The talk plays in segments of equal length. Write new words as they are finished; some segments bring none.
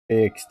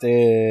Fixed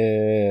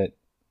it.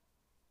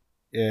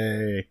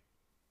 Yay.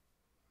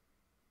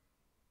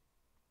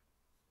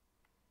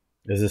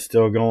 Is it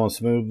still going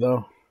smooth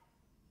though?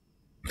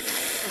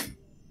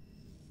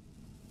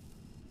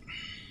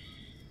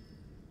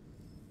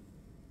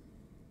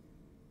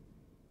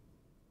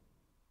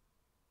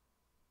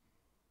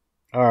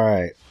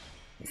 Alright.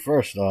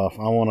 First off,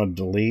 I want to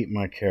delete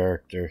my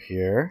character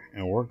here,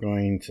 and we're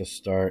going to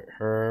start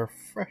her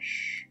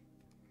fresh.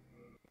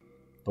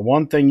 The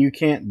one thing you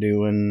can't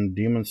do in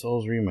Demon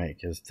Souls Remake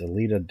is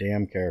delete a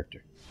damn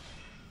character.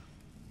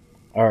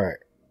 Alright.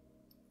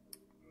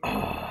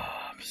 Oh,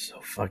 I'm so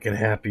fucking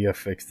happy I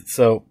fixed it.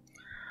 So,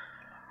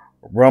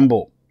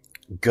 Rumble,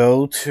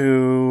 go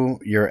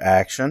to your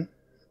action.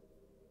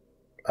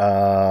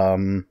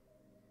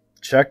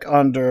 Check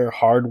under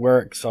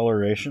hardware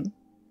acceleration.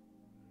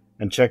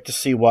 And check to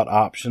see what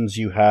options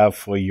you have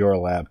for your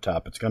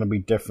laptop. It's going to be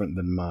different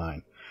than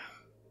mine.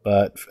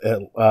 But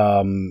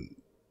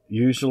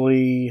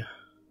usually,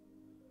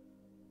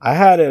 I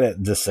had it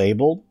at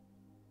disabled,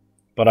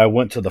 but I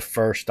went to the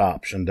first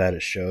option that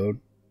it showed.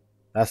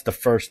 That's the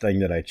first thing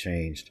that I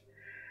changed.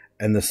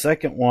 And the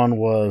second one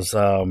was,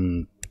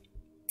 I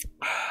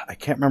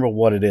can't remember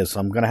what it is, so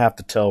I'm going to have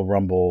to tell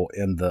Rumble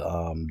in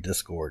the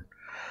Discord.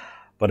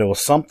 But it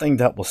was something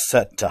that was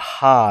set to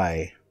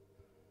high,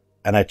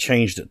 and I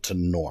changed it to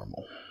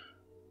normal.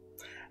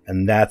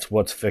 And that's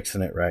what's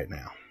fixing it right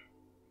now.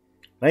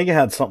 I think it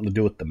had something to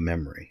do with the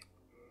memory.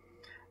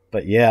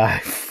 But yeah, I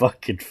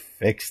fucking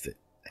fixed it.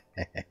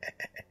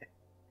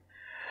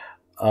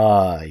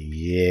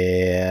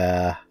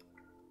 Yeah.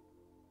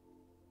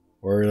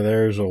 Where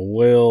there's a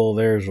will,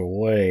 there's a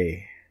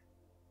way.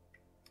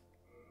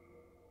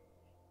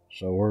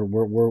 So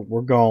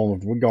we're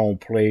gonna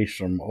play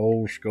some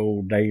old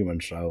school Demon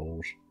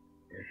Souls.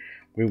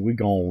 We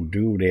gonna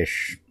do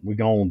this. We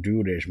gonna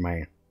do this,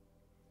 man.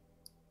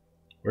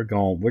 We're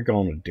gonna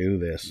do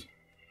this.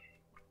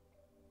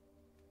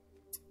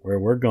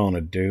 We're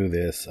gonna do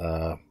this,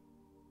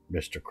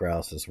 Mr.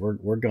 Krauses.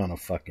 We're gonna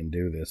fucking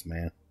do this,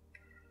 man.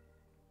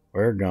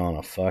 We're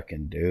gonna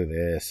fucking do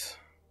this.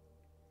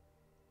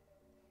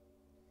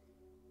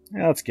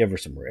 Now let's give her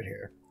some red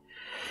hair.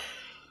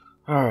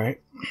 All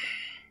right.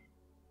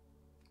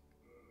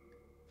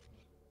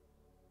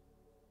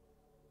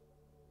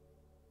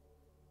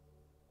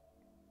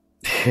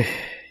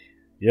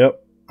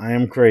 Yep, I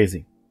am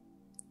crazy.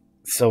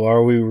 So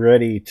are we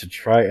ready to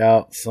try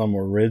out some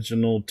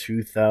original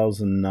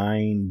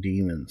 2009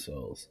 Demon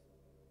Souls?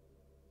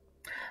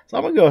 So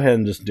I'm going to go ahead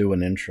and just do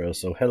an intro.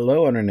 So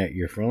hello Internet,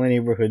 your friendly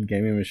neighborhood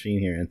gaming machine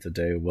here, and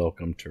today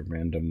welcome to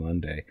Random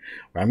Monday,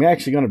 where I'm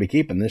actually going to be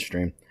keeping this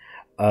stream.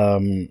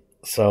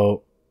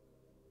 So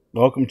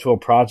welcome to a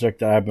project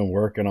that I've been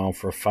working on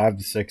for 5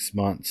 to 6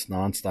 months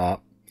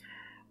nonstop.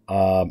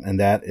 And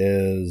that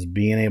is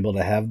being able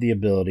to have the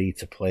ability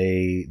to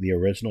play the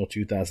original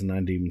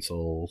 2009 Demon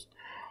Souls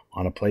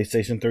on a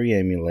PlayStation 3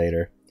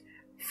 emulator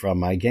from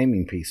my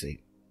gaming PC.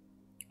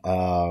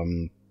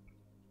 And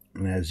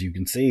as you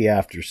can see,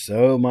 after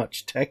so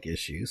much tech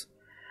issues,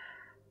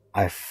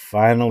 I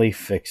finally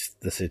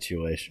fixed the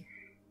situation.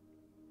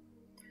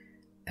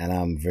 And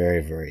I'm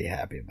very, very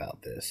happy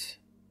about this.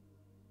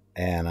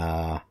 And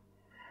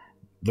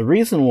the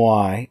reason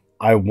why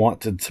I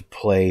wanted to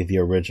play the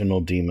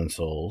original Demon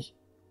Souls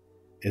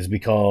is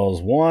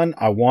because, one,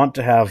 I want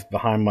to have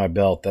behind my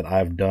belt that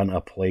I've done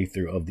a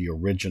playthrough of the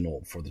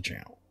original for the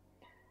channel.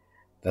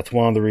 That's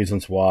one of the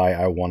reasons why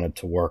I wanted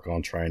to work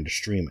on trying to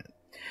stream it.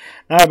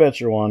 Now I bet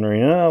you're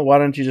wondering, why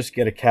don't you just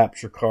get a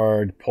capture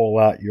card, pull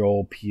out your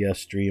old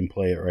PS3 and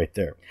play it right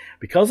there?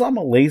 Because I'm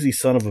a lazy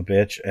son of a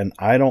bitch and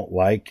I don't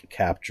like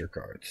capture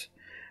cards.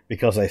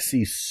 Because I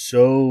see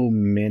so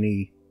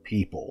many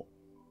people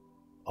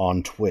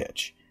on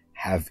Twitch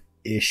have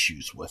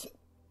issues with it.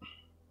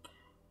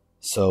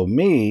 So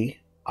me,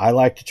 I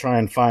like to try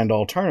and find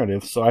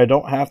alternatives so I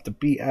don't have to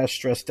be as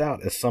stressed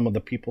out as some of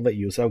the people that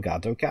use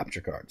Elgato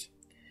capture cards.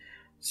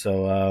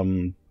 So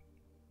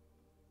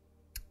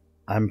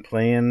I'm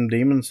playing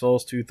Demon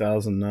Souls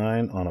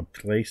 2009 on a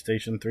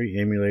PlayStation 3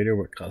 emulator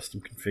with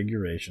custom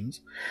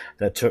configurations.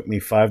 That took me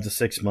 5 to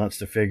 6 months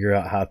to figure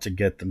out how to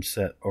get them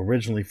set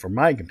originally for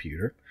my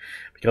computer,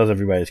 because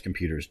everybody's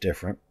computer is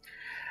different.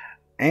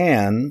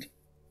 And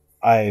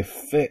I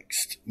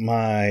fixed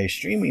my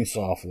streaming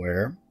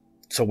software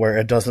to where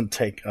it doesn't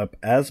take up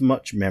as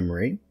much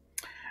memory,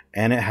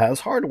 and it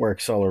has hardware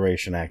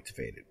acceleration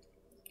activated.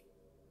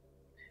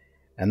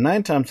 And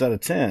 9 times out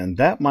of 10,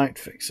 that might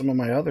fix some of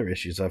my other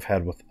issues I've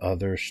had with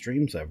other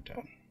streams I've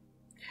done.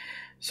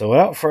 So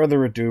without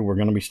further ado, we're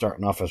going to be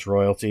starting off as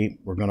royalty.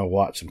 We're going to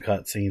watch some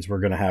cutscenes.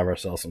 We're going to have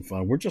ourselves some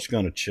fun. We're just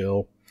going to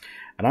chill.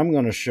 And I'm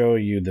going to show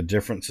you the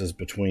differences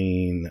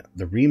between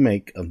the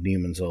remake of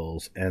Demon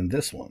Souls and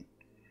this one.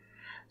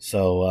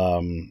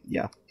 So,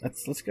 yeah,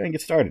 let's go and get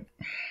started.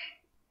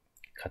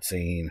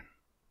 Cutscene.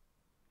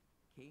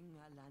 King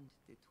Aland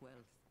the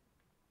 12th,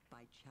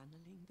 by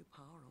channeling the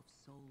power of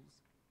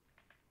souls,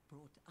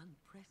 brought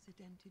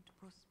unprecedented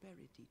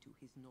prosperity to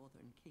his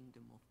northern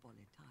kingdom of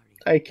Boletaria.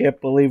 I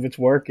can't believe it's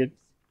working.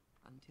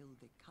 Until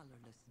the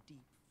colorless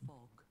deep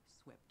fog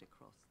swept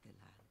across the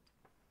land.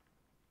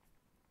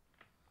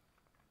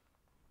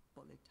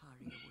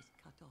 Boletaria was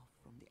cut off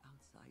from the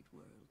outside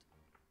world,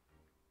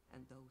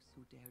 and those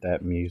who dared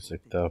That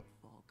music, though.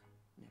 fog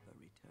never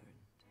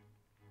returned.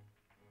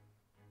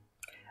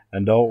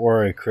 And don't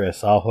worry,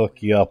 Chris, I'll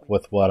hook you up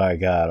with what I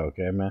got,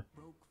 okay, man?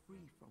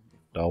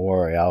 Don't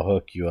worry, I'll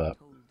hook you up.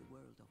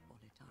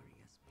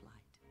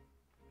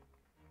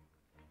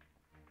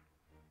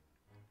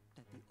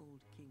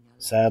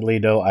 Sadly,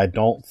 though, I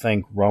don't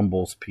think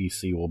Rumble's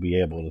PC will be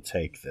able to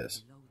take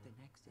this.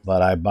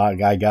 But I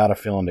got a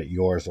feeling that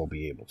yours will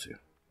be able to.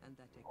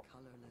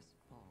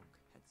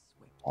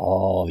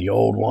 Oh, the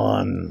old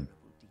one.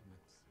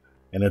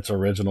 In its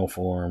original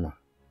form.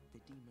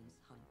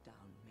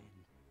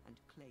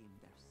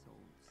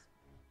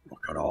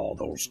 Look at all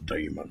those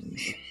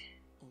demons.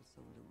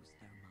 Also lose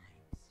their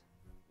minds.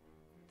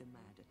 The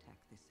mad attack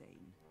the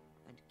sane,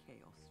 and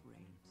chaos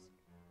reigns.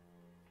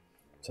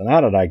 So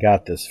now that I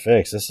got this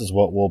fixed, this is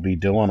what we'll be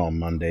doing on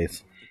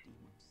Mondays.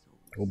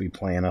 We'll be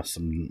playing us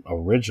some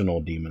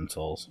original Demon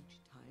Souls. Each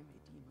time a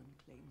demon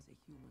claims a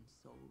human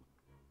soul,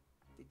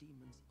 the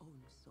demon's own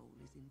soul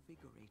is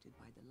invigorated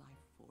by the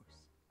life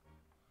force.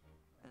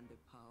 And the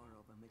power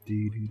of a mature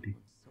demon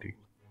soul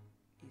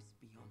is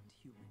beyond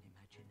human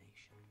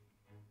imagination.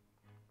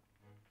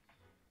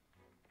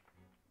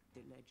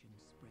 The legend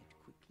spread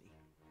quickly.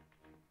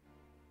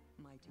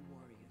 Mighty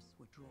warriors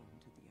were drawn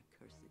to the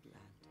accursed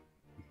land,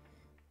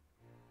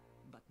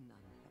 but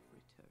none have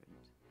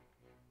returned.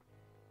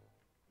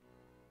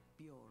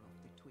 Bjor of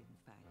the Twin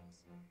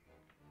Fangs,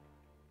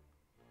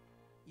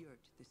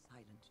 Yurt the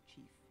Silent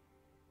Chief,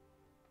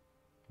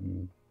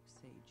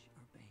 Sage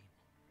Urbane,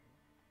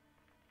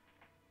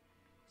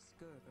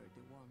 Skurver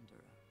the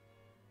Wanderer,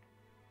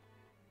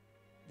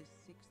 the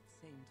Sixth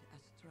Saint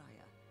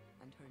Astraea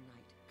and her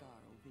knight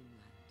Garl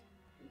Vinland,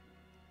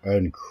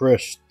 And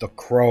Chris the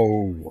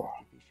Crow.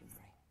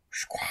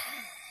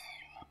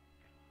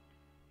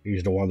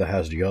 He's the one that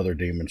has the other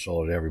demon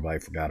soul that everybody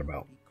forgot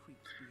about.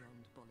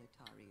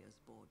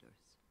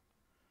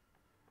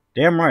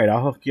 Damn right,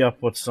 I'll hook you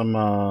up with some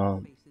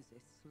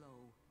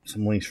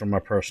links from my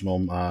personal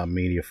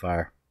media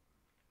fire.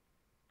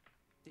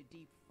 The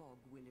deep fog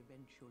will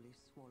eventually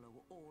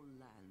swallow all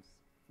lands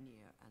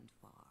near and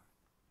far.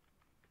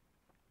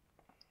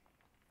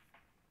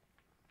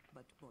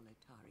 But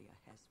Boletaria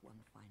has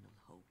one final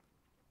hope.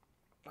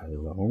 A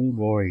lone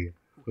warrior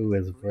who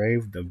has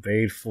braved the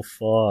baleful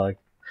fog.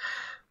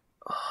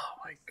 Oh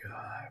my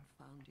god.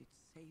 Found its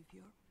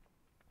savior,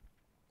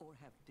 or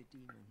have the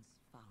demons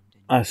found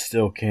it? I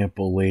still can't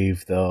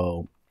believe,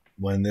 though,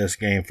 when this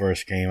game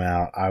first came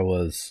out, I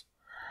was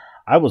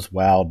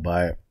wowed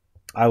by it.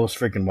 I was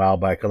freaking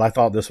wowed by it because I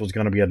thought this was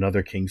going to be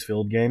another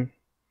Kingsfield game.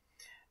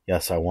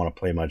 Yes, I want to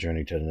play my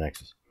Journey to the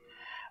Nexus.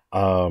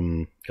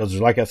 Because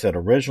like I said,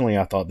 originally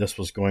I thought this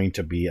was going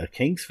to be a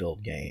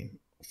Kingsfield game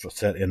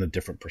set in a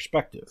different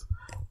perspective.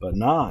 But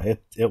nah,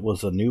 it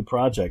was a new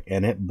project,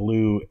 and it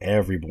blew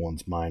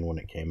everyone's mind when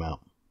it came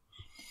out.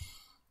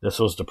 This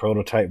was the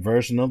prototype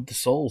version of the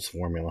Souls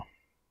formula.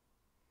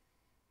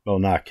 Well,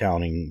 not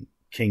counting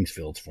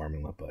Kingsfield's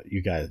formula, but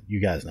you guys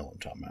know what I'm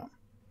talking about.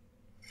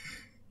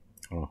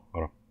 Hold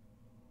on.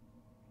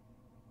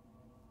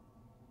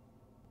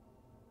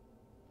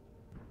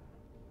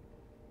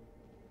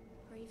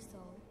 Brave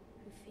soul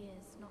who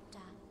fears not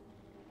death.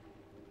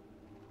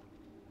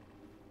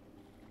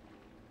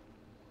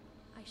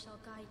 I shall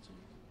guide you.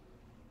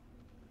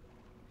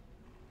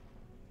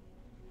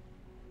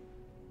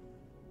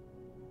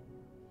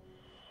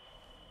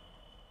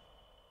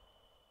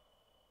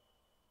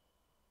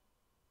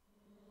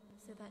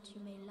 So that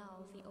you may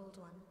lull the old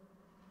one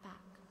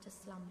back to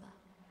slumber.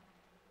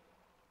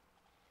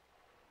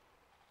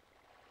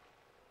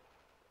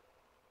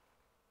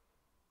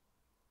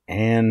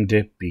 And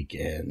it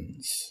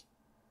begins.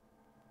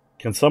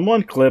 Can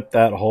someone clip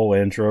that whole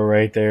intro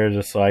right there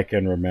just so I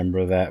can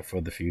remember that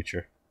for the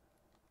future?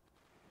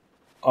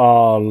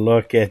 Oh,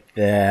 look at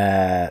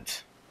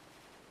that.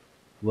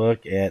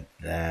 Look at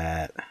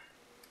that.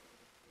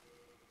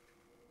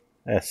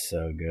 That's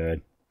so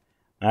good.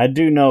 I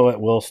do know it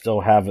will still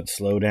have its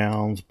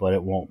slowdowns, but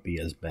it won't be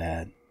as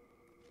bad.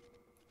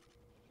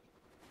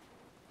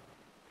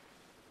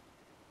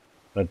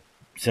 But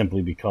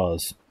simply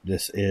because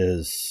this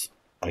is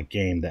a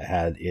game that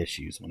had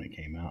issues when it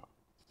came out.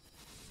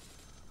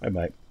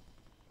 Bye-bye.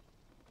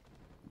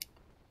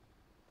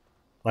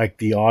 Like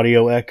the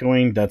audio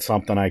echoing, that's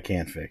something I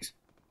can't fix.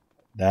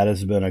 That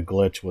has been a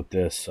glitch with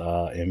this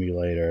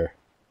emulator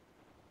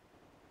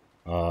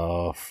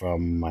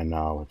from my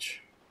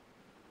knowledge.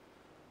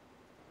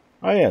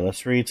 Oh yeah,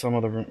 let's read some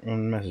of the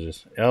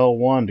messages.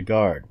 L1 to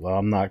guard. Well,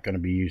 I'm not going to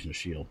be using a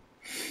shield.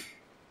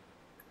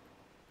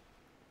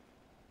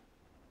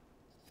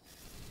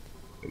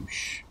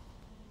 Boosh.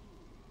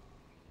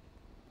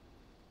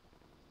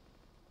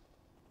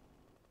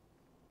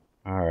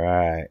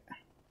 Alright.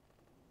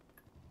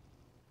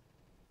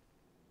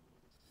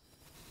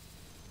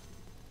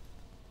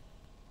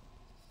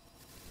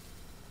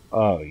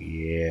 Oh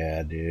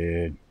yeah,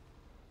 dude.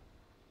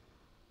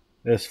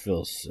 This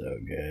feels so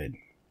good.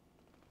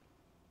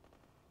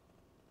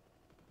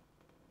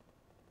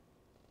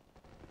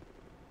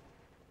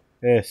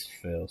 This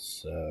feels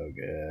so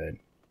good.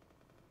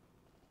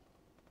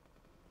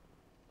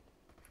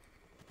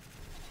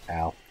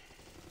 Ow.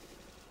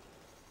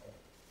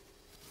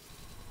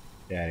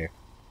 Get out of here.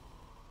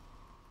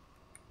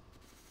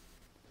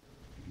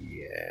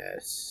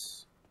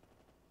 Yes.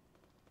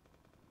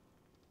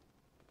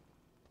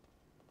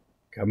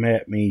 Come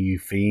at me, you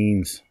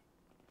fiends.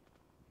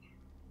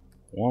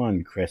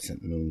 One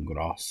crescent moon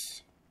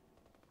grass.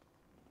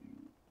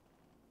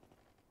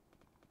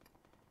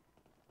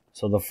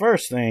 So the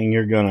first thing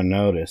you're going to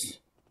notice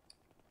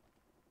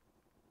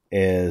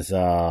is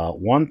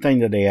one thing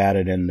that they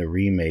added in the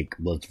remake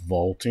was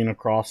vaulting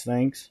across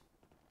things.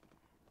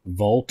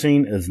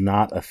 Vaulting is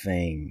not a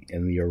thing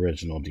in the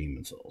original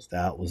Demon's Souls.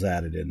 That was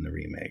added in the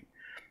remake.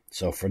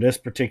 So for this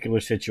particular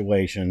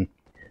situation,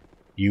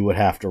 you would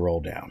have to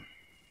roll down.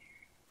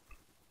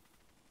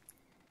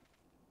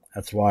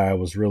 That's why I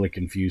was really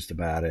confused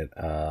about it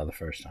the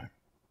first time.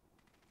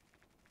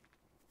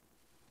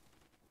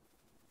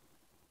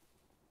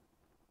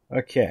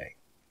 Okay.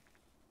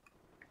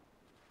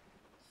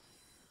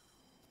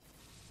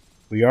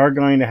 We are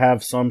going to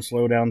have some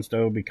slowdowns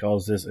though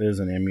because this is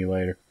an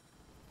emulator.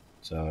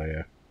 So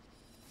yeah.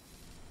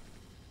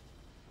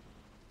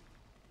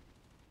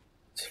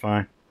 It's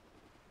fine.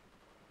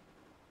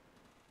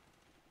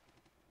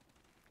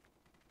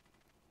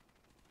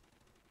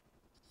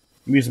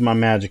 I'm using my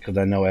magic because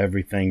I know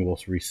everything will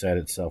reset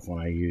itself when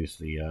I use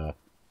the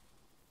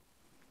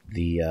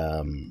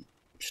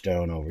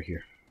stone over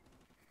here.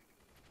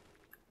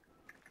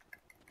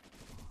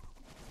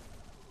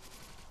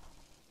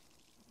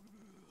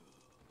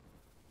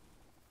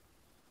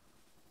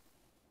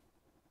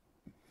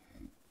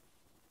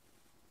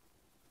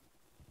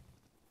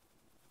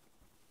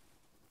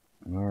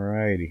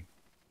 Alrighty.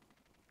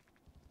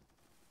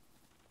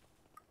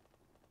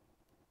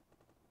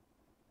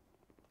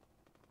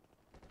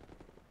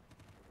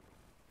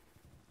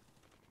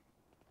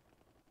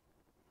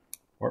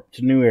 Warp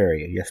to new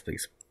area. Yes,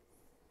 please.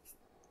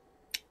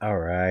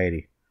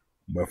 Alrighty.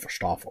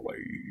 Mephistopheles.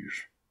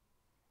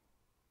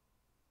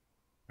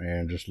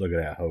 Man, just look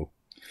at that hoe.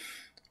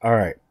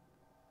 Alright.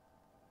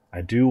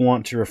 I do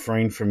want to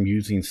refrain from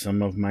using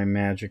some of my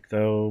magic,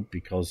 though,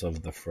 because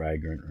of the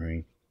fragrant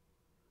ring.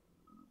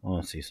 I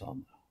want to see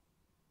something.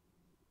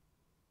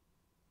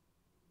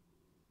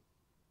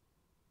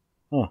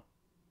 Huh.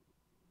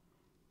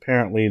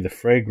 Apparently, the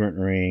fragrant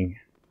ring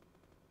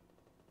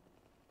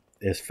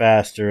is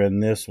faster in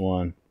this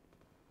one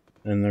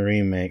than the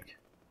remake.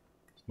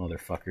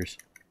 Motherfuckers.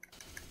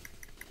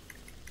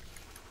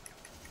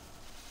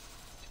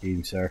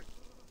 Eating, sir.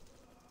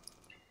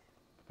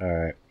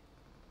 Alright.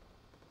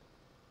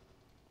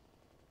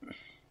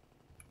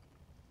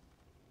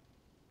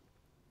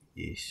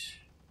 Yeesh.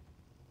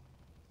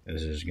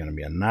 This is going to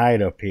be a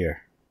night up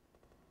here.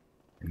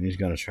 And he's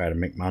going to try to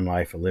make my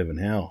life a living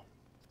hell.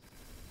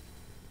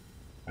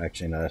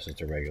 Actually, no, that's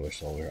just a regular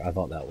solar. I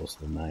thought that was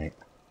the night.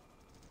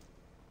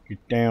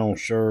 Get down,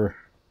 sir.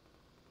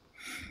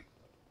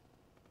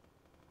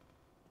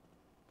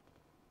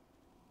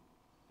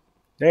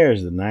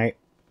 There's the night.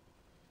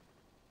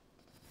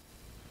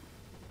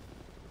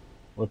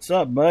 What's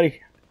up,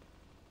 buddy?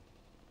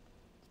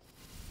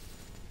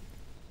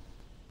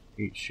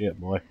 Eat shit,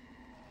 boy.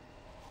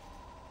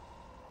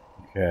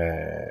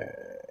 Okay.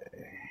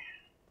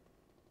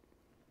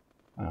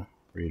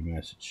 Read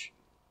message.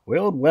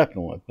 Wielded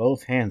weapon with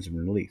both hands and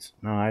release.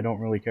 No, I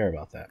don't really care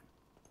about that.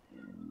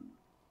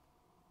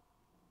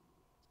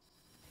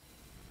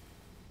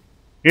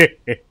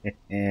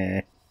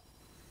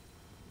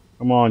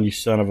 Come on, you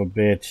son of a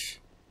bitch.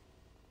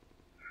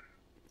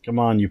 Come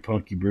on, you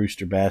punky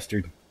Brewster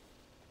bastard.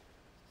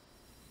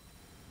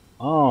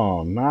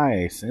 Oh,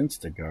 nice.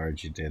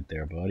 Insta-guard you did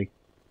there, buddy.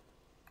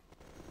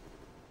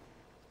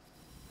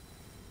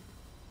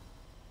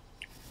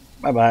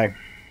 Bye-bye.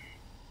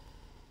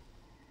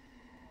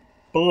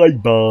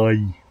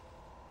 Bye-bye.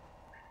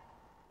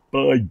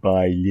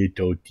 Bye-bye,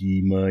 little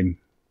demon.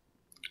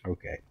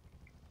 Okay.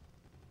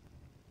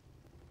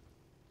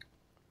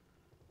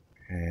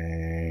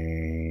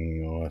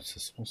 And what's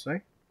this one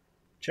say?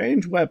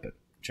 Change weapon.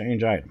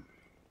 Change item.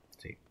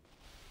 Let's see.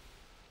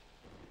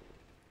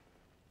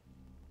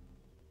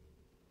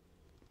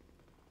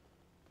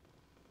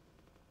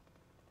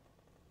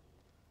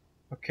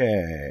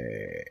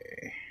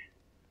 Okay.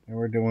 And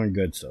we're doing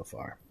good so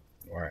far.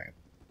 Alright.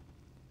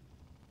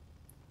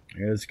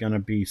 There's gonna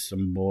be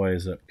some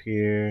boys up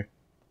here.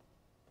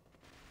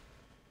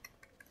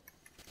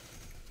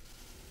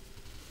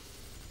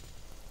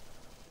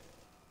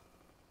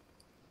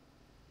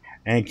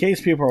 And in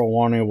case people are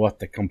wondering what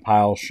the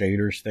compile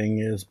shaders thing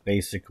is,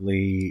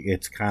 basically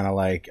it's kind of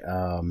like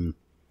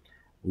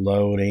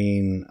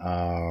loading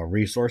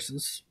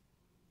resources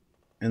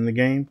in the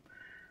game.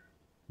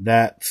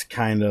 That's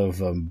kind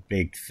of a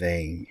big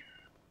thing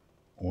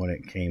when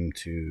it came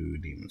to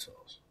Demon's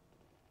Souls.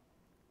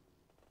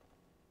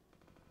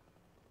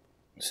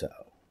 So,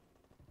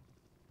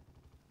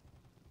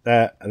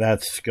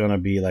 That's gonna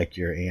be like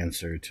your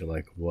answer to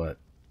like what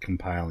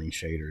compiling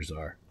shaders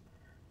are.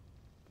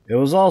 It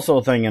was also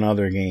a thing in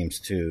other games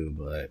too,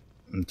 but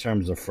in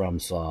terms of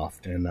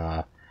FromSoft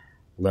and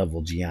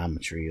level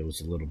geometry, it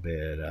was a little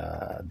bit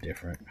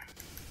different.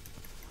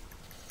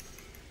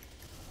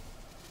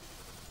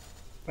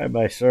 Bye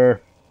bye,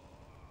 sir.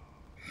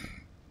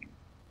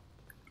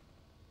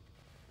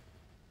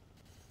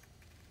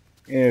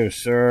 Ew,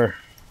 sir.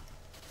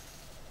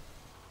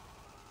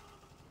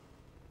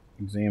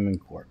 Examine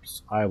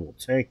corpse. I will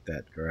take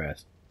that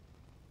grass.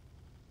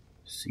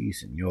 Si,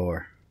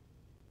 senor.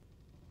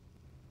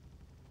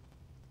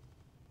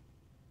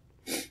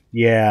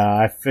 Yeah,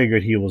 I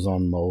figured he was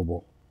on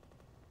mobile.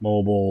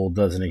 Mobile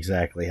doesn't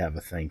exactly have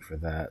a thing for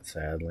that,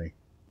 sadly.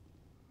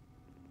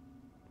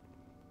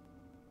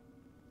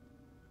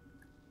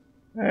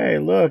 Hey,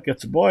 look,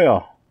 it's a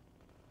boyo.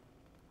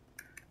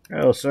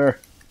 Hello, sir.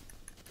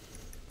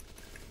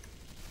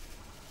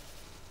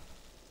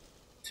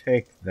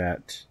 Take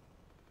that.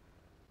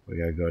 We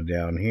gotta go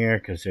down here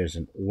because there's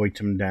an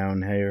item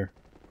down here.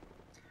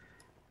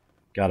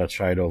 Gotta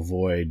try to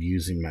avoid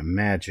using my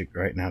magic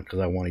right now because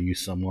I want to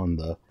use some on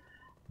the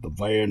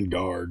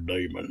Vanguard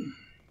Demon.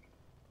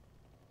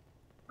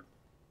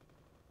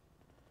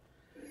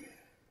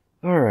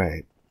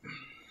 Alright.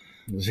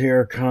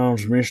 Here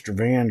comes Mr.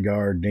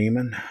 Vanguard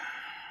Demon.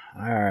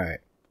 Alright.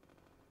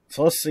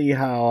 So let's see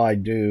how I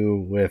do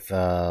with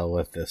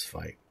this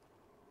fight.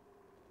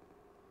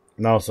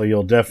 And also,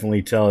 you'll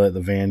definitely tell that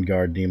the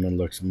Vanguard Demon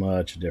looks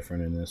much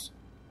different in this.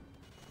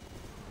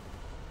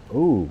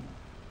 Ooh.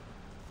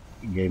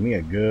 He gave me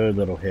a good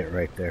little hit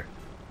right there.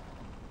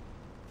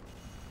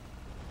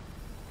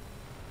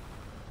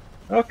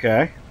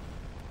 Okay.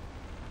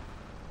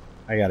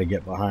 I gotta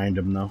get behind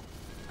him, though.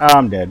 Oh,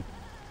 I'm dead.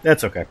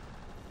 That's okay.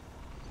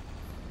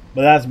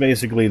 But that's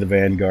basically the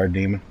Vanguard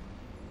Demon.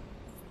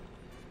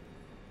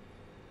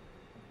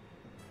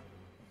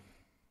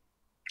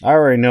 I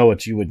already know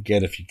what you would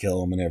get if you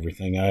kill him and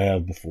everything. I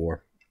have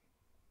before.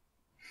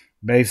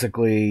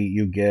 Basically,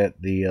 you get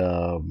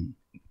the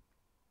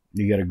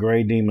you get a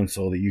gray demon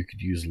soul that you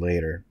could use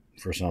later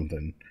for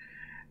something,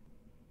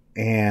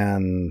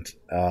 and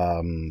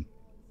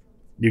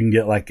you can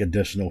get like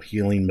additional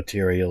healing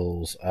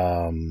materials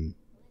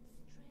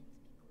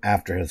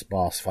after his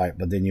boss fight.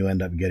 But then you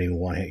end up getting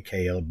one hit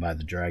KO'd by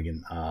the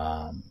dragon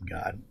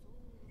god.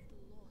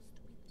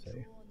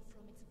 See?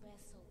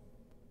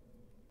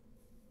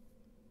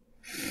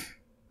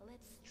 Let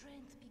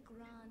strength be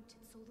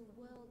granted so the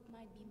world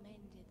might be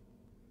mended.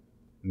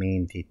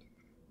 Mended.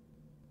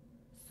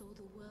 So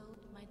the world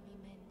might be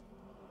mended.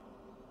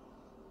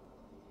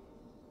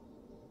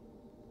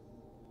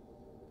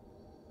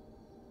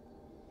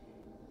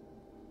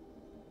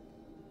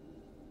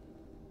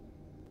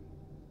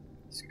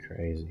 It's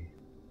crazy.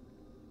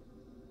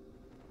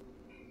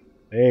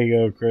 There you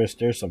go, Chris.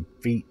 There's some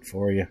feet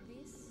for you.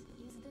 This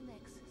is the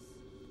Nexus.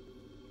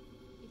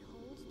 It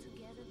holds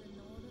together the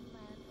northern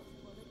land of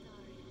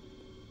Boletaria.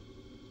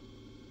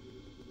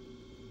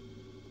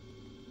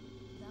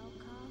 Thou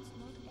canst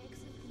not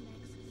exit the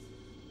Nexus,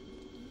 but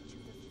each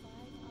of the 5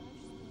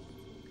 archstones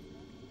will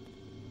connect.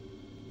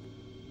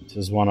 This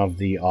is one of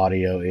the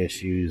audio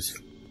issues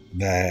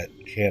that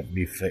can't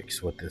be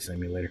fixed with this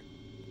emulator.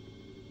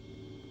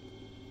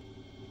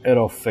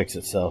 It'll fix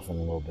itself in a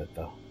little bit,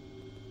 though.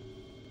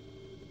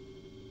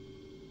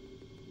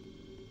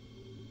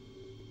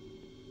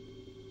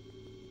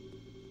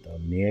 The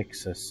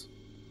Nexus.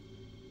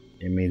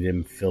 Give me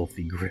them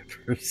filthy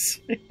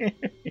grippers.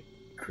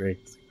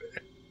 Crazy.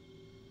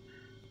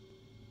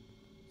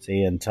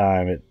 See, in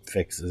time it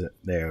fixes it.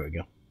 There we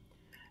go.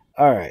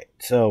 Alright,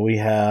 so we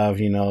have,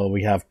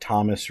 we have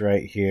Thomas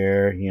right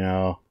here,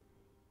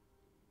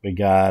 We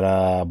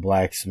got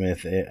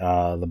blacksmith,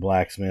 the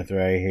blacksmith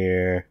right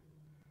here.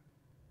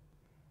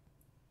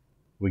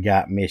 We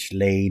got Miss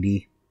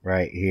Lady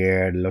right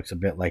here. It looks a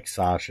bit like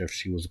Sasha if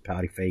she was a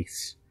pouty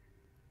face.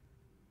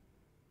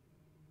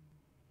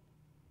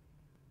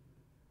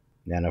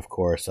 Then, of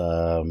course,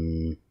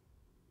 the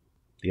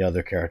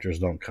other characters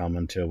don't come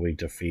until we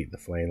defeat the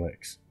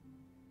Flamelix.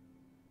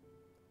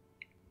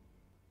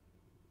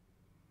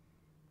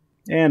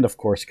 And, of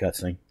course,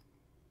 cutscene.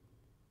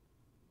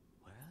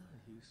 Well,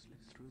 you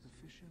slipped through the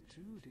fissure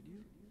too, did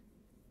you?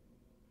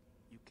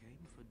 You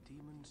came for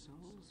demon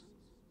souls?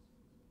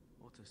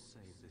 Or to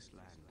save this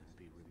land and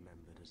be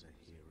remembered as a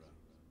hero?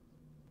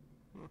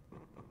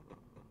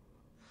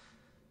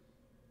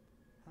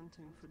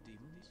 Hunting for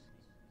demons?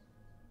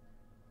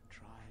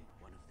 Try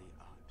one of the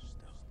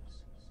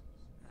archstones.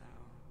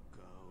 Now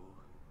go.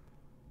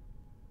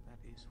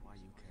 That is why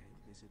you came,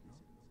 is it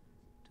not?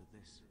 To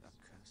this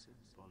accursed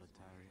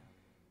Boletaria.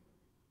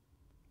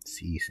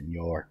 Si,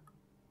 senor.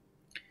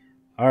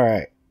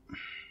 Alright.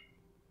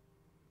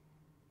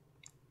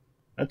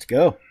 Let's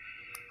go.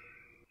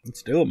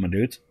 Let's do it, my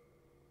dudes.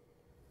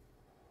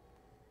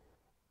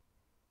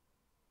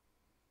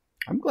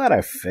 I'm glad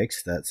I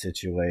fixed that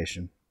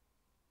situation.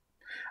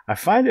 I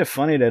find it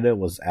funny that it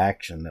was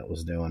action that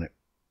was doing it.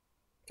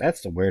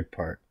 That's the weird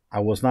part. I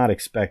was not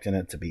expecting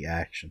it to be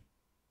action.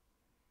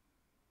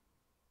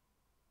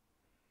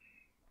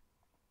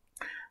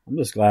 I'm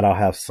just glad I'll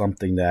have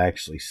something to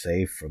actually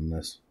save from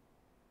this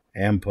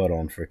and put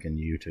on freaking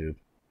YouTube.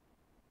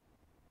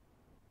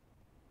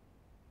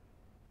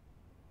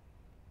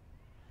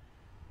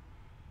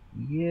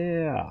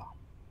 Yeah.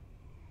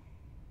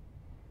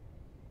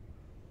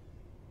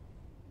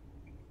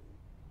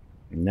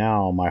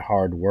 Now my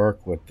hard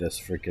work with this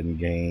freaking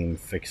game,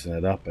 fixing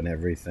it up and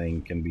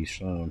everything, can be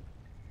shown.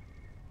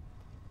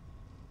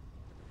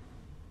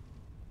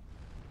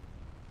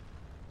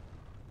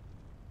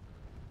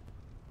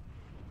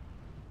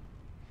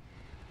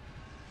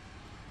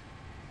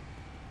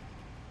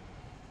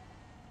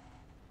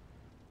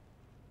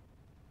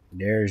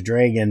 There's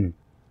Dragon.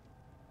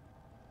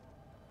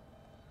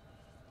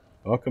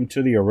 Welcome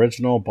to the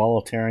original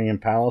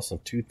Bolitarian Palace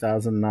of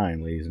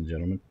 2009, ladies and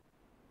gentlemen.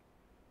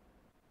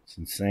 It's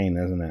insane,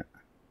 isn't it?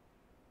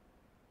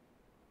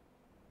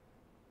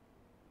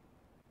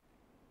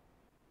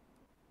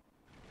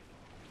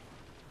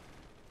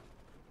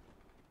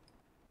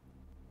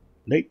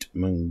 Late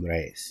Moon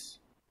Grace.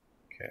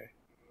 Okay.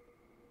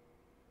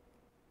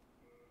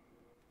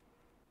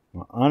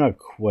 I'll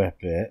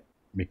unequip it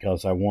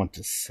because I want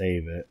to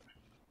save it.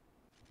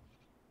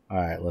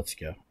 Alright, let's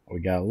go.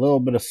 We got a little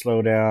bit of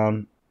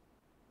slowdown.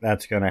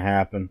 That's going to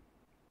happen.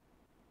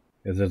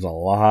 Because there's a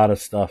lot of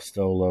stuff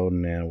still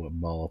loading in with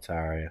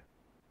Boletaria.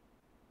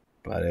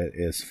 But it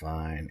is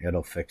fine.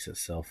 It'll fix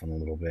itself in a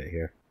little bit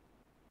here.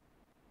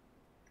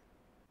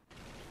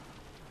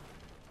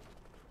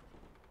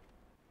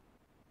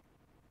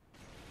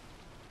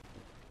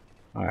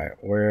 Alright,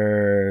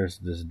 where's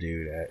this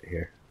dude at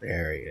here?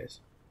 There he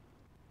is.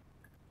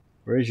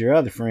 Where's your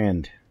other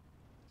friend?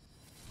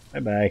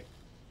 Bye-bye.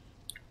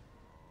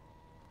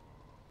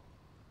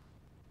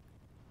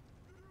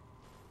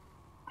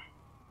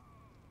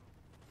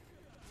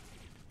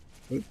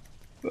 Oop,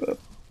 oop,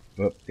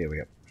 oop, there we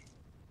go.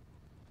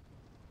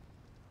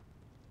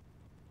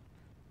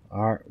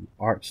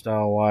 Art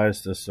style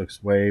wise, this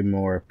looks way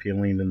more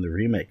appealing than the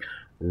remake.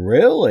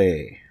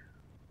 Really?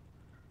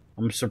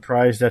 I'm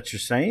surprised that you're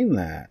saying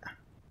that.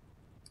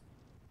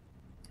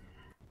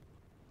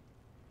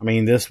 I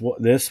mean, this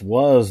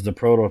was the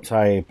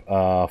prototype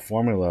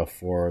formula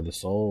for the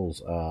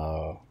Souls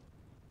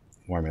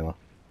formula.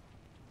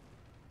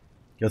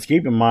 Because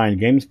keep in mind,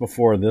 games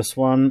before this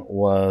one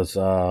was,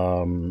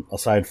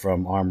 aside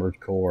from Armored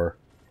Core,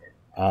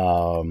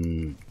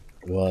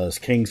 was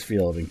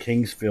Kingsfield, and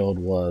Kingsfield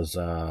was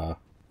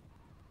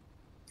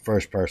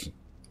first person.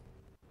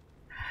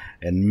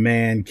 And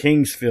man,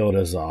 Kingsfield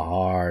is a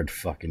hard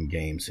fucking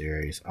game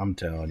series, I'm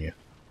telling you.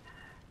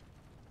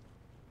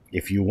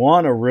 If you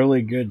want a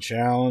really good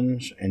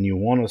challenge and you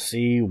want to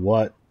see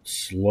what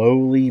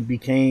slowly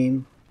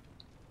became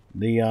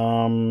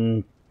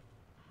the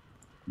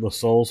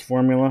Souls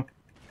formula,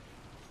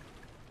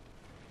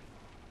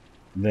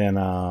 then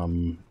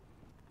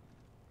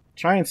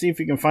try and see if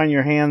you can find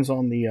your hands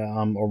on the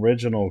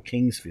original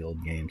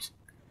Kingsfield games.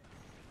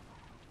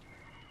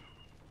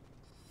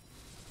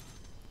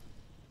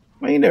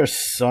 I mean,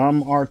 there's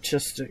some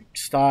artistic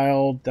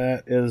style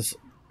that is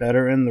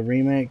better in the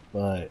remake,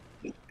 but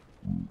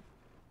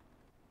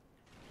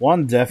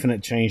one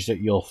definite change that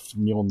you'll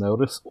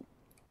notice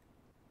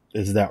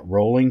is that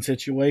rolling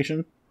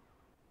situation.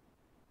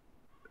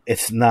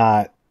 It's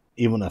not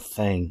even a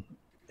thing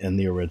in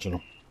the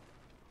original.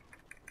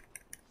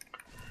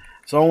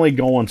 It's only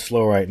going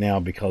slow right now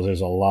because there's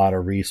a lot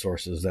of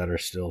resources that are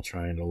still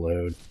trying to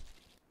load.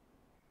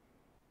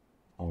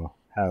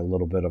 Had a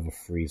little bit of a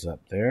freeze up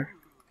there.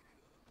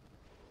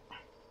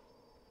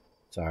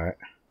 It's alright.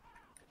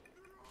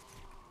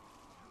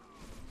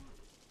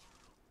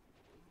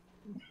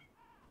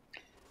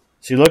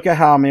 See, look at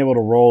how I'm able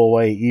to roll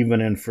away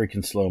even in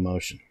freaking slow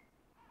motion.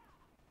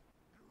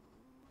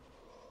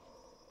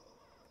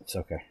 It's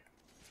okay.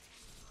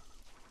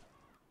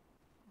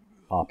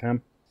 Pop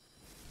him.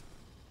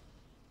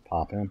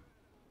 Pop him.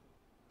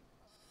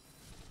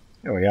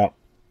 There we go.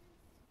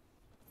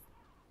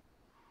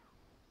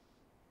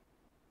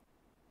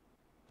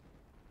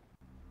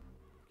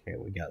 Okay,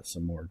 we got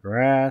some more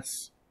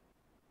grass.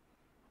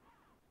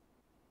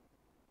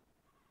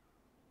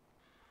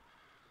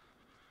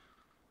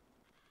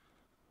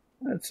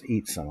 Let's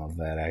eat some of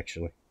that,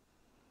 actually.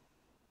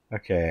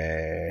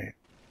 Okay.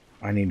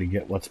 I need to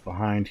get what's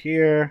behind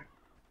here.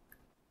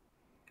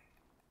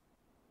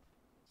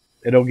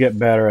 It'll get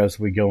better as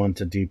we go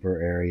into deeper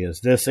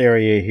areas. This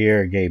area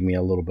here gave me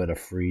a little bit of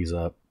freeze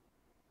up.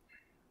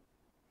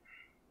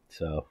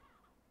 So,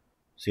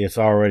 see, it's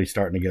already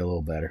starting to get a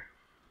little better.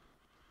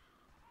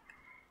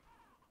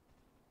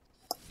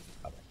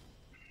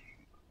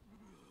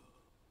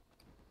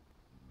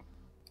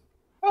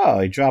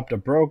 Oh, he dropped a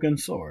broken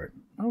sword.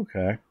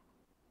 Okay.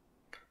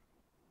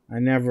 I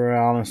never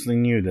honestly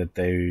knew that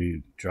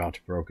they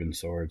dropped broken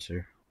swords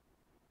here.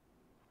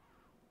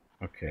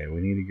 Okay, we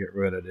need to get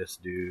rid of this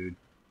dude.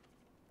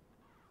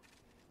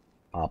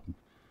 Pop him.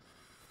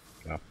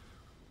 Go.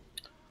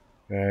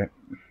 Okay.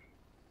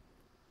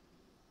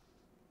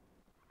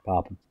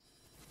 Pop him.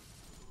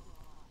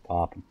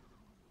 Pop him.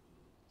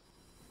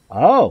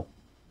 Oh!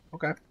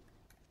 Okay.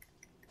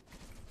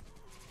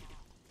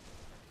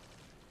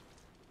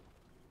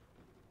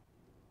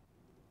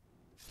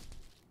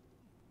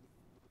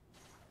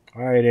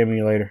 Alright,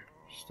 emulator.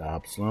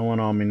 Stop slowing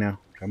on me now.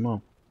 Come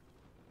on.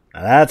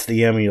 Now that's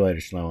the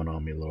emulator slowing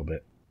on me a little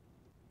bit.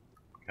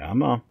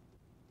 Come on.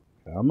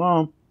 Come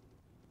on.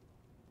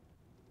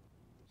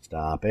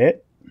 Stop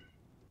it.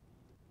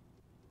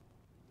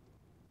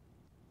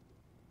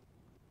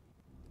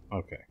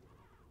 Okay.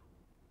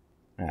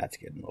 That's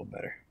getting a little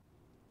better.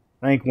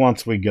 I think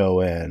once we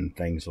go in,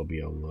 things will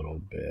be a little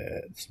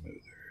bit smoother.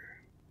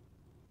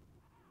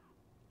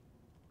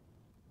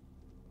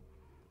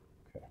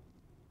 Okay.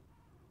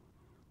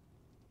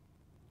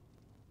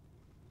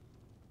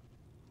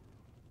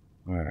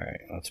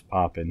 Alright, let's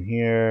pop in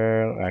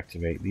here.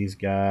 Activate these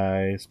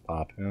guys.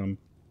 Pop him.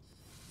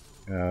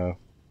 Go.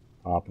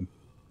 Pop him.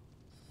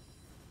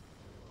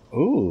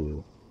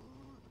 Ooh.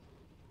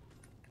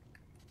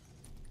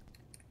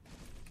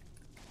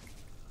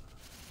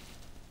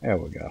 There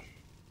we go.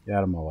 Get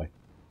out of my way.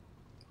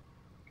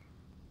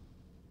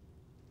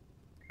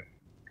 Okay.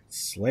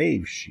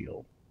 Slave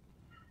shield.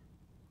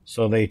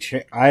 So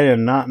I did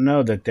not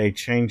know that they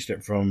changed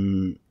it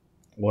from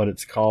what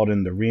it's called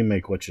in the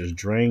remake, which is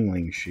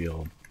Drangling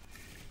shield.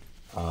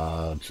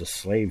 It's a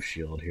slave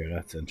shield here.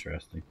 That's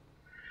interesting.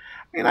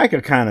 I mean, I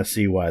could kind of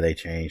see why they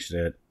changed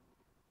it.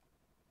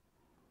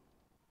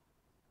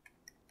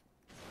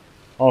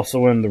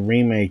 Also, in the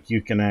remake,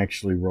 you can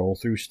actually roll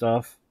through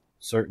stuff,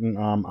 certain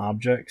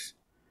objects.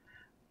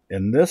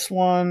 In this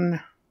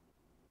one,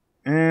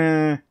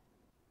 you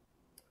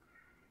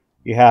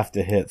have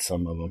to hit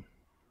some of them.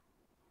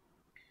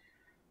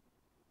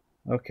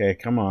 Okay,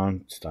 come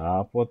on.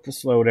 Stop with the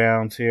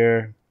slowdowns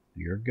here.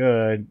 You're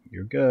good.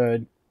 You're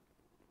good.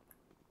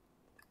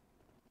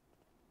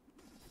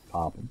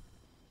 Pop them.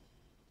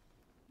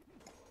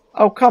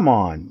 Oh, come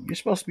on. You're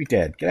supposed to be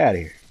dead. Get out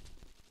of here.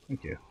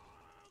 Thank you.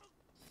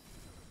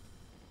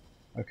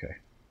 Okay.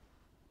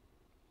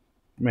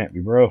 Come at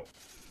me, bro.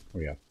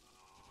 There we go.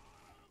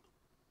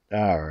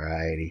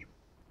 Alrighty.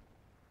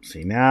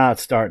 See, now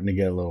it's starting to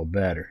get a little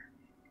better.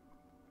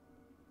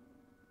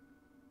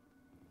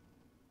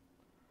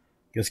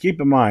 Because keep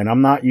in mind,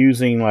 I'm not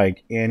using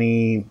like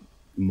any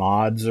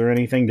mods or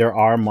anything. There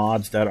are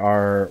mods that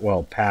are,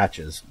 well,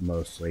 patches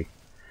mostly,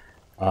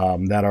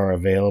 that are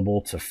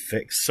available to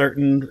fix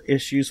certain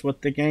issues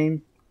with the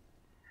game.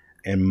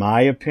 In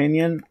my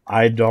opinion,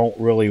 I don't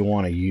really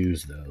want to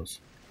use those.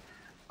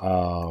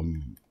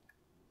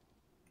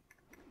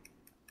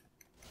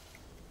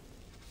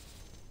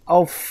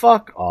 Oh,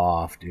 fuck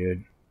off,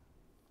 dude.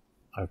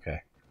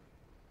 Okay.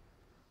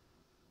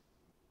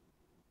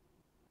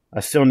 I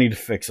still need to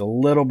fix a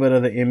little bit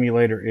of the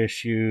emulator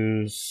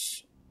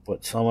issues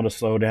with some of the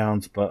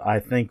slowdowns, but I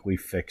think we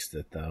fixed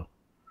it, though.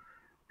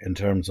 In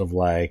terms of,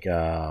 like,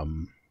 my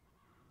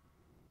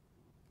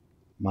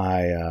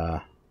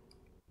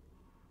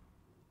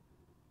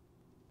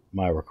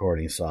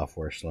recording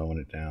software slowing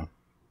it down.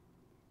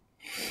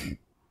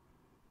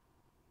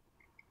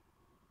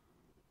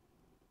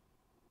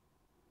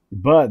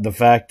 But the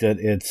fact that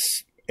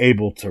it's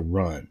able to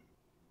run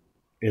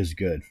is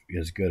good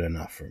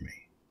enough for me.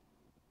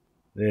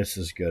 This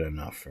is good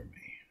enough for me.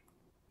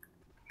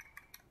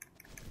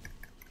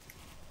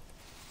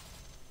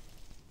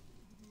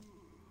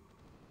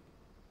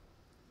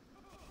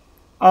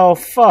 Oh,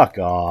 fuck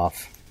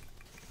off.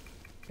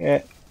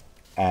 Get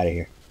out of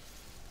here.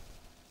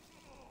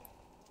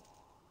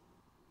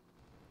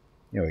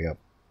 Here we go.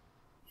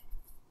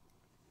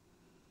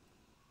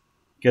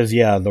 Because,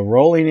 yeah, the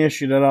rolling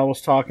issue that I was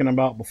talking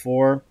about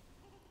before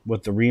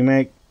with the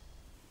remake,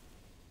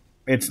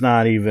 it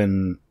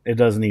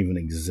doesn't even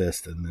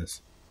exist in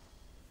this.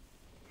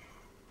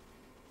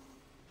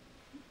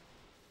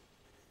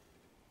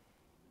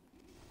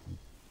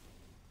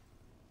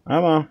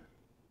 Come on.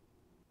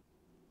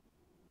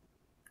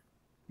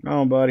 Come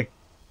on, buddy.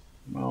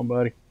 Come on,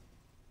 buddy.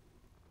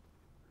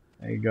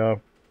 There you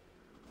go.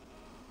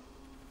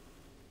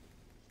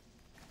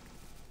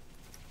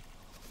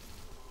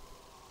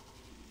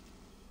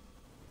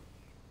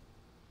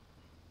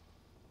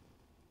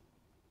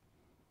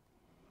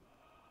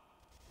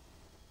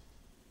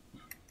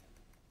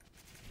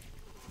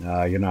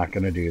 No, you're not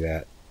going to do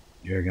that.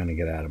 You're going to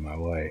get out of my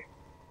way.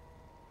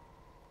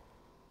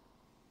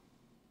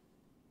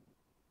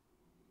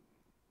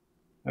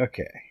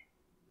 Okay.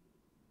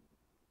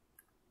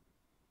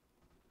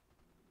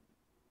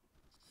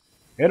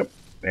 Hit him.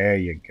 There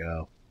you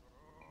go.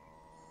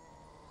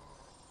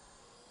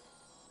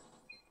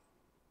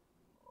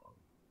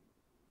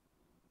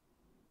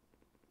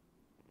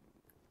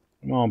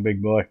 Come on, big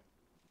boy.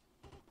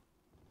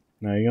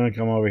 Now you're going to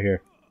come over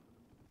here.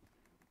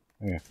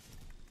 Okay.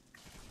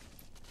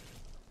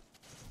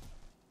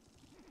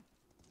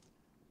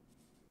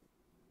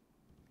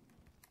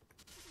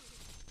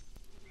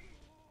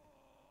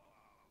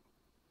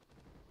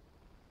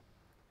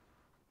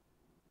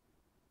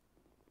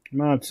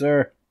 Come on,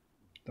 sir.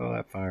 Throw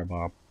that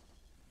firebomb.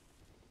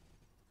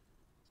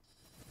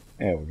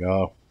 There we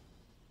go.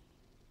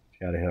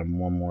 Gotta hit him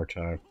one more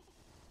time.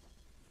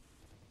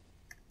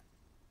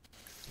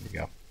 There you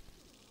go.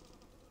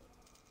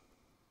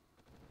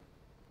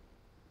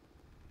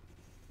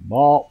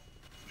 Ball.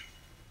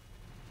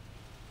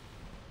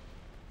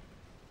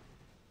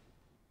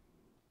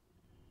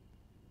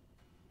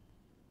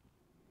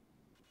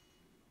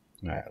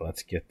 Alright,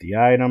 let's get the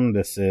item.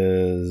 This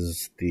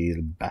is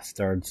the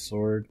Bastard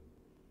Sword.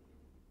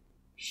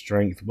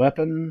 Strength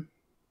weapon.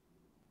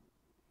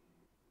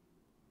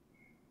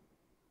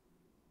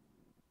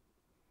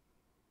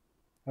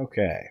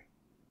 Okay.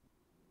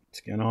 Let's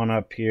get on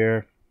up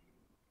here.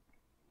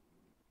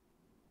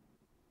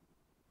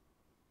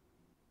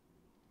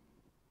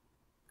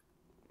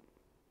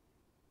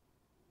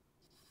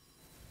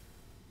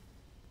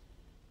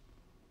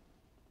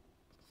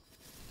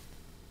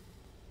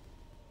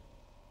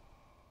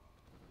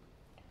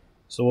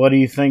 So what do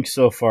you think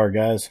so far,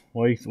 guys?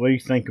 What do you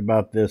think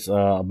about this,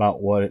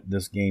 about what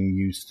this game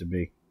used to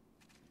be?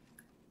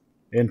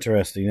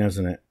 Interesting,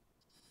 isn't it?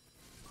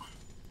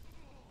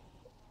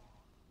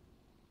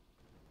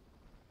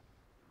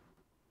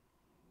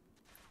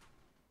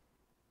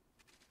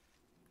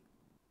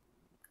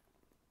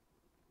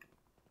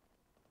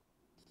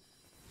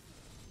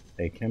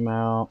 Take him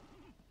out.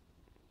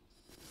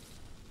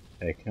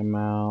 Take him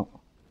out.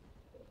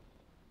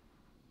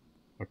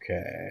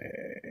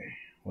 Okay.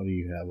 What do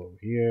you have over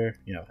here?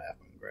 You have half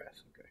on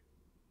grass. Okay.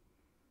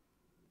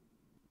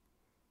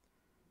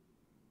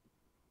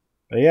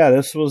 But yeah,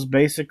 this was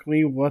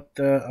basically what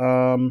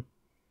the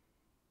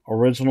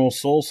original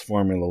Souls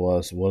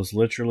formula was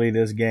literally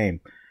this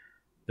game.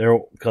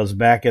 Because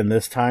back in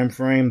this time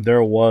frame,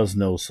 there was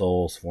no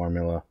Souls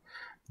formula.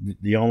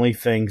 The only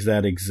things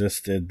that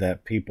existed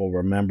that people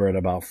remembered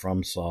about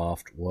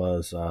FromSoft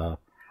was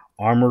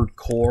Armored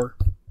Core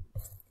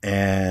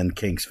and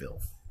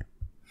Kingsfield.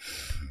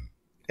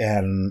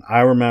 And I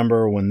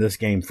remember when this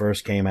game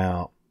first came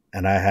out,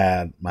 and I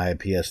had my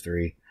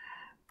PS3,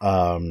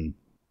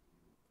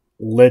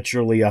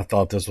 literally I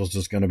thought this was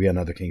just going to be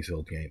another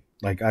Kingsfield game.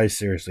 Like, I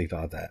seriously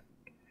thought that.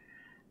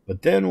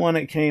 But then when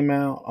it came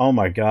out, oh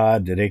my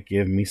god, did it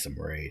give me some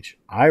rage.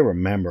 I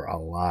remember a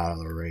lot of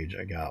the rage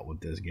I got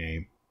with this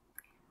game.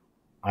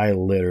 I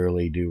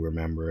literally do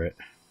remember it.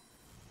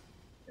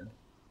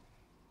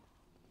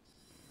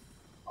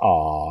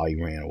 Aw, he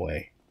ran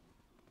away.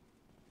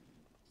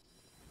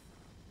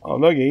 Oh,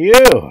 look at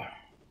you!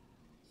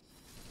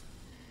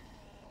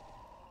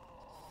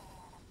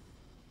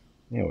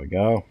 There we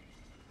go.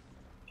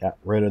 Got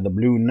rid of the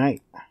Blue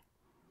Knight. I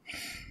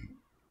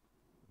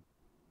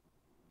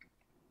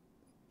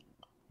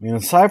mean,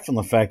 aside from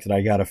the fact that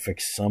I gotta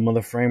fix some of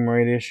the frame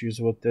rate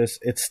issues with this,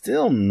 it's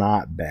still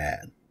not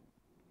bad.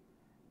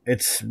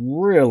 It's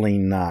really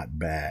not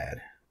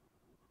bad.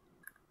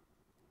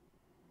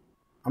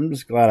 I'm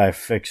just glad I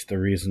fixed the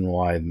reason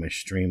why my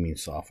streaming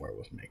software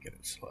was making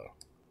it slow.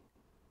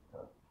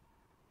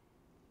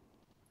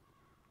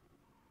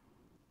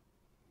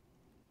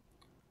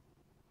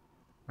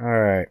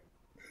 Alright.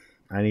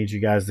 I need you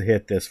guys to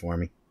hit this for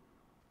me.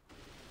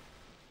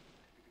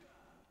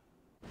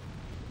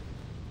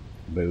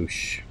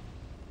 Boosh.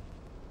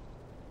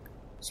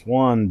 It's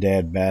one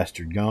dead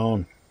bastard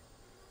gone.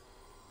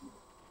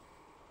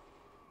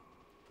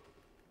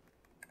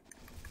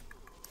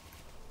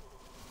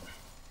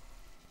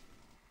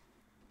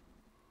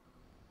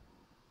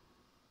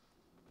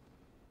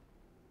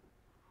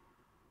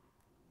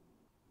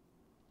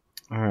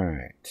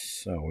 Alright,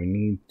 so we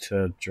need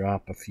to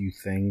drop a few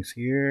things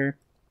here.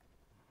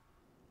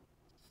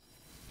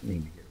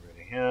 Need to get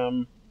rid of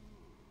him.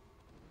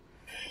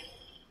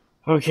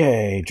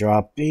 Okay,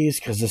 drop these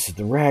because this is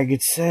the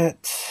ragged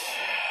set.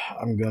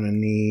 I'm gonna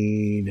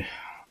need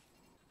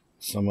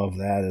some of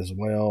that as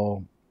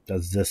well,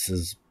 because this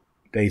is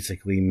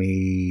basically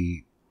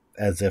me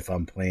as if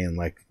I'm playing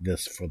like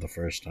this for the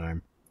first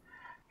time.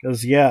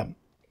 Because yeah,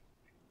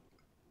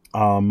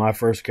 my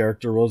first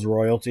character was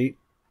royalty.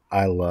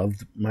 I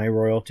loved my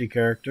royalty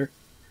character.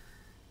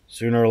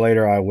 Sooner or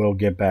later, I will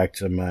get back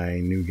to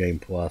my New Game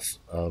Plus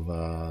of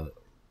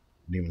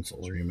Demon's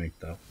Souls Remake,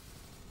 though.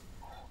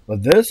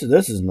 But this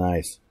is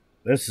nice.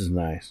 This is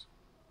nice.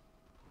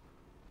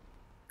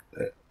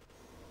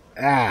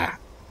 Ah!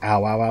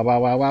 Ow, ow, ow,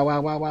 ow, ow, ow,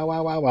 ow, ow, ow,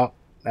 ow, ow, ow.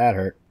 That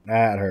hurt.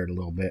 That hurt a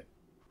little bit.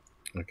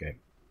 Okay.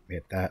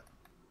 Hit that.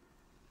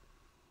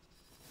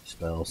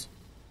 Spells.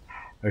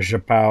 There's your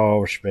power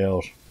over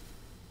spells.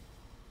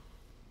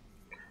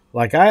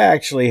 Like, I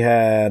actually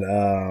had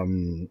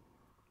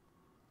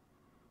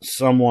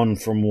someone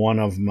from one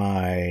of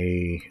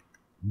my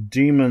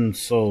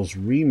Demon's Souls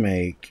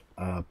remake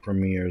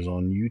premieres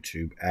on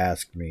YouTube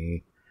ask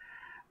me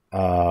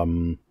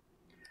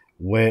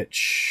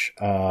which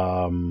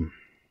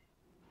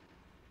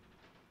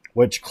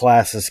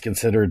class is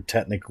considered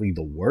technically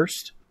the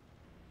worst.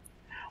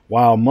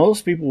 While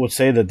most people would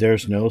say that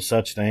there's no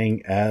such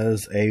thing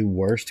as a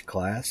worst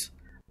class,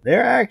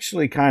 there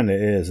actually kind of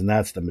is, and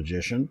that's the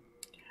Magician.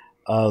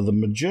 The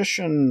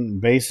Magician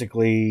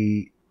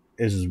basically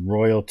is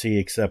royalty,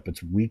 except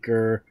it's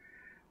weaker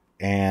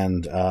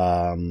and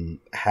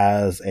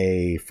has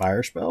a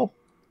fire spell.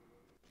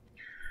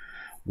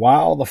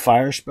 While the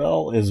fire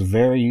spell is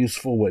very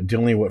useful with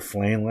dealing with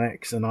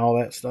phalanx and all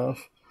that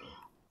stuff,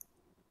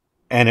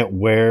 and it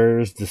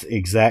wears this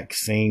exact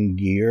same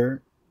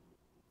gear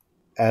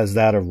as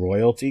that of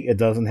royalty, it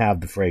doesn't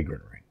have the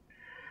fragrant ring.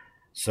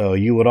 So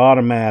you would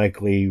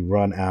automatically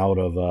run out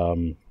of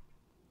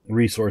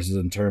resources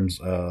in terms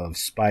of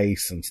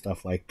spice and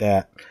stuff like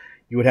that,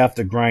 you would have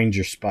to grind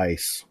your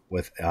spice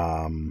with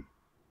Ed.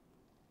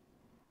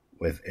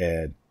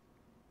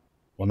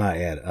 Well, not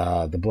Ed.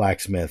 The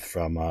blacksmith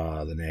from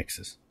the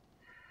Nexus.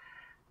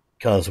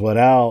 Because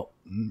without,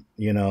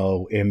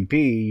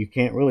 MP, you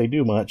can't really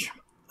do much.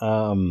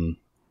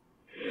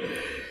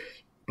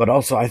 But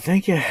also, I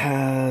think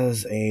I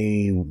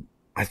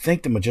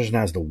think the Magician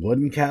has the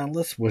wooden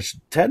catalyst, which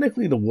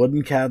technically the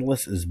wooden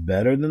catalyst is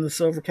better than the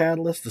silver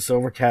catalyst. The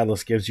silver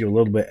catalyst gives you a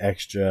little bit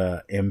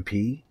extra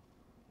MP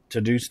to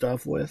do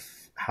stuff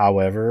with.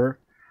 However,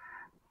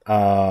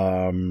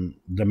 the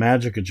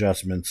magic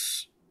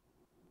adjustments,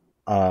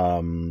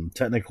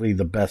 technically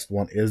the best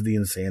one is the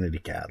Insanity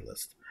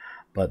catalyst.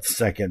 But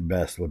second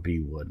best would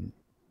be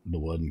the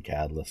wooden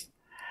catalyst.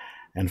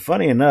 And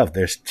funny enough,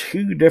 there's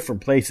 2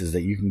 different places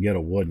that you can get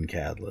a wooden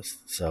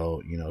catalyst.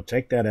 So,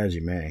 take that as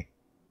you may.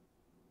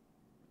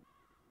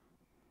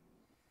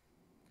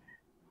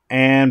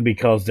 And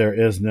because there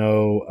is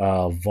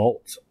no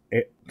vault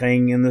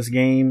thing in this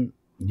game,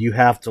 you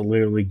have to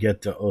literally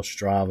get to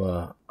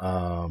Ostrava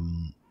a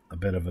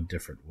bit of a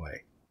different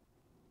way.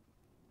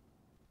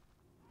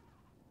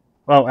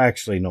 Well,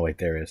 actually, no, wait,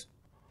 there is.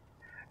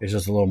 It's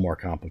just a little more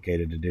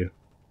complicated to do.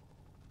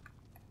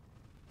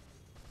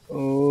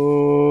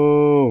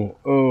 Oh,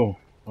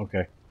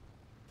 okay.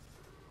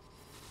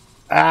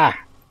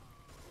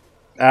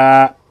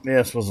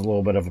 This was a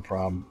little bit of a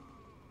problem.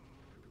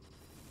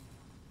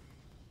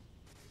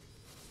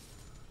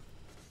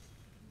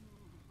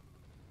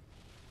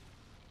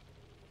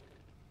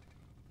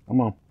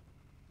 Come on.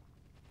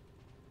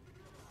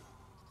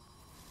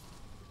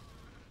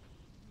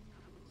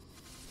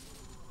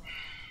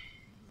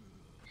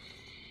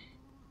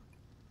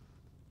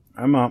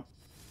 I'm up.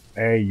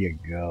 There you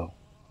go.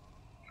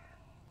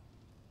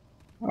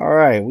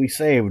 Alright, we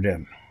saved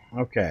him.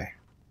 Okay.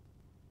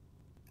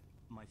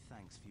 My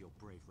thanks for your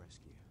brave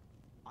rescue.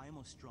 I am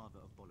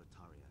Ostrava of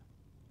Boletaria.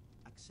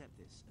 Accept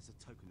this as a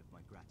token of my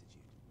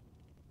gratitude.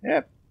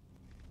 Yep.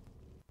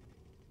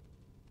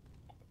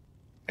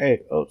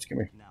 Hey, Oats, come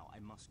here. Now I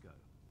must go.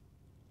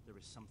 There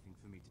is something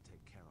for me to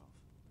take care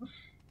of.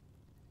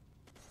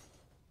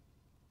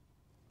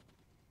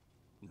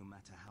 No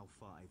matter how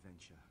far I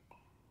venture,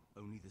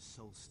 only the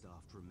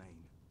soul-starved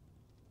remain.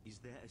 Is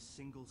there a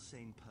single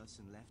sane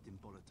person left in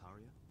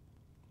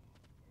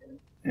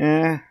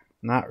Boletaria?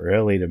 Not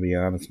really, to be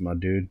honest, my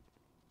dude.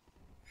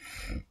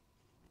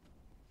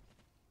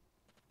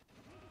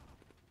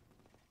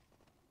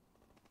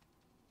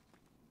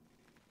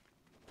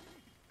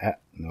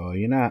 No,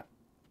 you're not.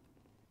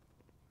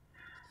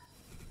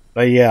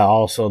 But yeah,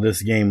 also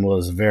this game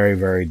was very,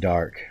 very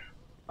dark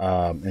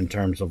in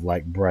terms of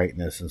like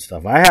brightness and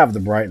stuff. I have the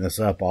brightness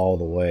up all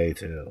the way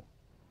too.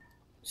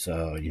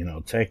 So,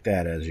 take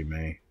that as you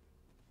may.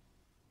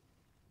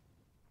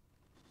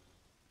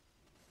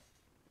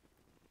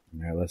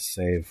 Now let's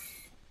save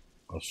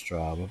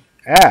Ostrava.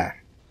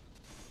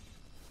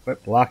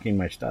 Quit blocking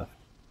my stuff.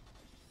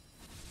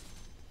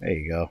 There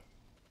you go.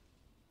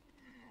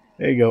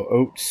 There you go,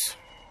 Oats.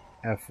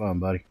 Have fun,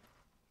 buddy.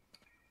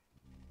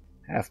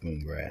 Half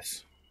Moon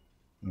Grass.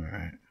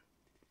 Alright.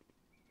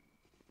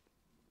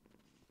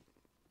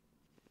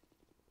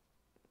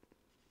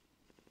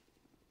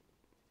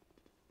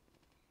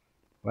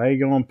 Why are you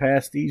going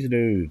past these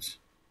dudes?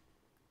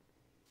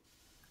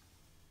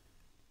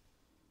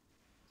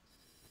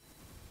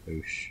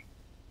 Boosh.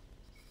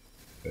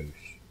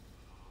 Boosh.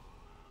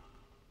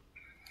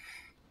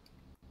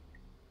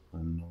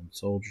 Unknown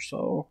Soldier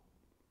Soul.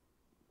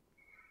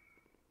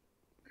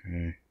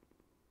 Okay.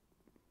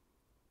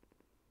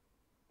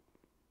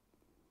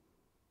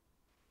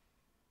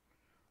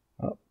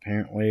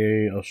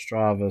 Apparently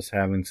Ostrava's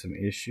having some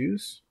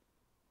issues.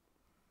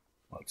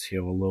 Let's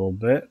heal a little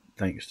bit,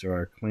 thanks to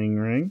our cling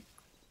ring.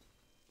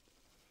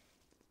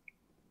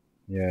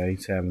 Yeah,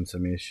 he's having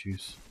some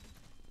issues.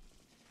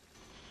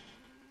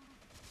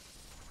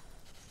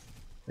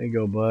 There you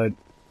go, bud.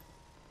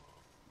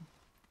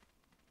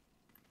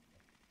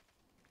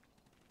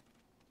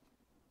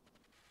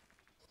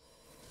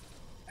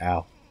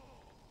 Ow.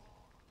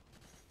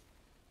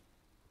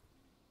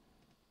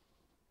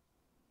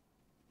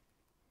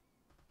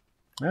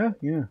 Oh,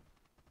 yeah.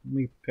 Let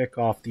me pick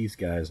off these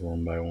guys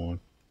one by one.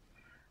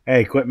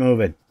 Hey, quit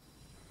moving.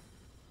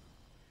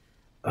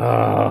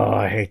 Oh,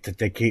 I hate that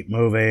they keep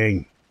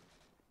moving.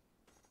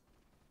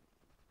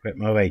 Quit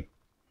moving.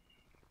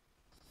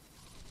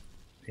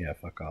 Yeah,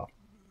 fuck off.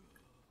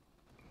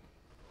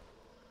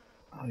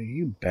 Oh,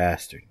 you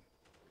bastard.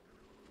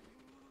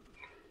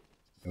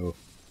 Oh.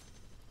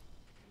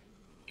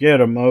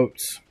 Get him,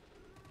 Oats.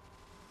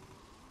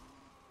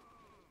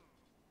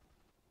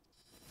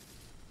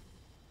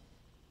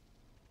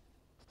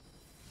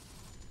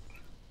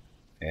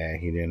 Yeah,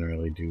 he didn't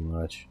really do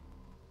much.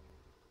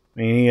 I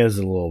mean, he is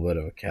a little bit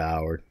of a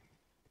coward.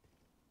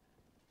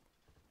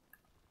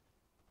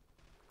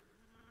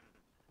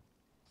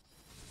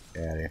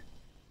 Get out of here.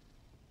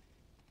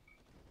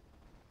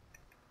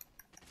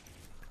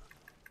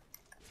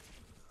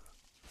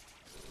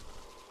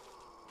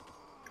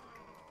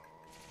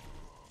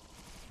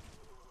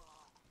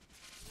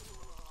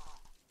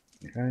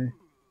 Okay.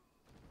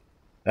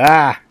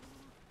 Ah!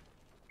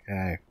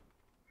 Okay.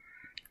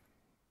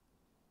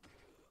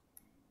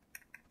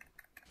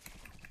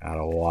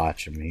 Gotta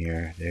watch him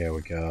here. There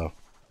we go.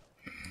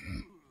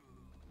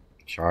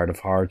 Shard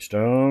of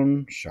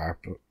Hardstone. Shard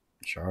of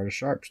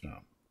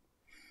Sharpstone.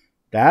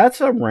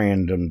 That's a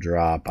random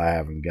drop I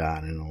haven't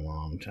gotten in a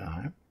long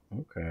time.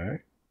 Okay.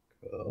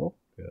 Cool.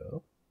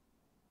 Cool.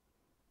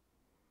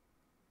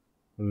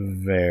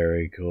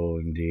 Very cool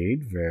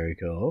indeed. Very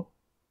cool.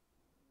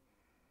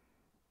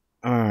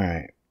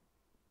 Alright.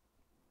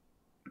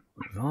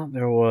 I thought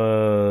there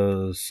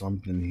was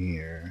something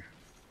here.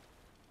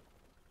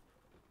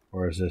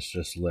 Or is this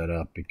just lit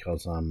up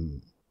because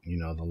I'm, you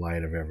know, the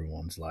light of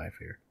everyone's life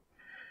here?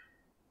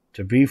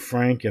 To be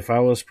frank, if I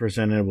was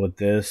presented with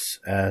this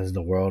as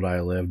the world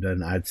I lived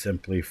in, I'd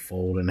simply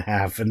fold in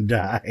half and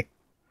die.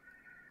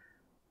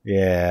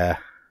 Yeah,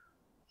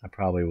 I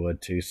probably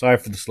would too. Sorry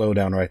for the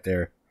slowdown right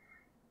there.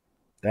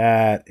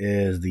 That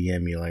is the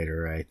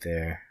emulator right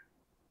there.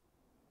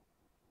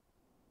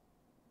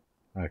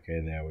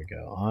 Okay, there we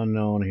go.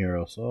 Unknown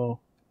hero. So,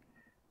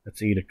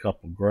 let's eat a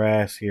couple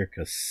grass here,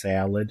 because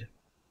salad.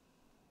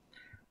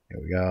 Here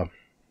we go.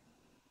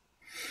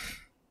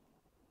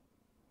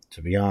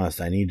 To be honest,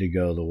 I need to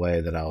go the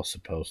way that I was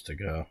supposed to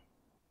go.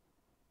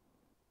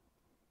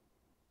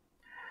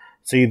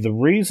 See, the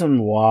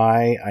reason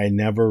why I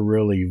never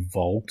really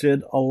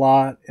vaulted a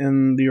lot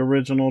in the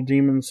original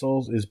Demon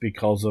Souls is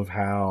because of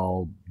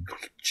how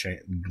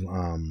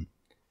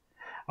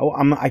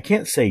I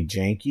can't say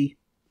janky,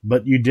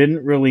 but you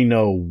didn't really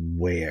know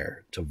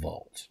where to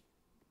vault.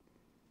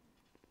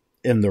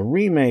 In the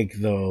remake,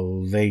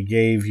 though, they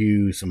gave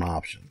you some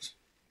options.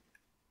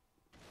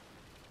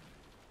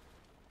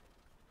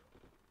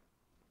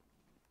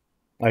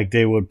 Like,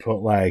 they would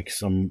put, like,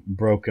 some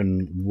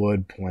broken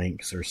wood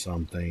planks or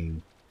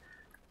something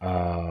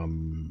for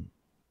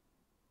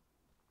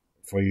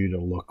you to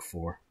look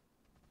for.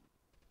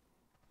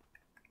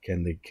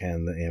 Can the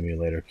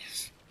emulator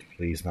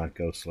please not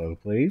go slow,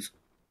 please?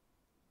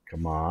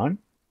 Come on.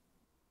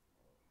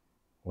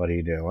 What are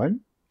you doing?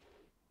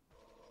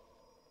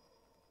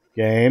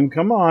 Game,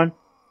 come on.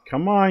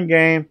 Come on,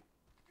 game.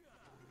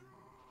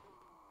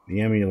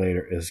 The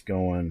emulator is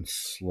going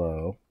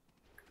slow.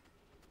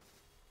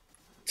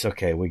 It's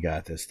okay, we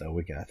got this, though.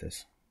 We got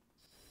this.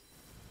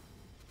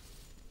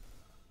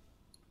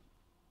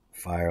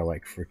 Fire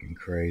like freaking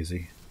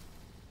crazy.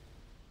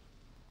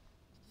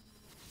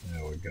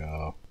 There we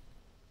go.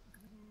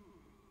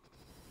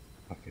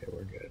 Okay,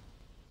 we're good.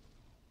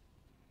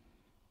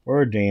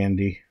 We're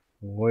dandy.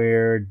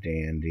 We're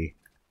dandy.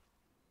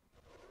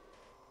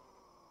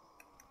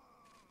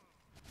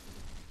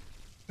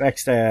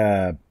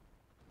 Backstab.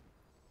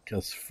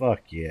 Because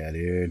fuck yeah,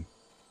 dude.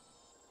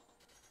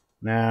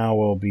 Now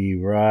we'll be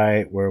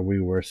right where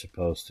we were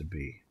supposed to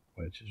be,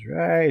 which is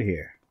right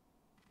here.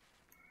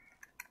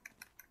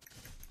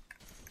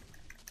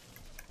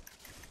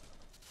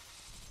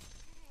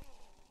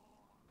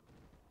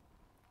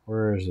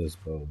 Where is this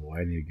Bobo?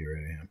 I need to get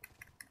rid of him.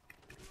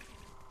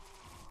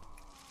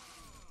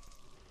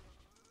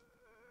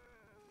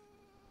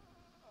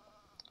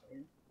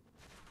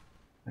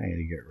 I need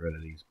to get rid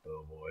of these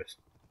Boboys.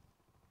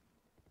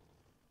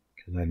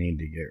 Because I need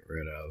to get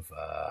rid of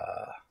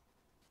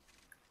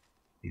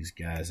these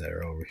guys that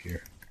are over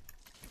here.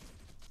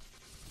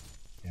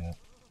 Yeah.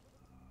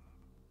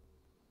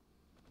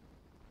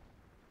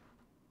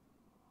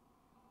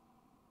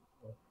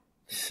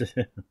 See,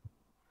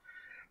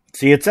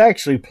 it's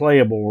actually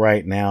playable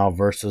right now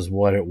versus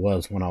what it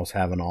was when I was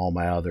having all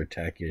my other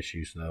tech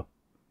issues, though.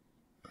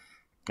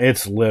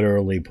 It's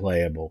literally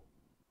playable.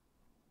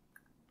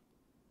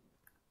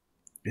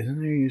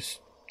 Isn't there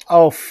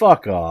Oh,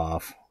 fuck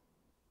off.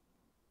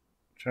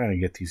 I'm trying to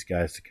get these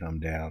guys to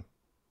come down.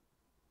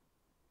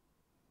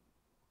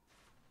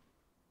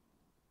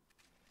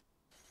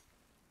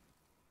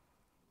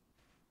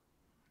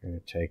 They're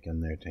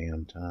taking their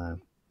damn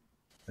time.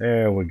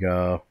 There we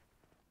go.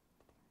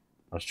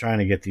 I was trying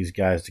to get these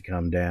guys to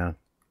come down.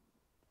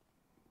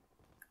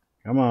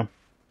 Come on.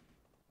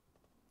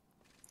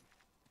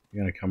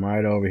 You're gonna come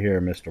right over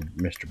here,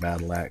 Mr.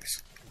 Battle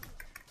Axe.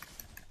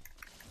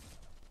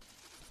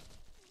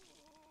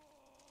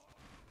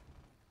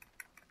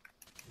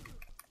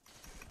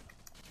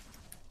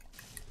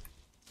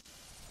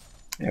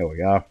 There we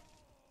go.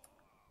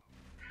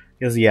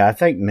 Because, yeah, I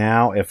think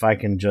now if I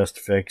can just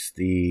fix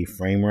the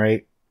frame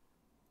rate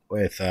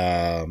with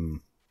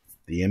the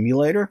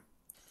emulator,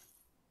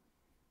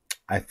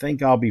 I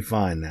think I'll be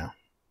fine now.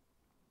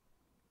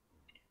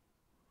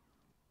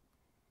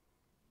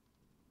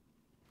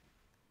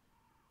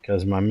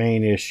 Because my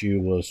main issue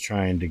was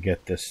trying to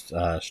get this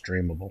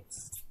streamable.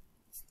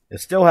 It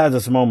still has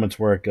its moments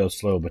where it goes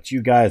slow, but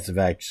you guys have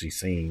actually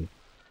seen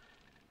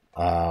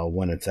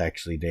when it's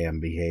actually damn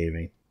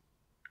behaving.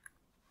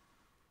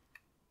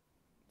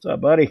 What's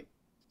up, buddy?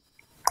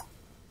 Come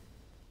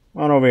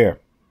on over here.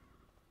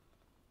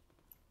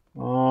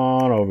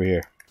 On over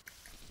here.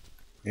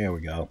 There we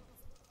go.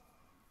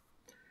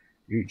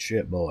 Eat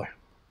shit, boy.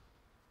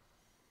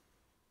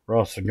 We're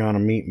also gonna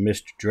meet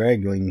Mr.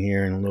 Dragling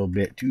here in a little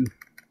bit too.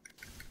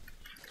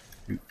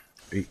 2,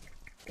 3,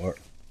 4,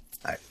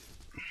 5.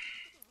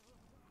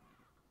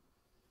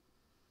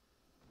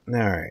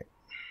 Alright.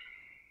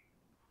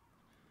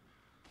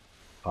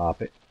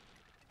 Pop it.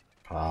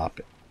 Pop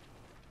it.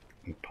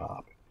 And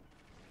pop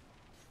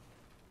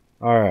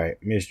it.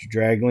 Alright, Mr.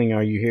 Dragling,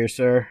 are you here,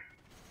 sir?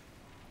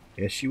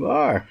 Yes, you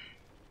are.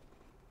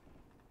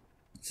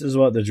 This is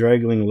what the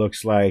Dragling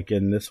looks like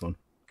in this one.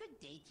 Good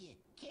day to you.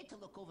 Care to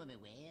look over my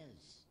wares?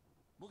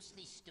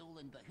 Mostly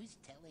stolen, but who's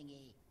telling you?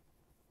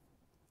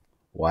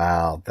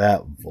 Wow,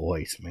 that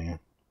voice, man.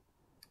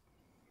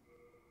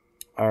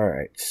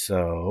 Alright,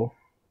 so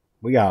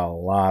we got a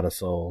lot of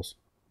souls.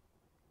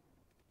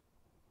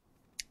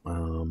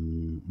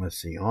 Let's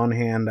see. On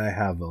hand, I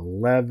have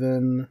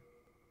 11.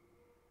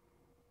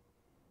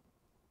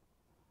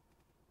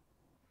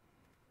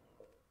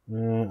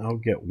 I'll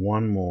get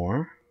one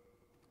more.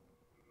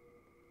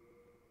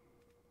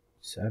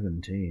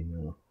 17.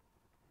 No.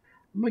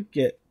 I'm gonna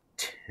get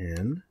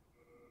 10.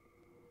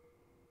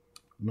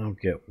 And I'll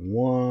get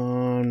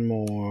one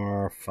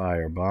more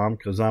firebomb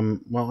because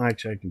well,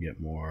 actually I can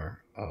get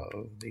more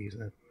of these.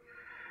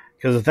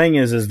 Because the thing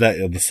is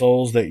that the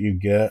souls that you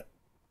get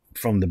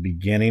from the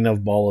beginning of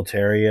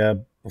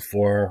Boletaria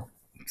before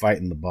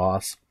fighting the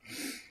boss,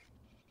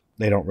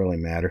 they don't really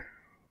matter.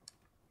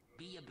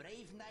 Be a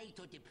brave knight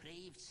or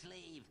depraved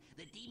slave,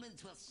 the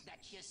demons will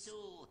snatch your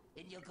soul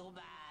and you'll go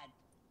mad.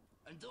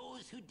 And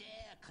those who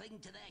dare cling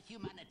to their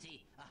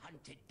humanity are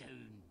hunted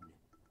down.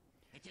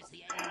 It is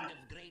the end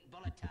of great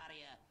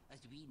Boletaria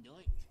as we know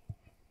it.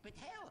 But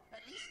hell,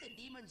 at least the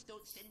demons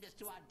don't send us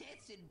to our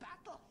deaths in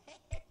battle.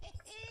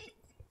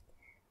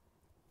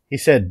 He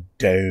said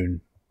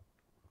down.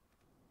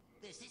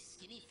 There's this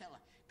skinny fella,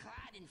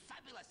 clad in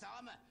fabulous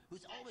armor,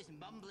 who's always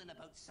mumbling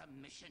about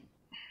some mission.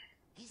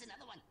 He's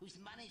another one who's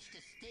managed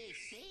to stay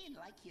sane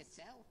like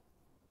yourself.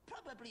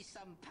 Probably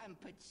some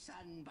pampered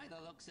son by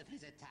the looks of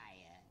his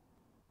attire.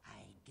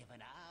 I'd give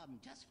an arm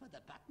just for the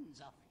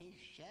buttons off his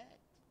shirt.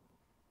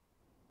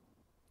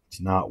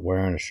 He's not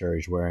wearing a shirt,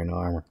 he's wearing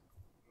armor.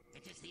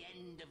 It is the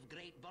end of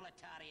great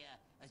Boletaria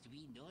as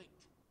we know it.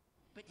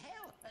 But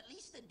hell, at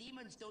least the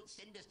demons don't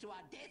send us to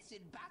our deaths in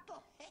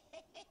battle.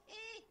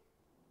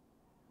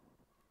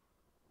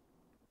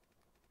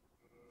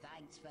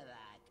 Thanks for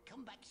that.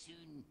 Come back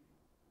soon.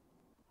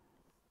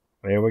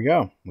 There we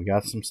go. We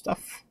got some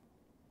stuff.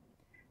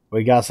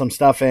 We got some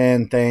stuff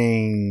and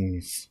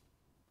things.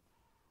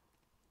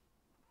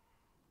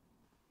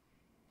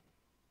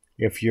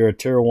 If you're a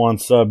tier 1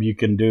 sub, you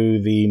can do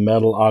the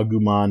Metal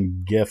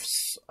Agumon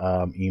Gifts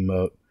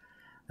emote.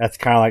 That's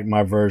kind of like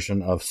my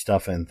version of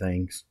stuff and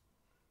things.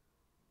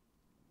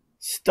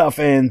 Stuff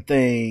and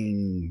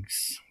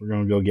things. We're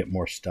going to go get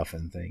more stuff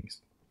and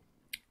things.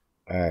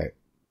 Alright.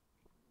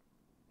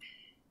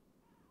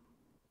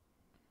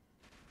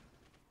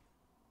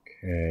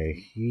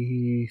 Okay,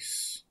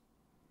 he's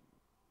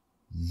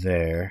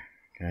there.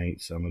 Can I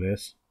eat some of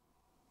this?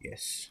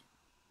 Yes.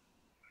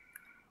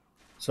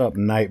 What's up,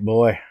 night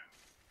boy?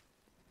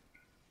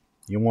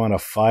 You want to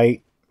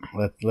fight?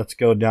 Let's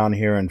go down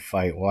here and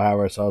fight. We'll have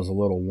ourselves a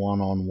little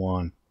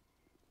one-on-one.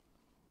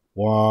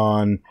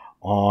 One-on-one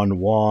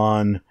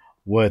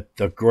with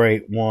the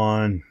Great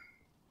One.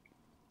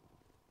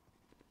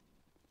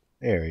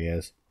 There he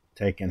is.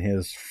 Taking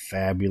his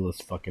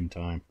fabulous fucking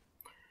time.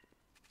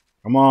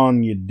 Come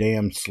on, you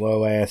damn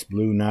slow-ass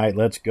Blue Knight.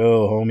 Let's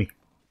go, homie.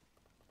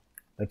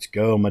 Let's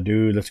go, my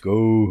dude. Let's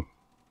go.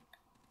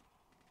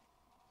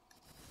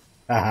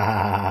 Ha ha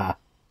ha ha.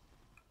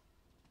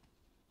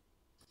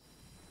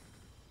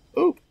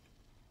 Oh.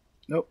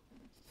 Nope.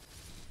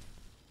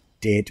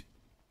 Dead.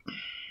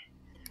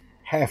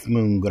 Half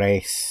Moon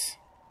Grace.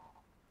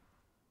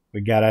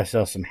 We got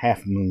ourselves some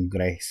Half Moon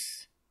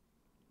Grace.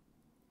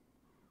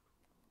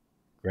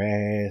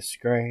 Grass,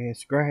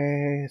 grass,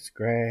 grass,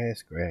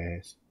 grass,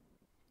 grass.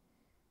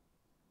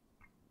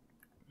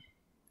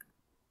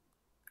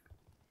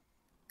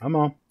 Come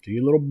on, do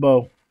your little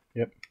bow.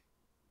 Yep.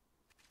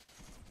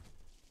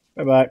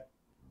 Bye-bye.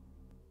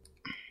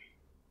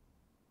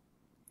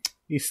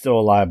 He's still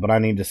alive, but I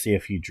need to see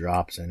if he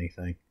drops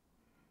anything.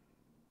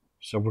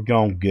 So we're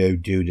going to go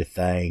do the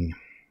thing.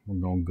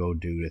 We're going to go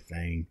do the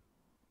thing.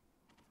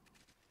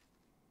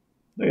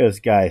 Look at this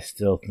guy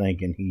still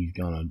thinking he's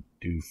going to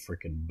do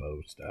freaking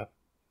bow stuff.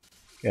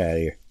 Get out of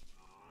here.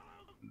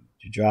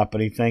 Did you drop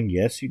anything?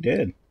 Yes, you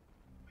did.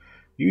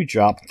 You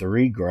dropped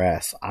 3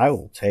 grass. I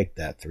will take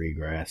that 3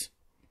 grass.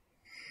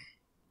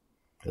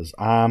 Because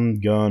I'm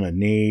going to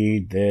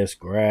need this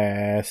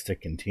grass to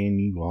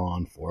continue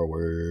on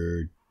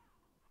forward.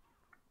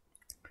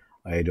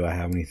 Hey, do I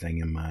have anything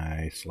in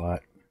my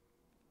slot?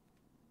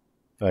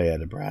 Oh yeah,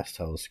 the brass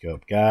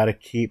telescope. Gotta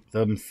keep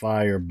them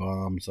fire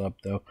bombs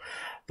up, though.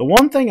 The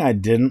one thing I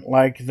didn't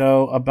like,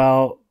 though,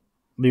 about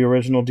the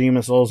original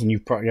Demon Souls, and you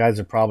guys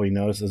have probably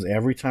noticed, is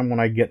every time when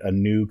I get a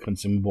new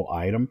consumable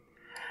item,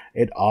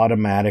 it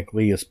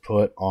automatically is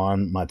put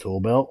on my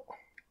tool belt.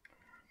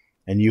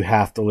 And you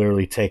have to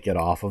literally take it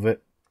off of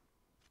it.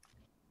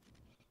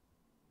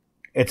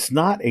 It's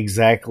not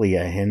exactly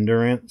a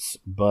hindrance,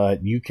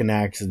 but you can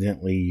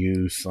accidentally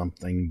use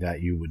something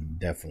that you would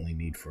definitely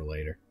need for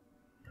later.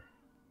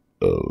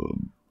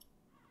 I'm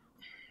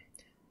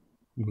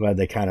glad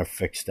they kind of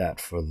fixed that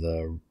for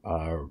the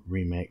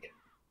remake.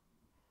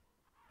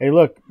 Hey,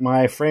 look,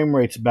 my frame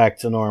rate's back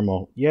to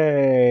normal.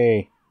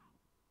 Yay!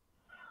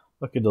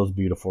 Look at those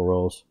beautiful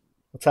rolls.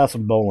 Let's have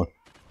some bowling.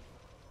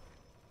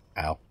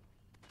 Ow.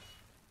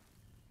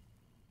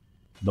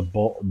 The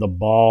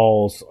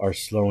balls are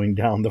slowing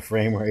down the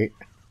frame rate.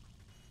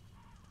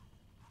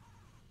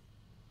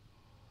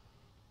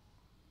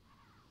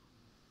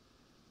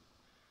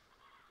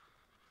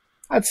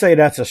 I'd say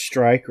that's a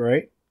strike,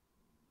 right?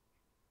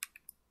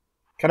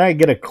 Can I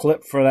get a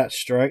clip for that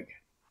strike?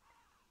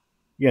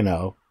 You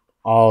know,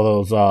 all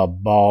those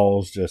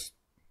balls just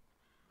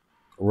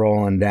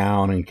rolling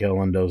down and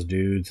killing those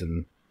dudes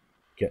and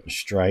getting a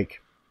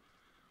strike.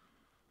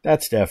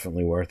 That's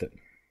definitely worth it.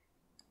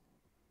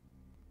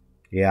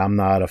 Yeah, I'm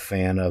not a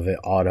fan of it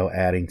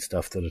auto-adding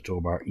stuff to the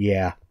toolbar.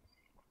 Yeah.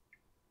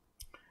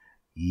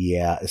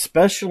 Yeah,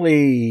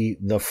 especially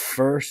the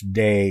first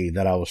day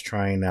that I was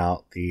trying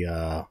out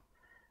the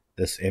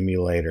this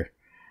emulator.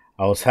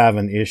 I was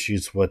having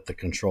issues with the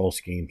control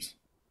schemes.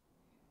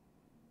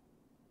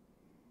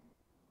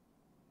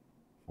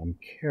 I'm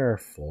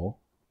careful.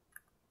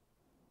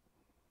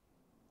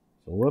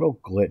 There's a little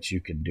glitch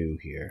you can do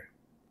here.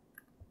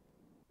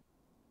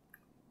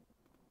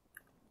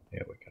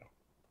 There we go.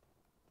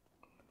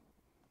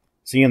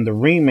 See, in the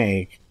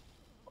remake,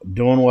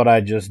 doing what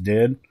I just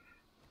did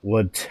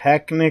would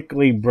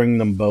technically bring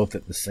them both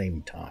at the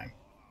same time.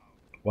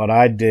 What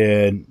I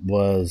did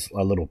was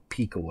a little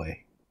peek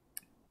away.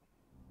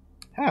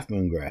 Half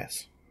moon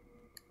grass.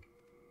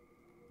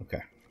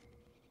 Okay.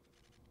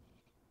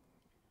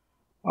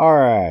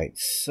 Alright,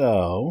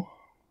 so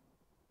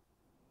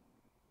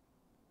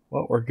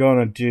what we're going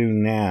to do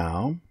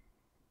now...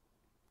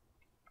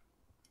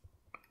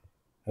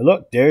 Hey,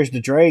 look, there's the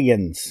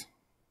dragons.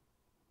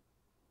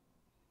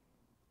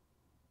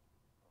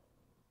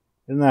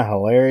 Isn't that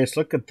hilarious?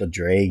 Look at the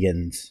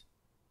dragons.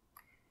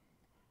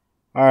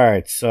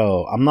 Alright,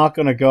 so I'm not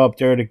going to go up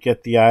there to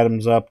get the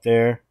items up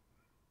there.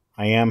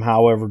 I am,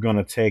 however, going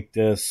to take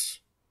this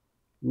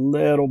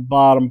little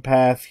bottom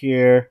path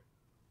here.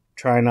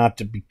 Try not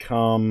to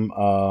become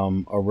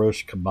a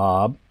roast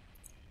kebab.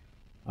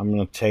 I'm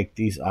going to take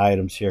these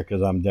items here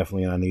because I'm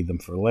definitely going to need them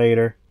for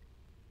later.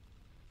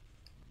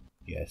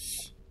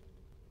 Yes.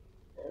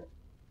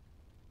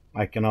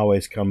 I can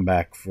always come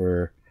back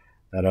for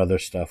that other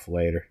stuff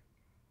later.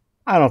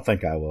 I don't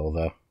think I will,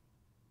 though.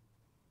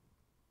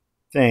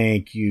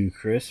 Thank you,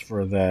 Chris,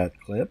 for that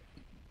clip.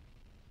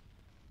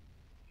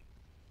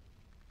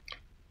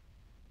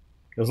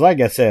 Because like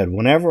I said,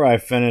 whenever I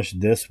finish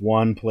this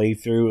one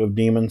playthrough of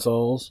Demon's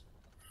Souls,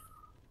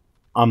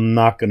 I'm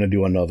not going to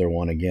do another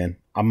one again.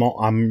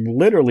 I'm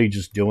literally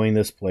just doing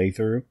this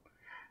playthrough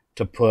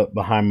to put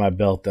behind my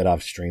belt that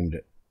I've streamed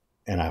it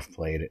and I've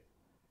played it.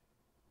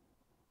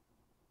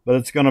 But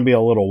it's going to be a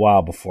little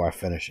while before I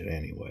finish it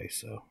anyway,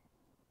 so...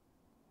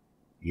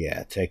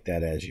 Yeah, take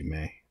that as you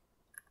may.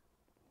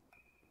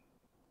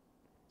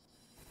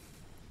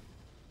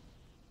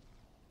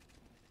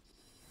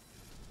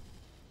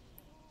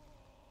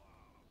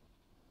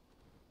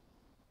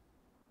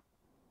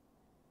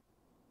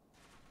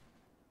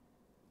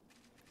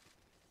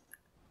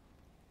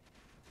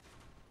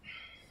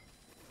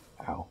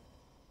 Ow.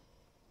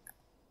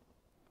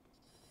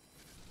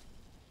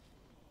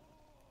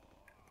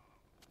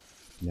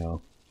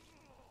 No.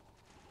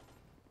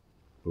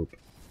 Boop.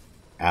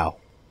 Ow.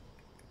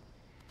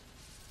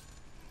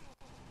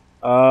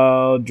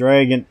 Oh,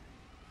 dragon.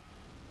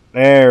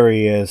 There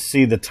he is.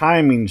 See, the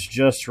timing's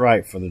just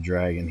right for the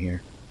dragon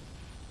here.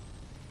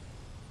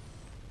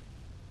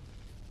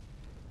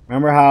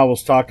 Remember how I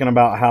was talking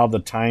about how the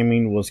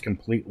timing was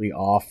completely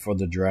off for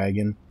the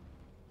dragon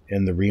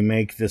in the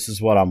remake? This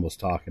is what I was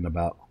talking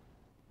about.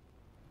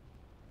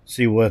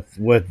 See, with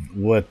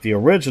the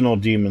original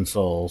Demon's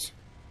Souls,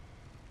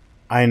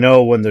 I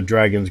know when the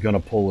dragon's gonna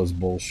pull his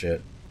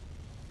bullshit.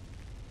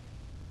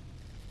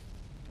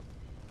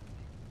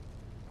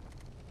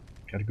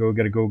 Gotta go,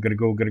 gotta go, gotta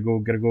go, gotta go,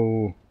 gotta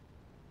go.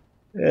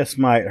 This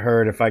might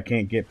hurt if I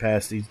can't get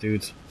past these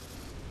dudes.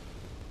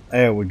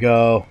 There we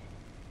go.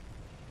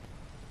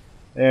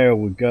 There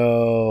we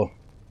go.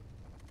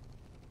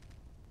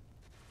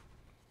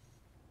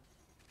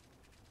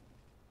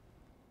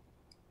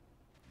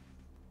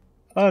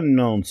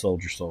 Unknown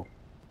soldier soul.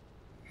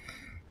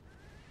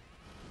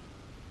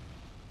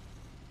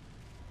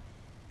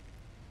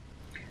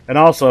 And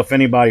also, if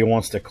anybody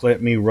wants to clip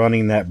me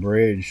running that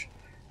bridge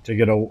to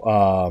get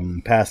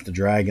past the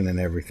dragon and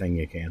everything,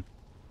 you can.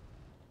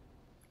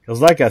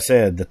 Because like I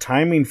said, the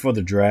timing for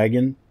the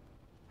dragon,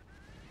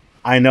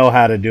 I know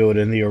how to do it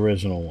in the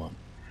original one.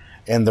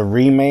 In the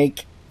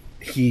remake,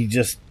 he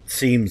just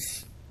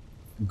seems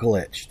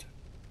glitched.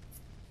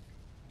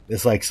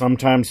 It's like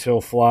sometimes he'll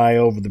fly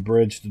over the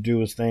bridge to do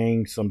his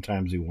thing,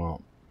 sometimes he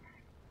won't.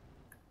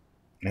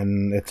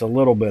 And it's a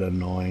little bit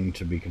annoying,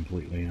 to be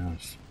completely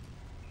honest.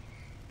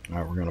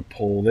 Alright, we're going to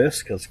pull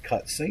this because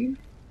cutscene.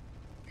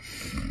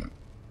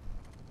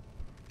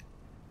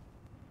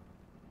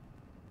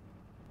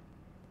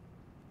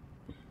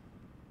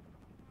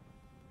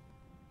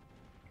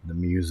 The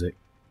music.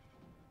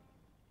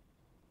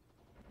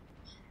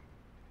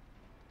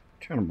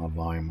 Turn up my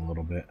volume a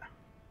little bit.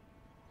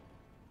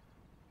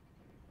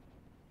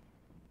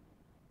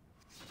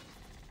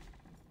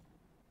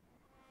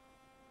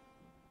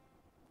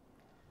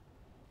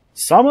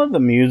 Some of the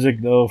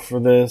music, though, for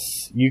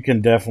this, you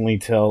can definitely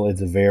tell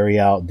it's very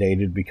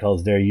outdated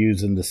because they're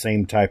using the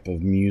same type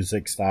of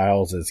music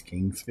styles as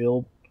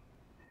Kingsfield.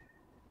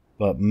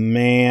 But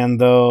man,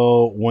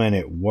 though, when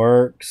it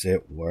works,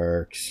 it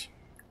works.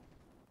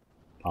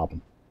 Pop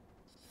 'em.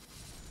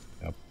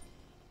 Yep.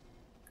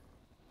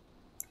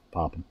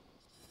 Pop 'em.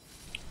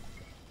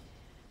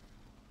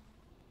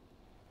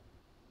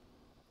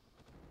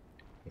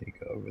 Let me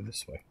go over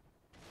this way.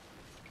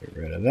 Get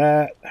rid of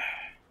that.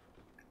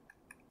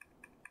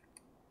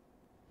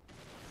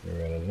 Get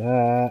rid of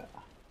that.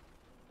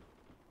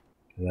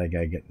 Because I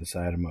gotta get this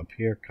item up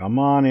here. Come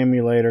on,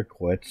 emulator.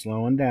 Quit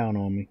slowing down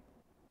on me.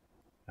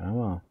 Come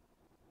on.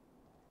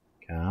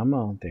 Come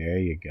on. There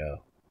you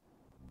go.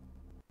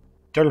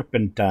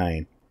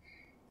 Turpentine.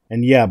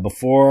 And yeah,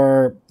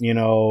 before, you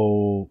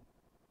know,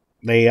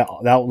 that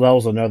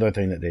was another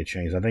thing that they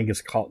changed. I think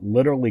it's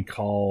literally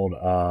called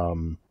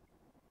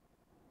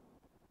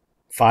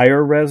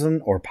fire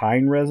resin or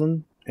pine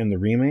resin in the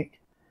remake.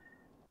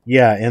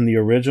 Yeah, in the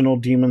original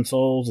Demon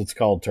Souls, it's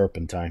called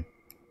turpentine.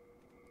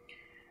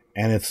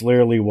 And it's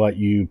literally what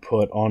you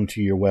put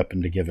onto your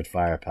weapon to give it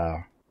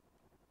firepower.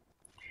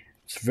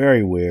 It's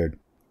very weird.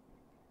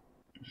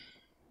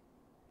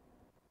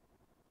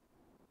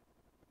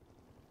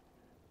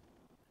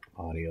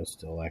 Audio's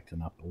still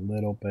acting up a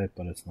little bit,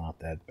 but it's not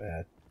that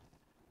bad.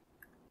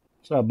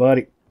 What's up,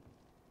 buddy?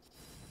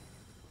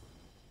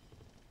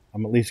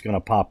 I'm at least going to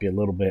pop you a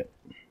little bit.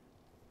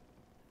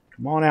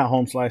 Come on out,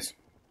 home slice.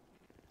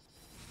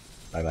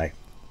 Bye-bye.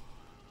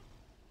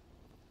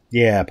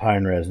 Yeah,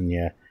 pine resin,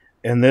 yeah.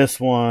 In this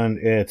one,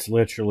 it's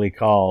literally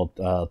called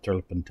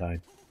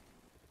turpentine.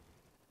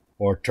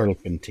 Or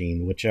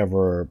turpentine,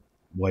 whichever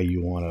way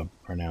you want to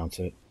pronounce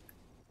it.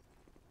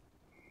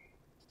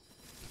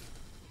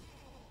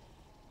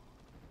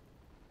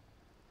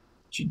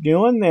 What you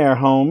doing there,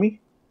 homie?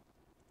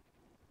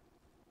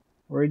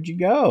 Where'd you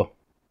go?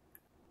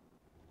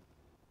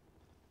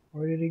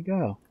 Where did he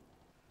go?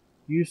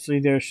 Usually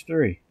there's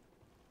 3.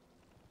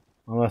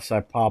 Unless I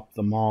pop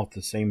them all at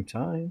the same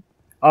time.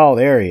 Oh,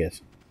 there he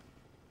is.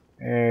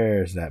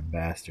 There's that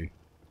bastard.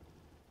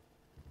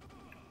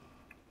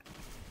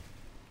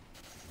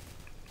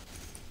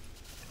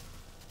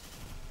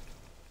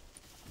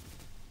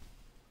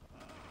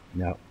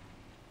 No.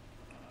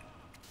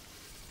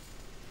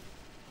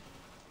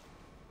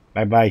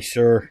 Bye-bye,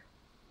 sir.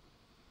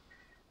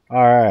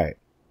 Alright.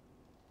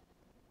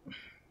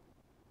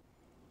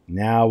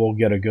 Now we'll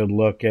get a good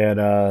look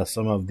at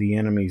some of the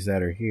enemies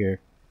that are here.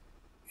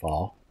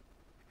 Fall.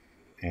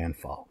 And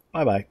fall.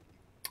 Bye-bye.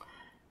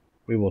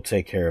 We will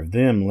take care of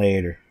them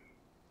later.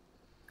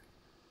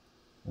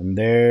 And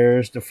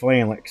there's the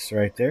phalanx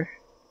right there.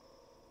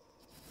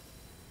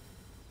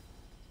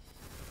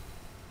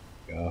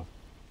 Go.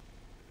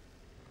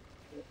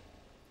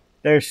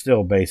 They're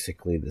still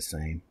basically the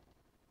same.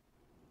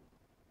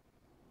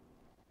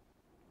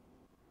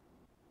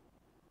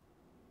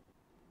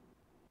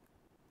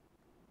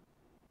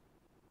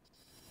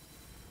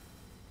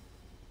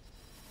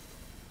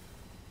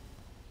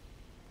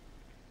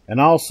 And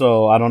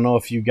also, I don't know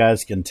if you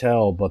guys can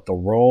tell, but the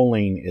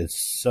rolling is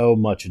so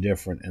much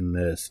different in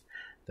this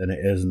than it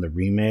is in the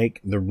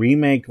remake. The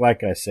remake,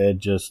 like I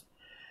said,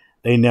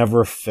 they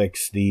never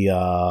fix the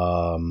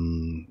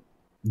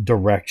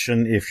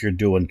direction if you're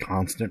doing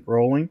constant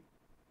rolling.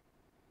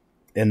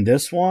 In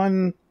this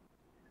one,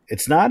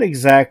 it's not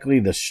exactly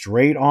the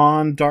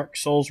straight-on Dark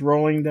Souls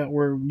rolling that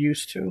we're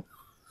used to,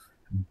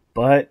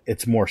 but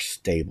it's more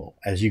stable,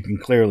 as you can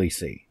clearly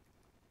see.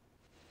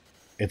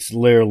 It's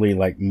literally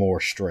like more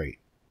straight.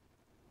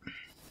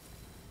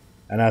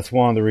 And that's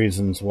one of the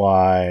reasons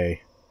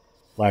why,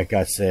 like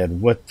I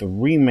said, with the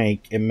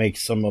remake, it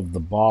makes some of the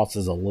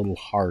bosses a little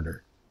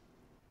harder.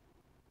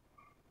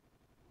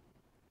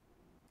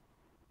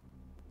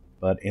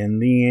 But in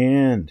the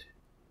end,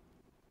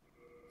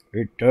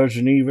 it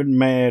doesn't even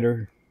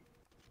matter.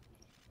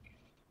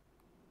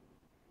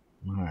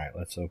 Alright,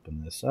 let's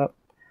open this up.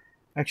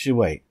 Actually,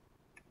 wait.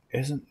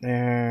 Isn't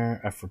there...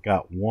 I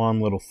forgot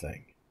one little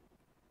thing.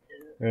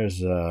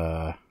 There's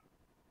a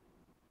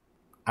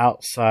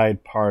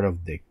outside part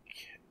of the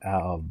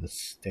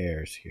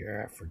stairs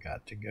here I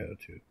forgot to go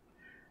to.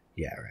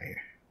 Yeah, right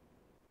here.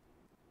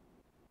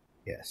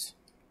 Yes.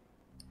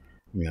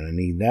 I'm going to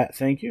need that,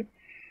 thank you.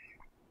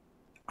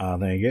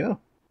 There you go.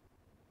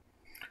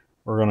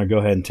 We're going to go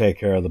ahead and take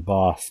care of the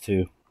boss,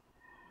 too.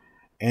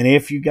 And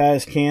if you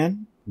guys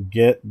can,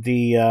 get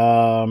the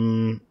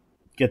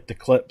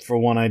clip for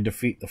when I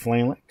defeat the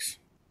phalanx.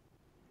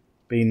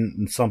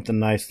 Being something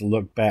nice to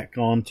look back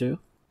on to.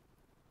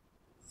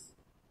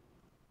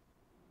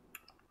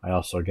 I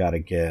also got to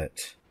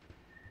get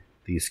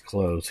these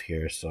clothes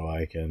here so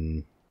I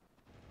can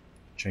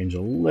change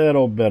a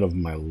little bit of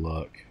my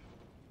look.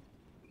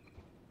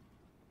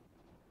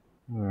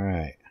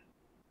 Alright.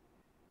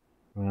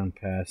 Run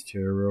past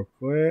here real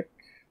quick.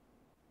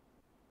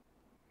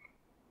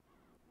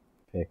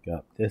 Pick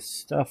up this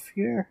stuff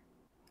here.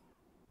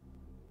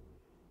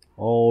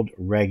 Old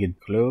ragged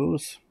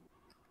clothes.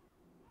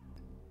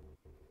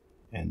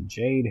 And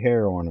jade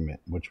hair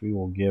ornament, which we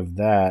will give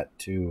that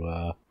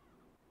to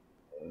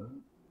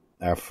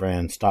our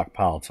friend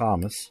Stockpile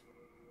Thomas.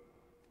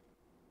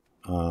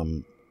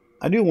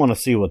 I do want to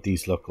see what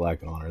these look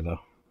like on her, though.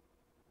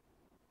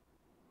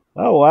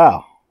 Oh,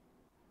 wow.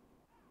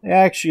 They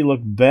actually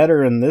look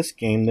better in this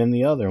game than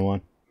the other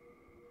one.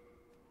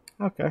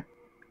 Okay.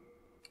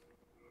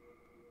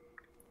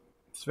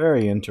 It's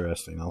very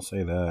interesting, I'll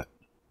say that.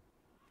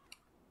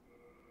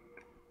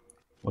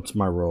 What's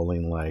my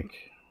rolling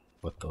like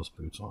with those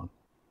boots on?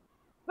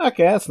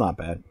 Okay, that's not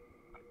bad.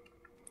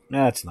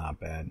 That's not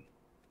bad.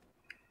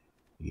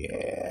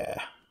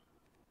 Yeah.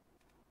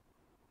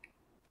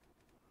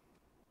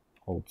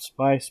 Old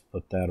Spice,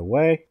 put that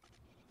away.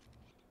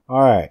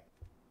 Alright.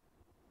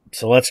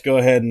 So let's go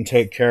ahead and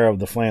take care of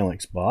the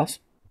Phalanx boss.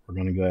 We're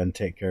going to go ahead and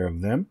take care of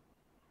them.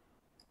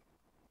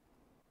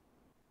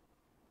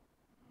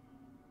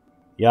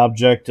 The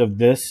object of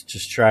this,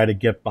 just try to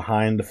get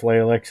behind the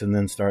Phalanx and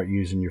then start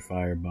using your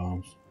fire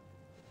bombs.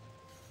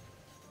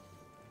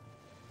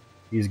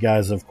 These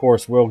guys, of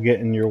course, will get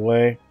in your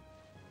way.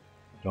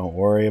 Don't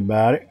worry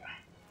about it.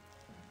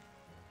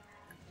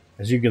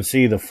 As you can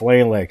see, the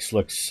Phalanx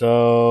looks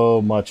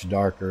so much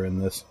darker in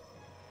this.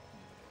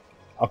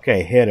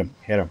 Okay, hit him.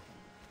 Hit him.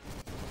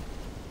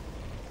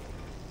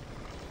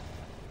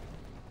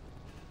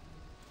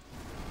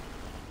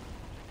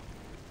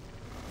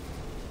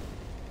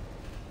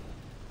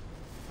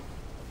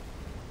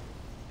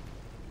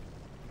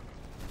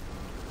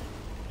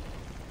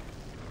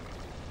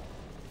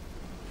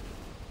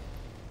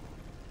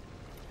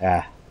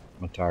 Ah,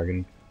 my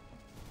targeting.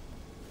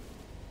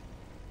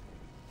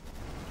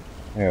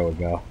 There we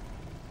go.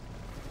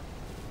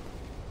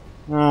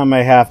 I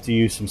may have to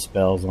use some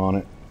spells on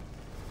it.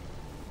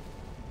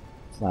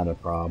 It's not a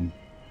problem.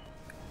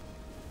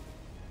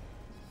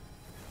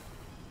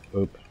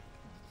 Oop.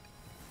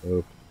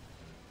 Oop.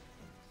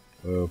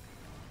 Oop.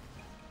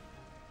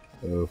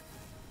 Oop.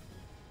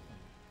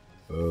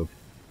 Boop.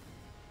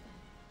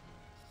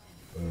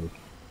 Boop.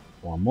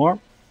 One more.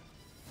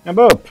 And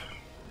boop.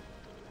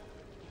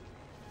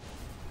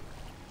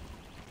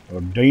 The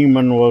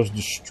demon was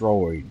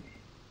destroyed.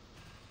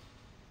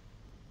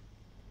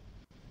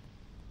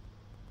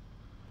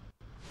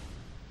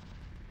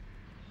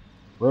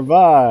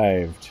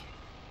 Revived.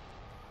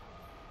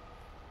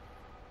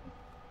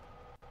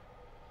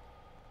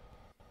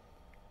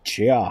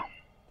 Chia.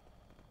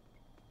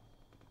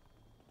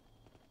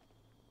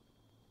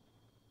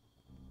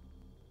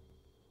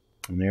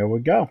 And there we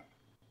go.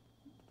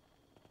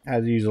 I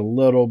had to use a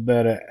little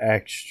bit of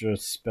extra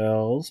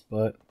spells,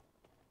 but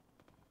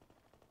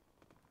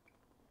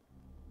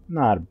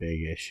not a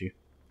big issue.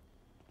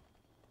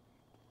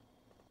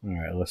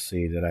 Alright, let's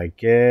see. Did I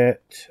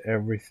get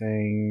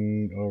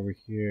everything over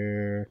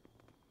here?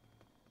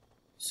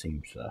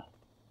 Seems so.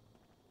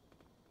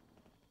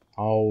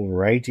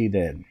 Alrighty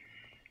then.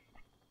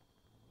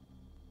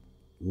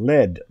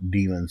 Lead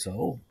Demon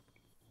Soul.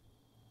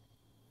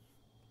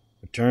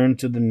 Return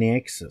to the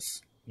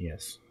Nexus.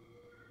 Yes.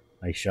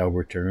 I shall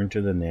return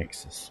to the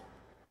Nexus.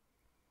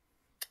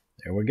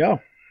 There we go.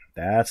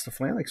 That's the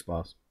Phalanx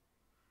boss.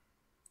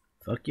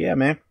 Fuck yeah,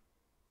 man.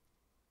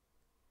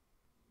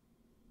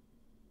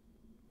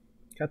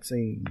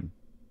 Cutscene.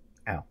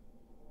 Ow.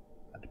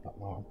 Had to pop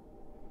my arm.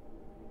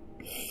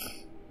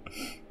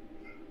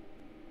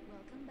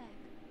 Welcome back.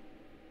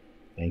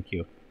 Thank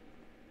you.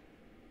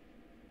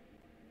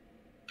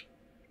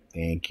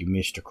 Thank you,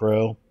 Mr.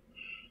 Crow.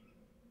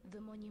 The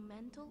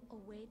monumental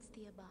awaits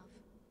the above.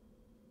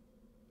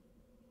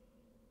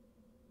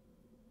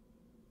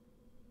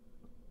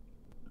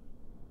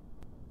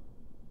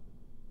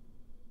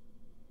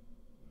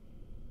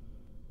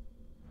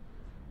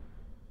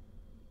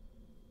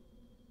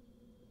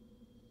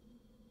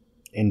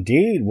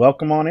 Indeed.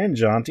 Welcome on in,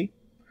 Jaunty.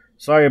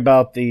 Sorry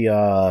about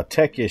the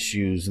tech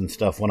issues and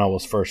stuff when I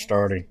was first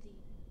starting.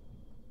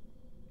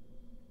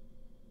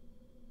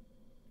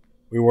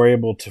 We were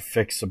able to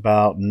fix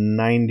about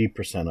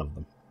 90% of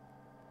them.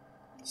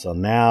 So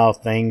now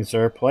things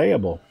are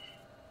playable.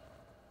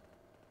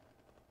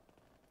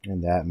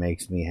 And that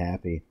makes me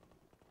happy.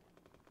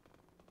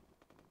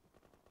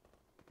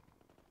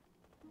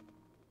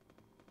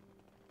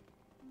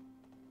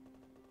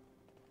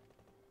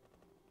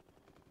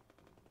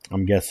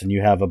 I'm guessing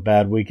you have a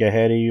bad week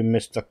ahead of you,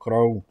 Mr.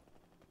 Crow.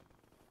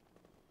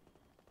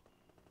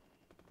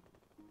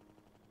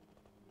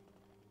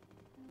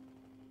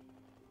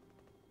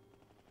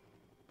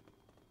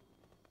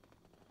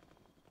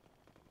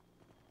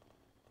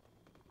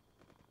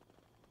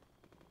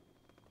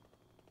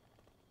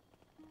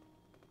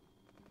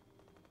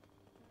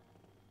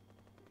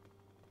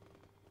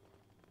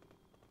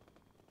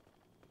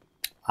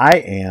 I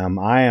am.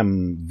 I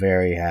am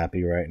very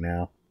happy right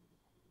now.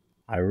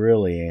 I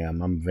really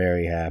am. I'm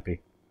very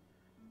happy.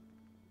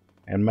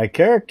 And my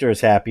character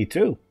is happy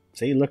too.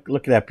 See, look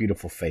at that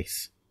beautiful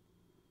face.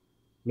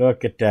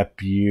 Look at that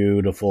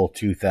beautiful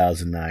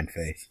 2009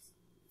 face.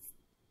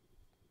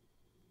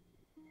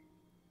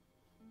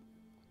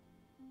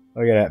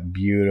 Look at that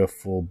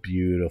beautiful,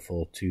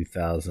 beautiful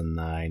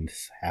 2009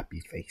 happy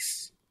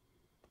face.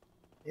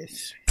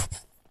 Yes.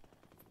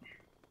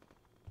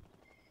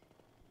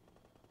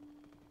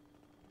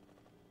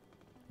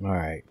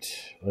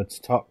 Alright, let's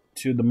talk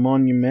to the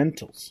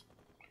monumentals.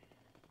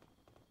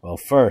 Well,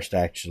 first,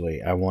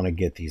 actually, I want to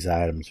get these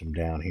items from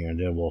down here, and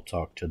then we'll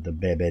talk to the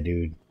baby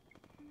dude.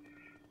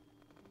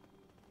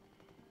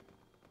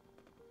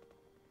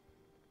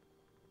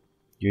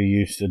 You're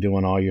used to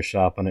doing all your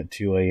shopping at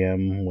 2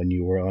 a.m. when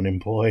you were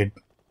unemployed?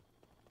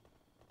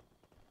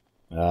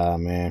 Ah,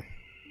 man.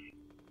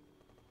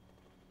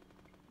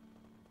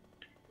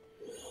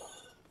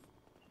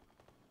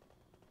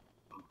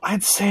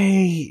 I'd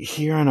say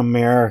here in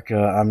America,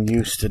 I'm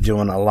used to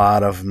doing a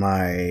lot of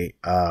my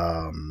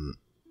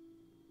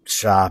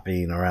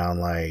shopping around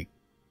like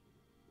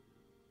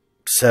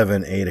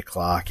 7, 8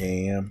 o'clock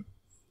a.m.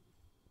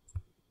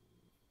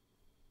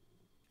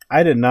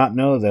 I did not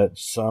know that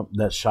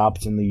that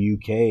shops in the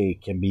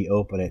UK can be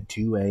open at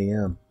 2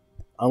 a.m.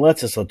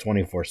 Unless it's a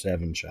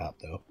 24/7 shop,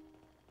 though.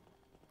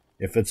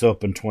 If it's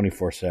open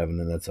 24/7,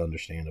 then that's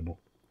understandable.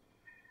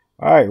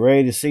 All right,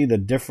 ready to see the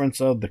difference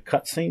of the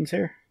cutscenes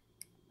here?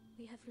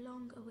 We have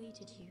long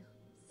awaited you,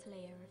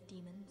 Slayer of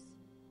Demons.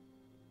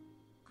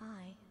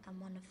 I am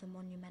one of the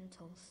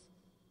Monumentals.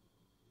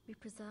 We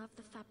preserve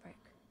the fabric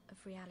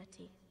of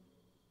reality.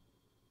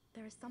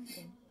 There is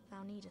something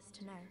thou needest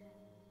to know.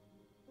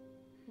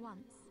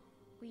 Once,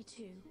 we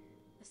too,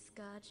 a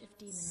scourge of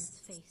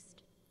demons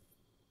faced.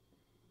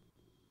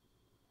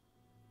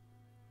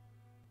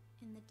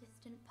 In the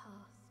distant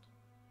past,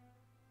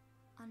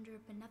 under a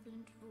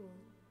benevolent rule,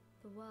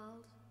 the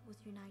world was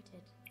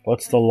united.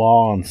 What's the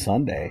law on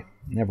Sunday?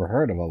 Never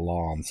heard of a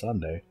law on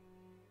Sunday.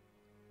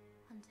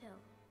 Until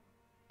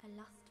a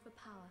lust for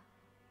power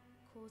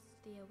caused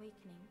the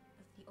awakening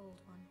of the Old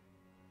One.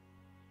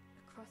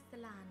 Across the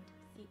land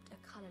seeped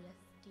a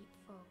colorless, deep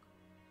fog,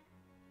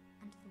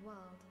 and the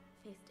world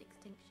faced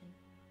extinction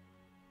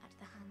at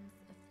the hands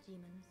of the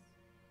demons.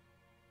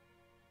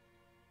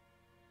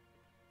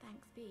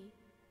 Thanks be,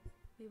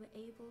 we were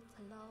able to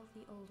lull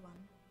the Old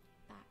One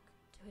back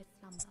to his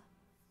slumber,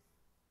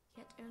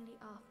 yet only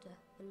after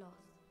the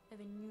loss of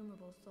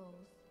innumerable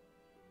souls,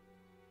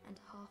 and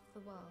half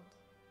the world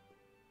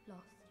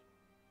lost,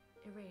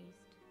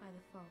 erased by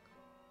the fog.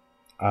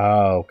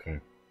 Oh, okay.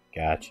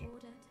 Gotcha. In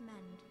order to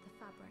mend the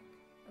fabric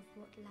of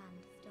what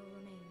land still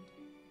remained,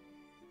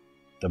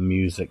 The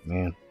music,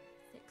 man.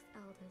 6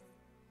 elders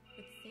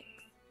with 6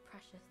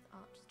 precious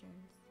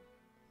archstones.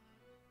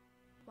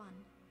 One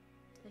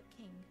to the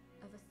king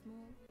of a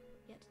small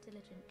yet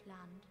diligent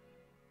land.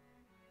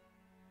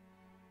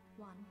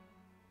 One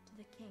to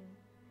the king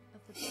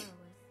of the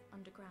burrowers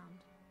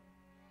underground.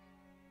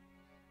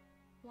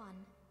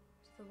 One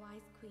to the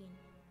wise queen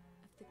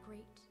of the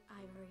great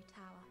ivory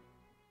tower.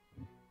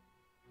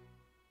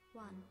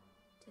 One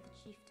to the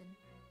chieftain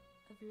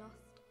of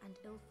lost and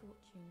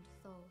ill-fortuned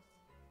souls.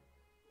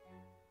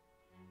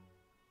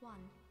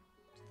 One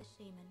to the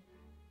shaman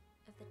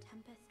of the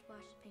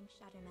tempest-worshipping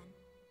shadowmen.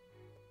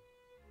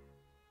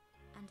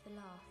 And the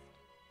last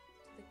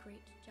to the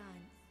great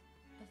giants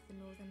of the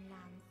northern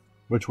lands.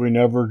 Which we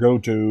never go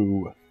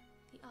to.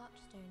 The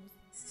archstones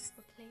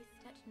were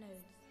placed at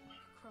nodes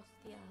across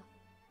the earth.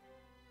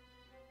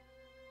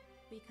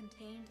 We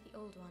contained the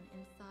Old One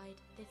inside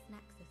this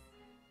nexus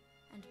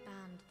and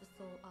banned the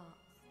soul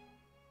arts.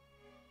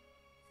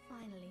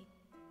 Finally,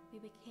 we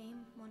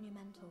became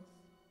monumentals,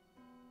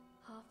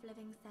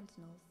 half-living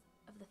sentinels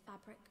of the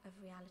fabric of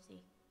reality.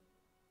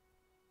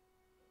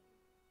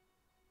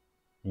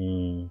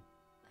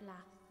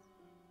 Alas,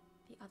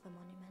 the other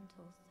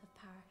monumentals have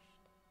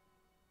perished,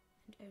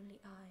 and only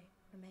I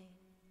remain.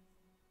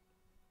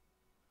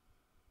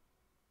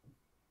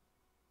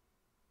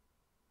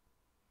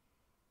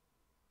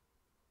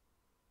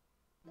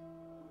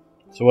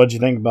 So what'd you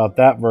think about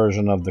that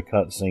version of the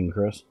cutscene,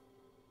 Chris?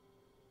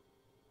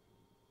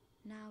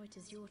 Now it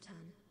is your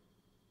turn.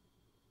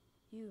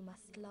 You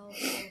must lull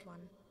the Old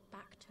One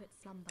back to its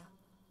slumber,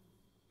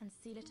 and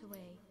seal it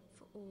away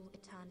for all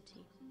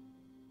eternity.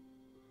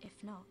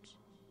 If not,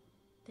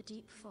 the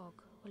deep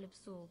fog will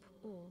absorb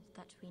all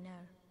that we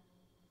know.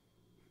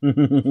 Have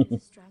you the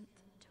strength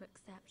to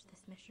accept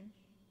this mission?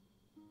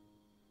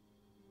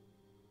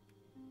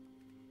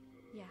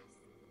 Yes,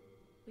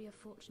 we are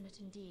fortunate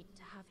indeed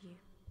to have you.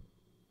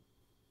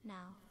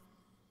 Now,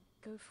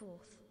 go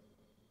forth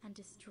and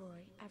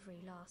destroy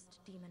every last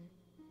demon.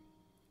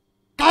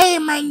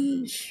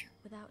 Demons!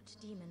 Without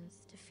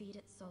demons to feed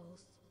its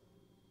souls,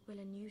 will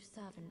a new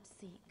servant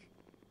seek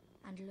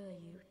and lure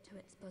you to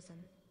its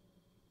bosom.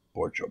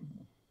 Bosom.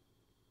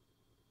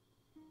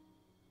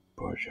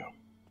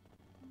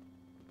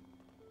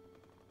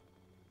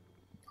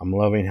 I'm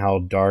loving how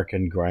dark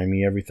and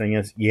grimy everything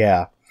is.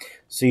 Yeah.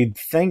 See, the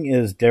thing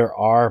is, there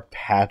are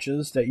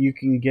patches that you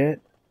can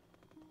get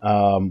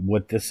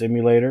with this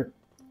simulator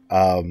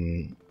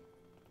and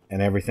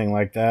everything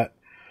like that.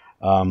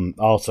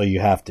 Also, you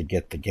have to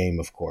get the game,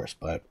 of course,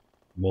 but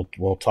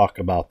we'll talk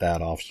about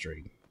that off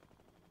stream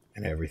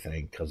and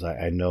everything, because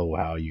I know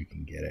how you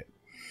can get it.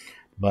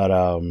 But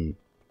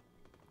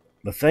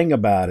the thing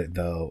about it,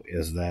 though,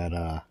 is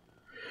that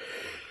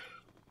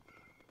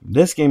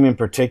this game in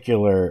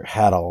particular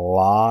had a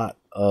lot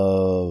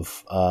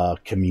of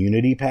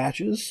community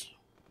patches,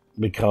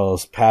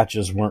 because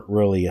patches weren't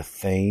really a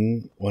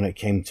thing when it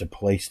came to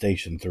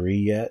PlayStation 3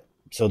 yet.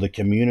 So the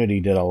community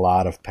did a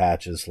lot of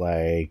patches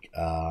like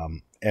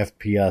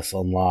FPS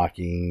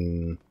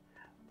unlocking,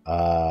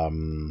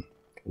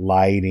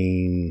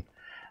 lighting,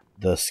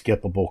 the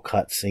skippable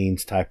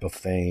cutscenes type of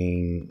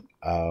thing.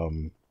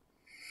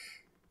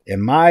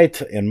 In my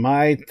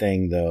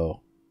thing,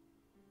 though,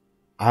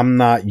 I'm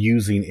not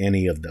using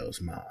any of those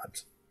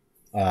mods.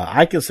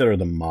 I consider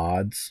them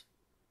mods.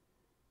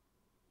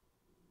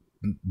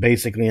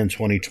 Basically, in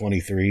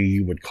 2023,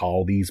 you would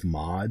call these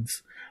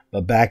mods,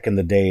 but back in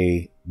the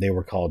day, they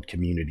were called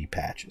community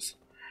patches.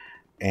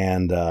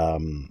 And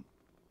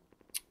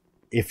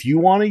if you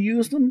want to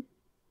use them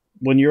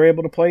when you're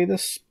able to play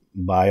this,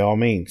 by all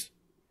means.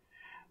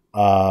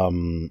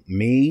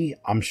 Me,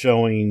 I'm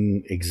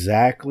showing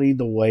exactly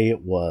the way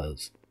it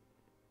was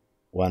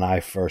when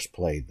I first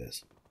played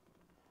this.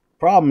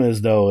 Problem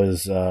is, though,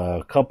 is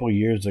a couple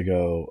years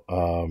ago,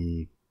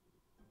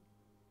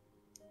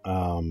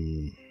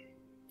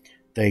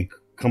 they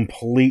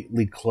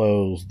completely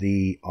closed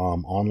the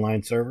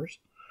online servers.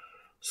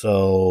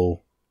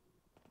 So,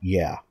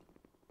 yeah.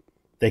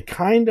 They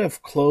kind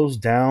of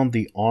closed down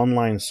the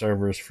online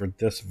servers for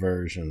this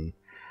version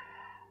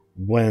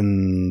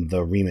when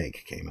the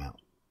remake came out.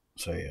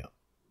 So, yeah.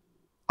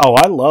 Oh,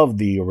 I love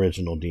the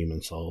original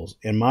Demon Souls.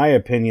 In my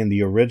opinion,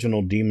 the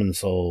original Demon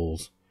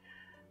Souls,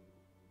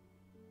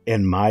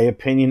 in my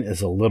opinion,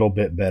 is a little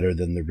bit better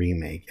than the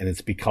remake, and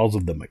it's because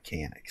of the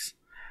mechanics.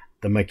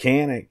 The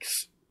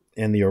mechanics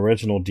in the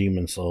original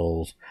Demon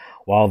Souls,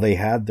 while they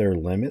had their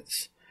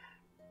limits,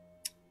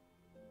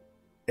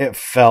 it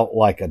felt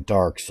like a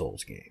Dark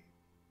Souls game,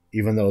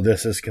 even though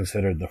this is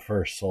considered the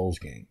first Souls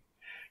game.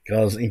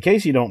 Because, in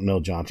case you don't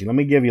know, Jonty, let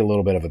me give you a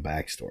little bit of a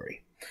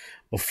backstory.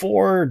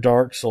 Before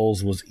Dark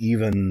Souls was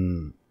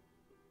even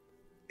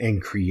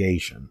in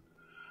creation,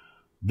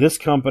 this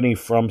company,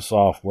 From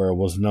Software,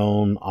 was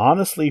known,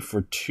 honestly,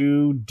 for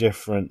two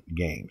different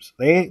games.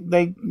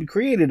 They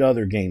created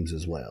other games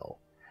as well,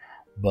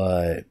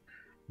 but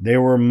they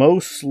were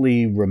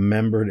mostly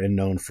remembered and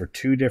known for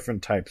two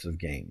different types of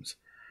games.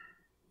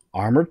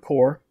 Armored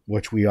Core,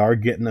 which we are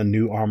getting a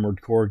new Armored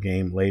Core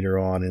game later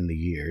on in the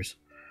years,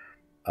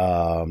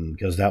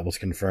 because that was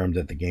confirmed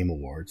at the Game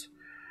Awards.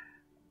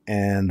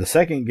 And the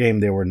second game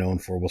they were known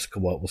for was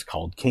what was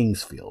called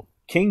Kingsfield.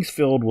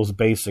 Kingsfield was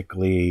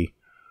basically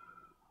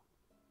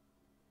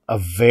a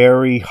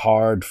very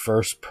hard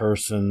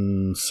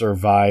first-person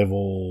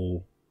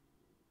survival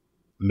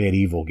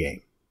medieval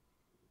game.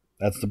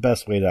 That's the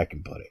best way that I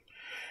can put it.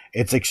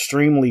 It's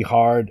extremely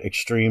hard,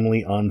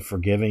 extremely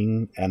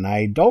unforgiving, and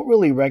I don't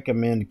really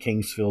recommend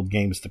Kingsfield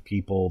games to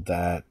people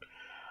that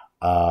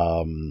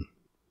don't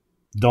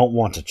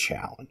want a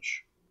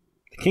challenge.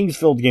 The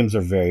Kingsfield games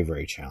are very,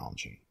 very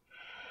challenging.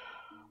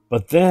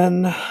 But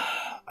then,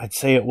 I'd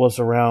say it was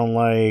around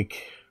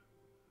like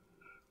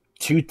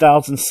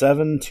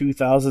 2007,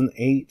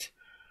 2008,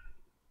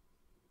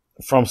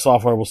 From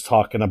Software was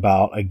talking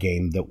about a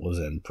game that was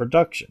in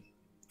production.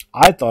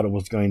 I thought it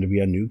was going to be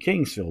a new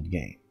Kingsfield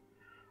game.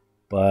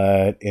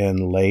 But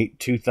in late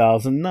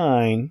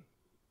 2009,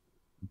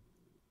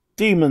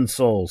 Demon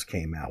Souls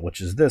came out,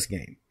 which is this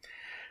game.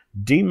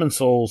 Demon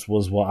Souls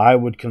was what I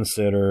would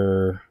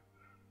consider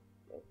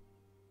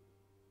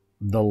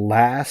the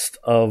last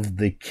of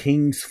the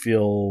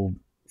Kingsfield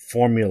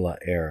formula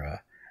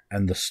era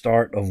and the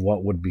start of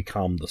what would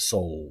become the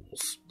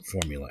Souls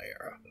formula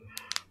era.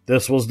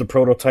 This was the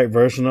prototype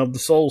version of the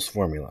Souls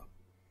formula.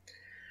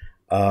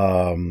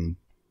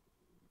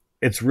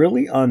 It's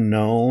really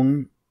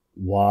unknown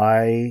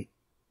why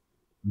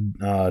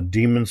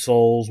Demon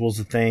Souls was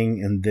a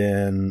thing, and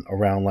then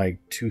around like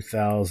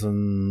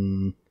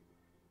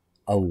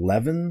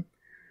 2011,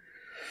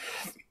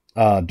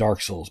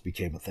 Dark Souls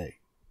became a thing.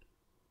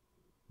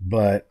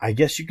 But I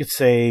guess you could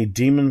say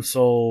Demon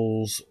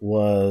Souls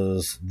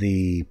was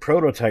the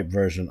prototype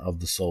version of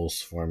the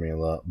Souls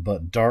formula,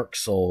 but Dark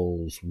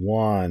Souls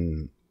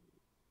 1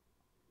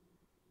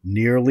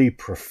 nearly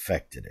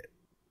perfected it.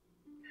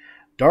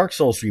 Dark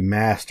Souls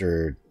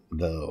Remastered,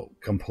 though,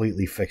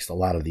 completely fixed a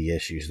lot of the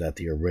issues that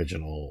the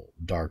original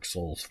Dark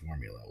Souls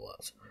formula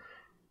was.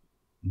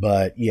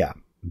 But yeah,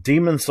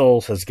 Demon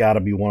Souls has got to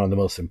be one of the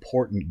most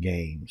important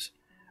games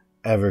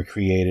ever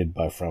created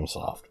by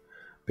FromSoft.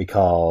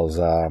 Because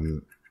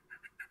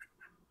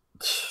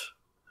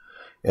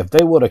if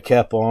they would have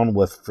kept on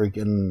with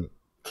freaking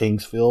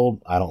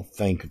Kingsfield, I don't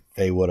think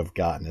they would have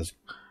gotten as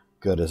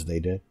good as they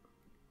did.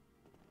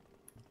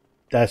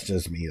 That's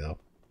just me, though.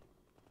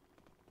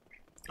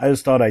 I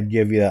just thought I'd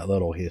give you that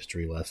little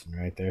history lesson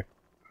right there.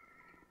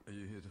 Are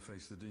you here to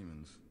face the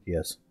demons?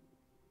 Yes.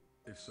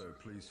 If so,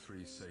 please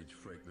free Sage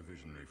Frake the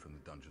Visionary from the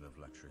Dungeon of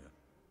Latria.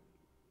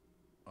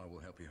 I will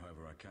help you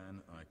however I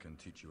can. I can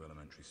teach you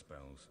elementary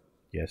spells.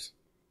 Yes.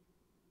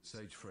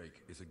 Sage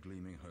Frake is a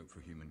gleaming hope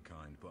for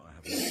humankind, but I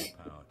have not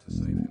the power to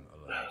save him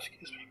alone.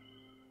 Excuse me.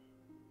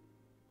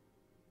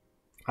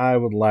 I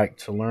would like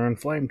to learn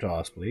Flame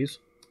Toss, please.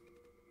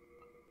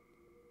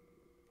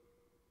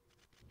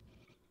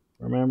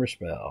 Remember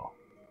spell.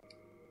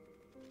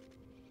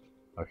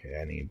 Okay,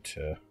 I need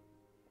to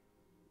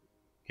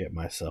get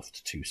myself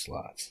to 2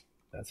 slots.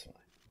 That's fine.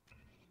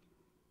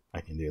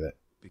 I can do that.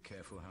 Be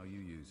careful how you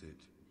use it.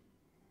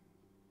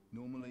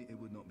 Normally, it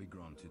would not be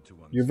granted to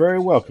one. You're very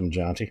welcome,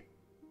 Jonty.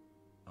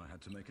 I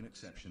had to make an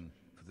exception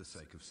for the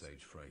sake of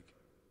Sage Frake.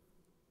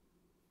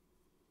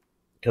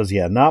 Because,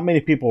 yeah, not many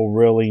people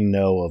really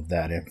know of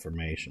that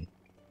information.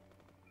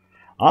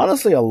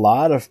 Honestly, a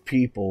lot of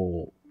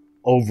people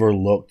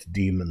overlooked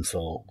Demon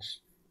Souls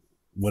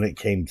when it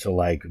came to,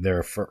 like,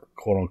 their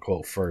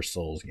quote-unquote first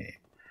Souls game.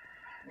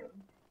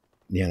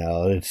 You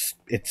know,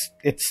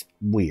 it's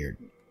weird.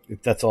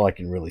 That's all I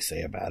can really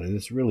say about it.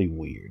 It's really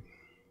weird.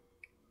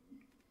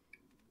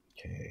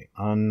 Okay,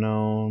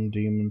 unknown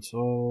Demon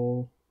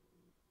Soul.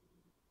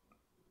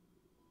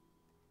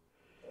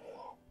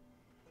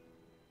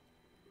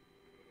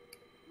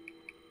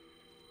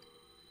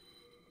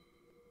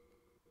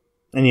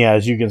 And yeah,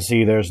 as you can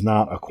see, there's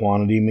not a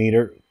quantity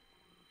meter.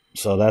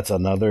 So that's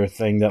another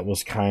thing that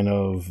was kind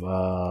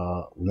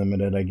of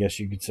limited, I guess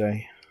you could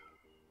say.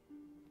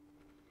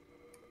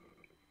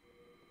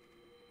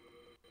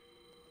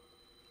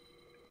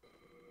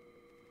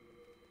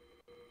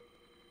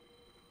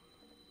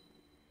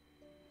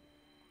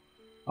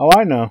 Oh,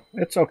 I know.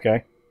 It's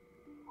okay.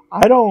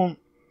 I don't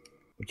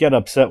get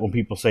upset when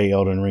people say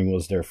Elden Ring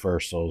was their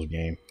first Souls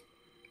game.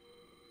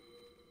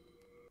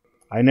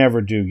 I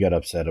never do get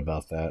upset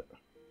about that.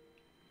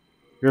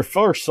 Your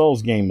first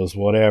Souls game was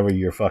whatever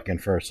your fucking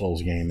first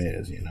Souls game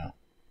is, you know.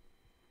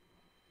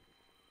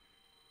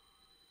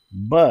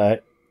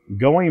 But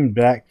going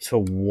back to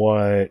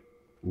what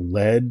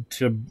led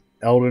to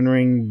Elden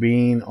Ring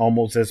being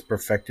almost as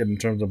perfected in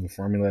terms of a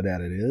formula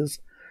that it is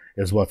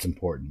what's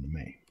important to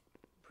me.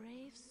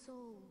 Brave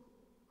soul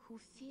who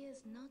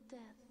fears not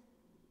death.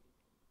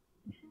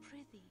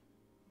 Prithee,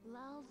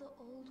 lull the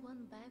old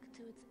one back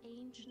to its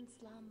ancient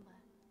slumber.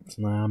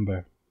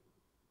 Slumber.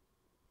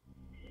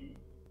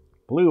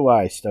 Blue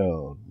Eye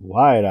Stone,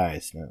 White Eye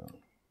Stone.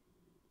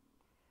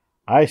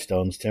 Eye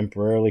Stones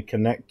temporarily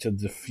connect to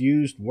the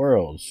fused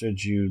worlds.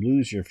 Should you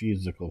lose your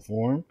physical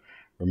form,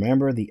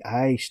 remember the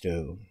Eye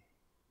Stone.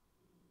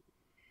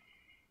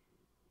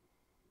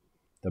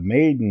 The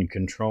Maiden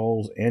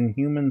controls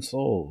inhuman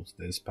souls.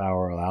 This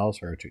power allows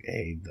her to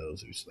aid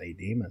those who slay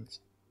demons.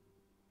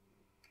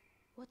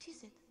 What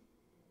is it?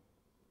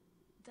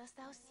 Dost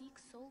thou seek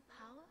soul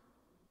power?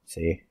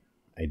 See,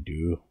 I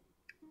do.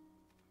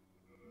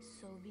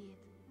 So be it.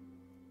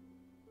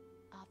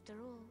 After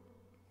all,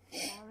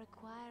 thou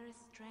requirest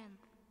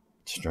strength.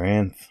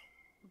 Strength.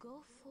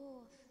 Go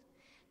forth,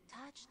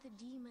 touch the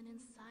demon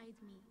inside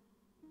me.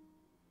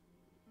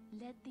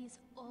 Let these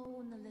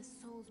ownerless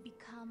souls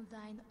become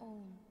thine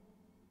own.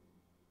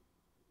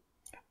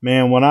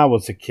 Man, when I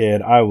was a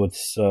kid, I would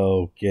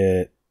so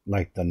get,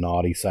 like, the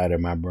naughty side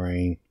of my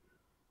brain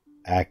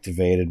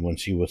activated when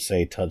she would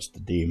say, touch the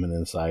demon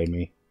inside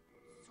me.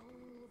 Soul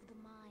of the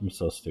mind, I'm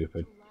so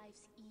stupid. to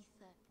life's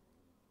ether.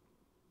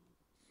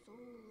 Soul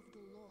of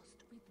the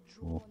lost,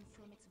 withdrawn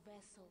from its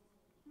vessel.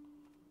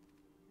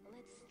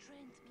 Let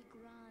strength be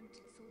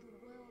granted so the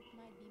world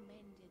might be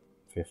mended.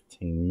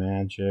 15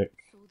 magic.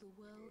 So the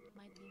world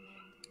might be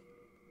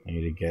mended. I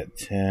need to get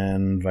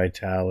 10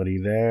 vitality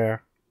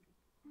there.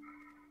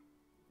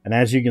 And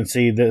as you can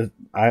see,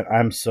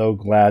 I'm so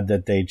glad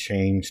that they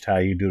changed how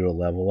you do the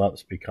level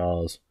ups,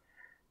 because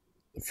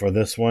for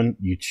this one,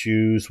 you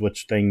choose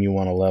which thing you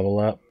want to level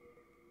up.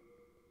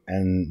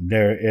 And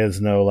there is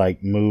no,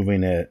 like,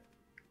 moving it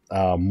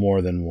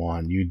more than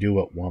one. You do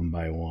it one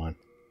by one.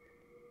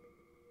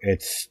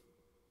 It's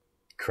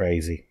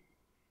crazy.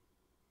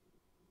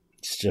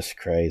 It's just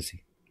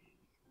crazy.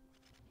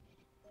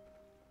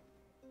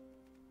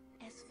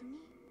 As for me,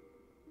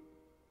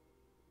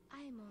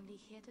 I am only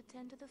here to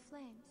tend to the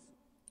flames.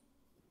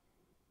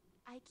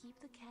 I keep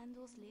the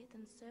candles lit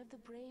and serve the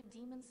brave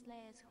demon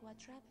slayers who are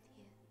trapped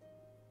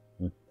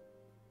here.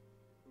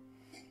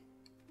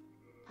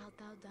 Art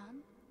thou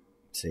done?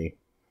 See?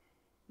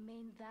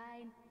 May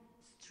thine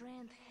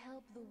strength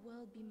help the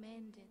world be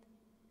mended.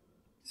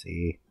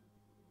 See?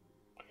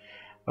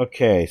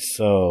 Okay,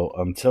 so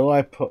until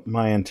I put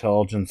my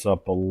intelligence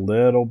up a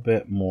little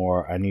bit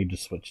more, I need to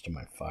switch to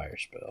my fire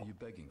spell. Are you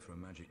begging for a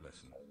magic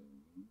lesson?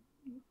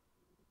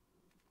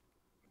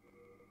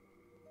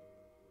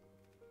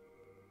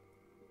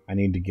 I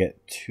need to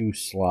get 2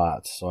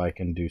 slots so I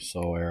can do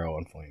Soul Arrow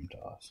and Flame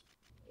Toss.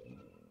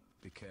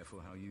 Be careful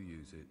how you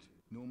use it.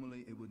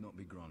 Normally, it would not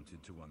be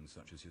granted to one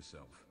such as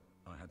yourself.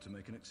 I had to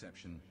make an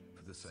exception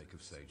for the sake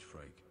of Sage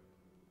Frake.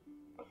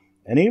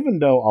 And even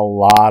though a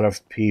lot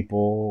of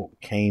people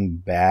came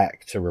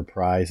back to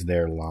reprise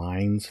their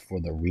lines for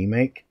the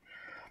remake,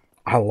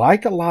 I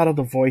like a lot of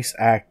the voice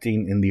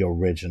acting in the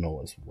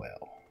original as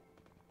well.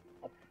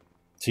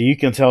 So you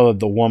can tell that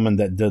the woman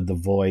that did the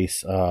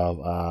voice of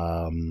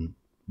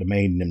the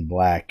Maiden in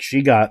Black,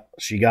 she got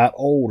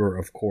older,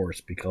 of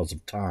course, because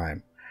of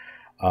time.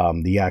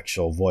 The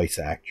actual voice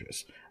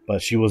actress,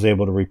 but she was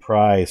able to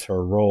reprise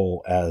her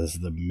role as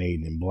the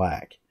Maiden in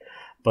Black.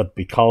 But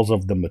because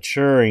of the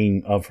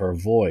maturing of her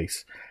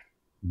voice,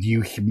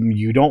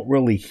 you don't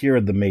really hear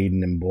the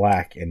Maiden in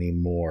Black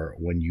anymore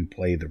when you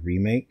play the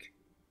remake.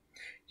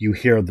 You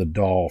hear the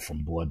doll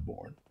from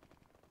Bloodborne.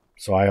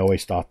 So I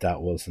always thought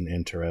that was an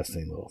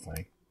interesting little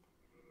thing.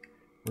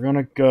 We're going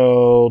to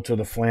go to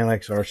the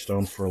Phalanx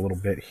Archstone for a little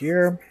bit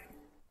here.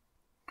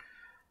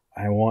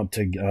 I want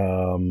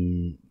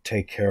to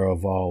take care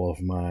of all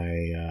of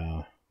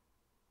my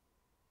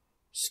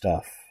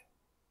stuff.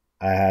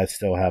 I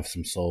still have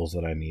some souls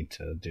that I need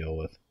to deal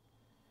with.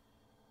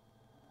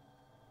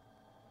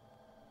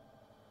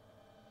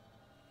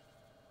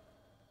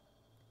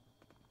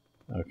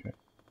 Okay.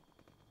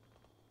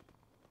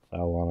 So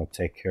I want to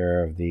take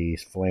care of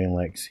these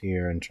Phalanx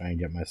here and try and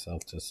get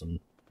myself to some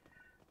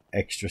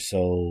extra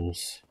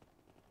souls.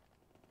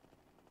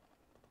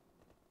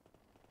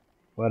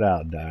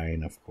 Without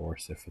dying, of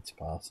course, if it's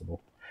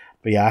possible.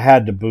 But yeah, I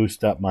had to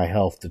boost up my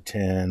health to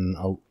 10,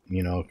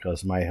 you know,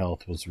 because my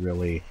health was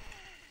really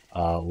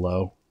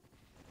low.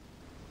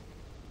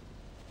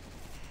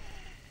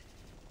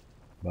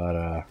 But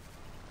I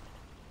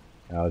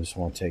just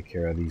want to take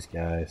care of these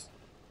guys.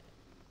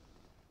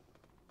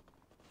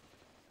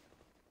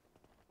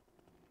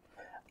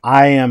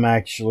 I am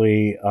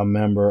actually a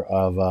member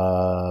of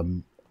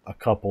a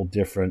couple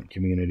different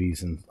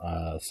communities in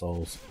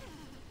Souls.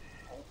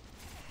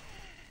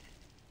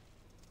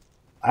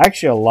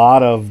 Actually, a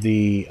lot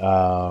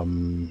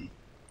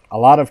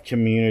of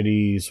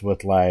communities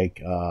with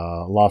like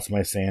Lost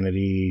My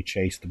Sanity,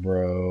 Chase the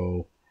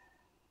Bro,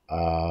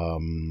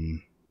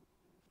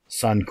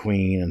 Sun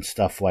Queen, and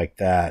stuff like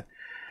that.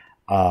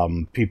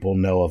 People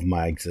know of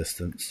my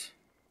existence.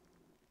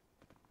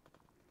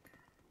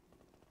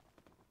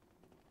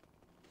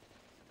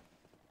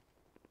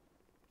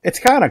 It's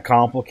kind of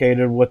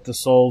complicated with the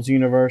Souls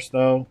universe,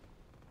 though.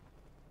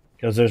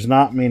 Because there's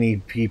not many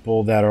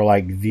people that are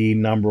like the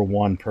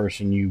 #1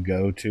 person you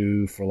go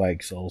to for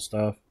like soul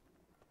stuff.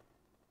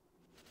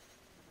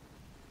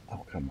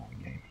 Oh, come on,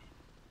 game.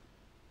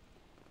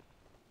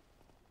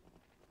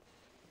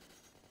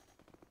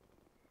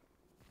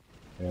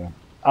 Yeah.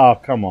 Oh,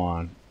 come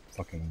on.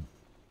 Fucking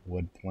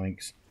wood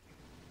planks.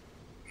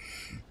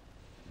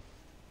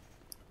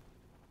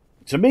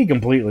 To be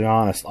completely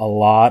honest, a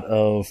lot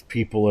of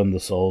people in the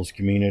Souls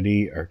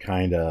community are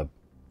kind of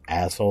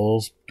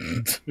assholes.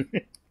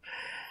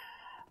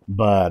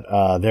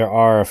 But there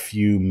are a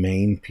few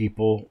main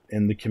people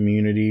in the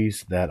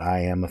communities that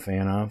I am a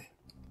fan of.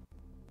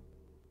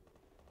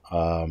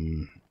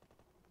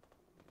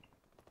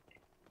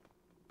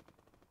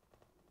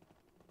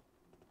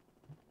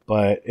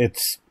 But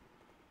it's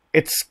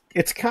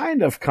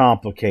kind of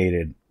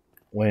complicated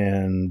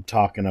when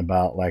talking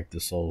about like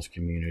the Souls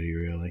community,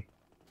 really.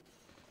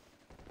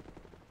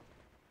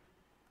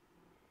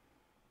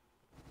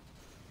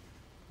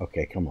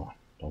 Okay, come on.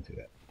 Don't do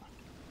that.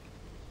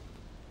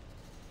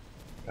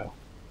 Go.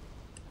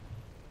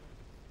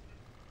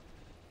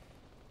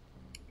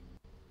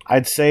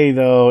 I'd say,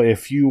 though,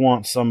 if you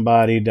want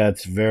somebody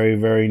that's very,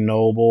 very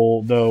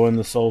noble, though, in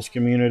the Souls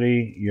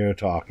community, you're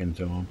talking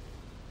to them.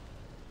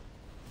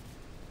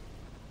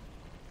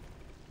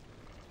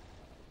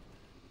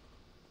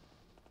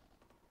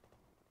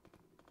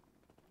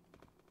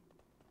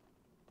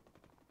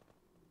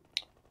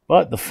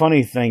 But the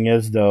funny thing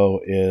is,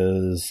 though,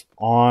 is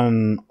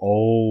on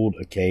old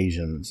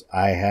occasions,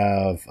 I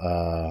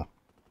have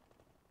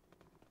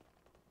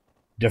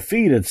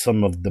defeated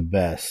some of the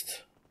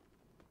best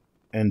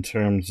in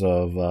terms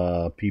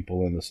of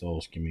people in the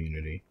Souls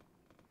community.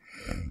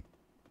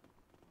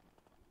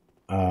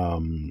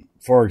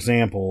 For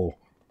example,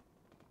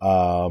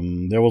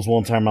 there was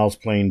one time I was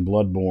playing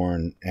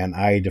Bloodborne, and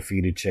I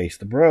defeated Chase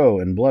the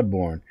Bro in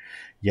Bloodborne.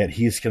 Yet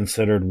he's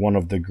considered one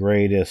of the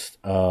greatest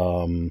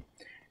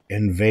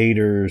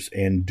invaders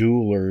and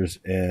duelers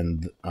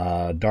in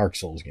Dark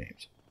Souls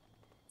games.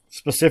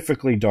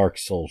 Specifically Dark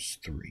Souls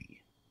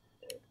 3.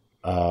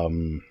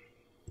 And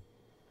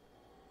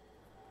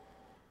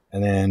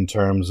then in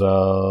terms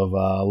of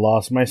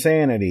Lost My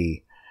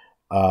Sanity,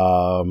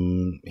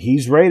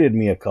 he's raided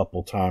me a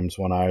couple times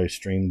when I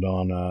streamed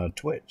on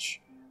Twitch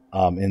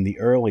in the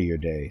earlier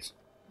days.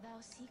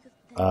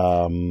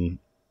 I'm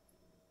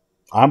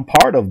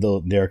part of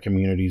their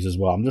communities as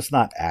well. I'm just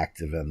not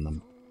active in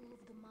them.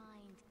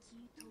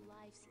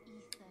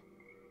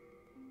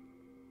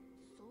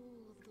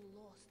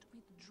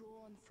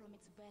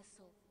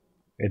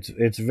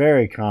 It's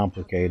very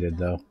complicated,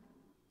 though.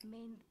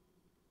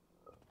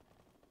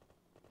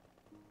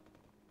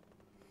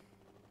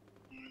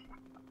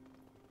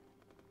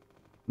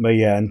 But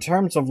yeah, in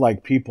terms of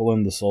like people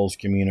in the Souls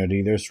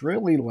community, there's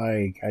really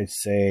like, I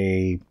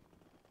say,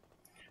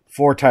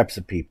 4 types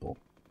of people.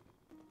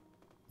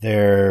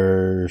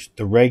 There's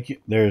the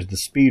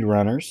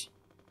speedrunners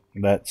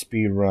that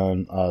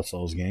speedrun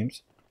Souls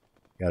games.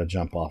 Gotta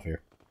jump off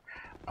here.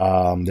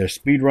 There's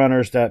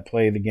speedrunners that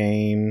play the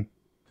game.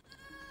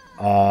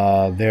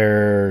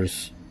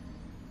 There's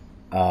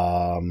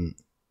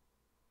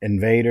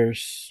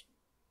invaders.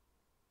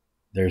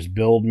 There's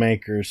build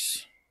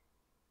makers.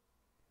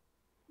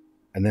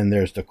 And then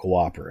there's the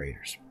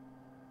cooperators.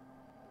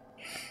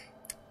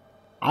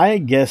 I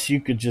guess you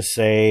could just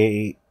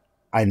say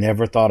I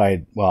never thought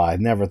I'd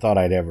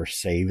ever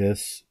say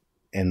this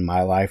in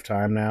my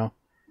lifetime now,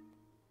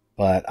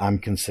 but I'm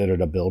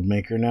considered a build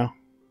maker now.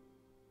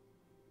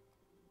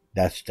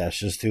 That's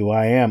just who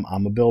I am.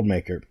 I'm a build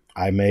maker.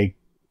 I make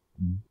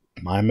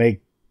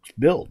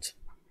builds.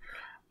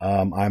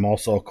 I'm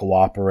also a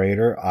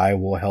cooperator. I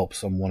will help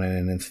someone in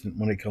an instant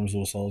when it comes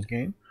to a Souls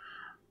game.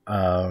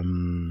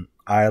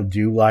 I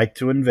do like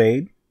to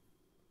invade,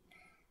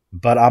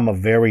 but I'm a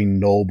very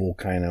noble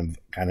kind of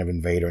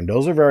invader, and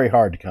those are very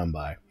hard to come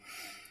by.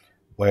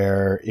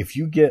 Where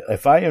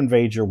if I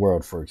invade your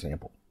world, for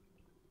example,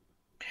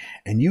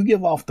 and you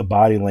give off the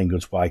body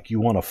language like you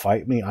want to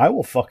fight me, I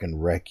will fucking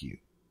wreck you,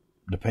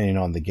 depending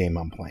on the game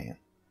I'm playing.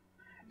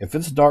 If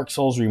it's Dark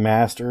Souls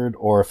Remastered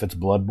or if it's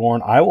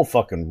Bloodborne, I will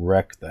fucking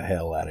wreck the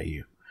hell out of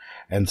you.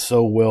 And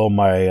so will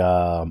my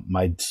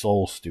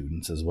Soul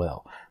students as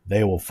well.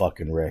 They will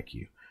fucking wreck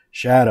you.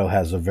 Shadow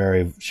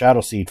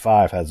Seed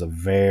 5 has a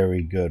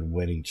very good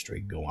winning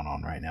streak going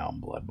on right now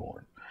in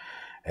Bloodborne.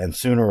 And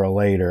sooner or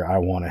later, I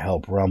want to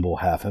help Rumble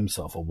have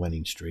himself a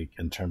winning streak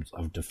in terms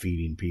of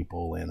defeating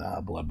people in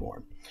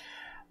Bloodborne.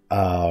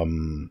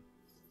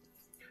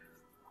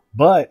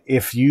 But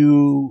if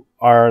you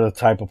are the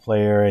type of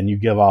player and you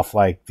give off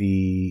like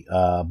the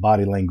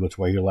body language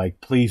where you're like,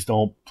 please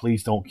don't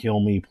kill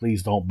me,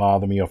 please don't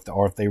bother me,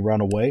 or if they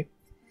run away,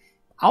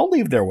 I'll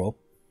leave their will.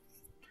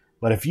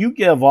 But if you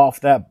give off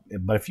that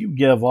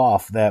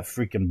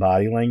freaking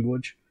body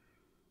language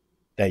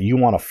that you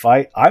want to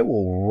fight, I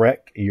will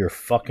wreck your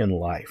fucking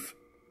life.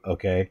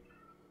 Okay?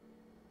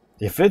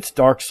 If it's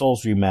Dark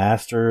Souls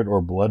Remastered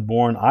or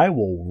Bloodborne, I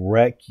will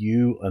wreck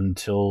you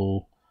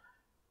until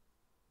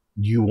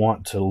you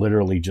want to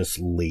literally just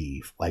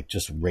leave. Like,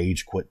 just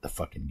rage quit the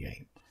fucking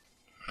game.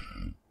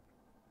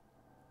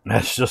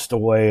 That's just the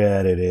way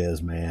that it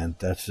is, man.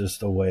 That's just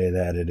the way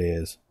that it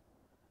is.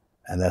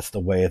 And that's the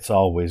way it's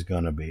always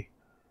going to be.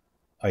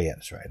 Oh, yeah,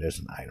 that's right. There's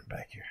an item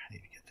back here. I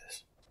need to get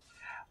this.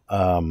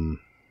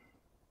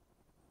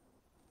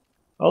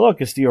 Oh,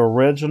 look, it's the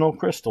original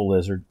crystal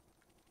lizard.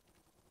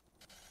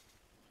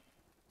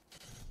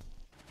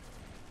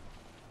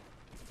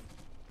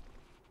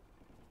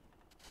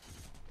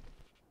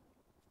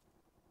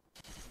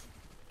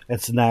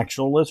 It's an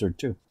actual lizard,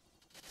 too.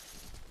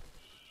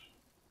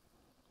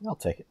 I'll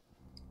take it.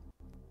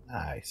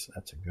 Nice.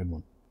 That's a good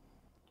one.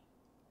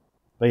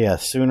 But yeah,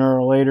 sooner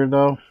or later,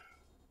 though,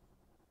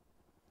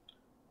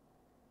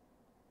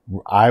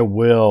 I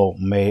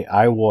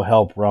will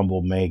help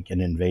Rumble make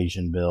an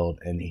invasion build,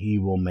 and he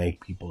will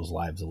make people's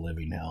lives a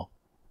living hell.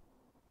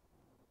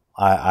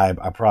 I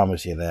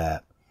promise you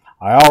that.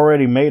 I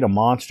already made a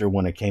monster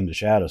when it came to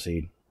Shadow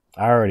Seed.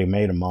 I already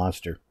made a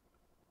monster.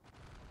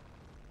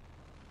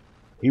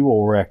 He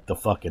will wreck the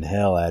fucking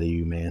hell out of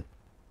you, man.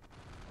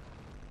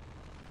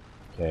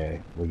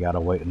 Okay, we gotta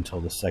wait until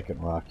the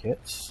second rock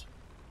hits.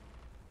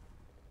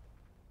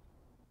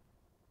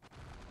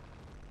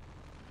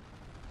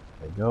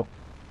 There you go.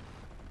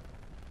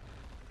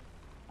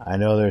 I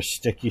know there's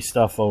sticky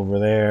stuff over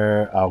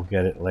there. I'll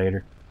get it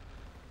later.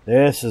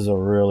 This is a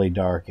really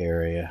dark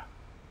area.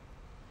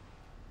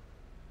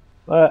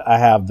 But I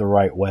have the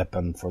right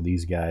weapon for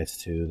these guys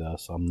too, though,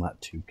 so I'm not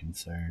too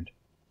concerned.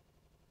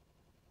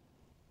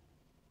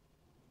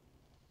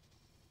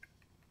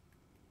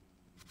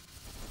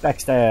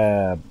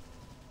 Backstab.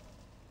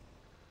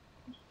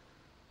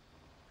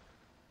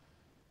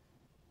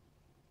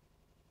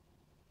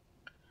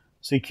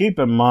 See, keep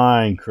in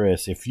mind,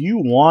 Chris, if you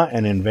want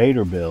an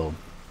invader build,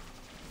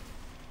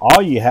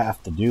 all you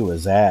have to do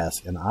is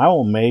ask, and I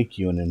will make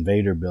you an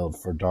invader build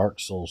for Dark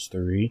Souls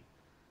 3,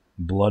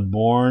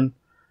 Bloodborne,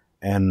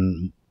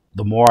 and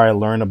the more I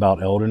learn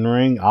about Elden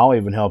Ring, I'll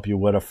even help you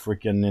with a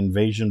freaking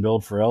invasion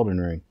build for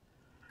Elden Ring.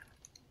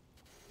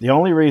 The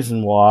only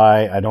reason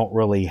why I don't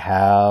really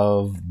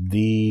have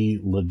the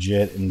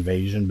legit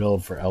invasion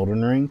build for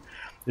Elden Ring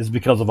is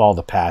because of all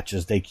the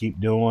patches they keep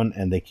doing,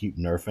 and they keep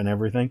nerfing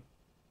everything.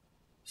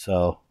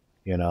 So,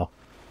 you know,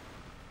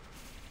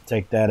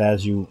 take that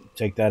as you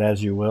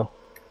will.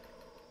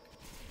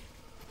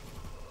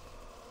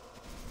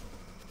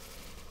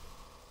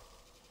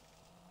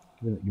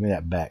 Give me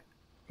that back.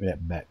 Give me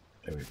that back.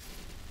 There we go.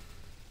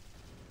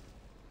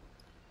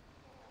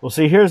 Well,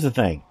 see, here's the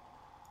thing.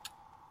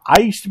 I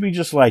used to be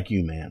just like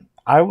you, man.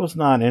 I was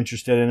not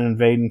interested in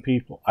invading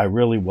people. I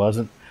really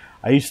wasn't.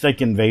 I used to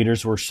think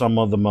invaders were some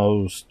of the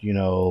most,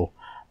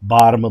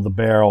 bottom of the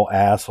barrel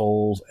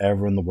assholes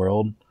ever in the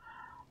world.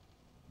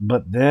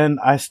 But then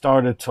I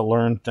started to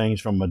learn things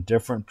from a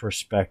different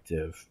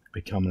perspective,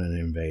 becoming an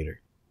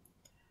invader.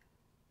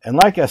 And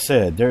like I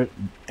said,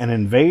 an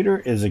invader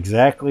is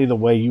exactly the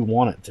way you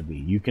want it to be.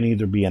 You can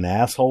either be an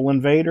asshole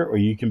invader or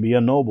you can be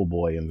a noble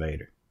boy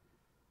invader.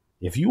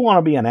 If you want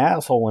to be an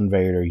asshole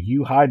invader,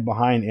 you hide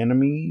behind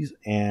enemies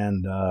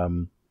and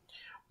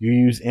you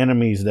use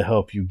enemies to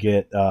help you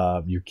get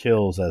your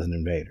kills as an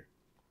invader.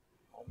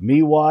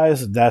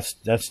 Me-wise, that's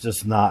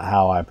just not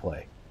how I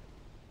play.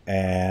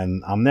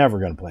 And I'm never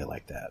going to play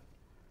like that.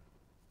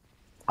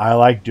 I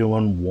like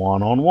doing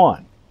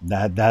one-on-one.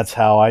 That's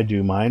how I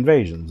do my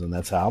invasions, and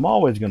that's how I'm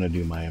always going to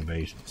do my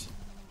invasions.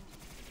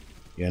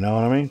 You know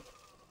what I mean?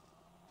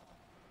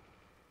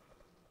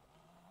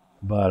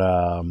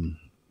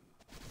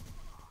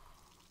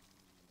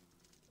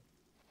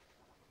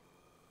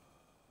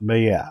 But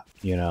yeah,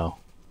 you know.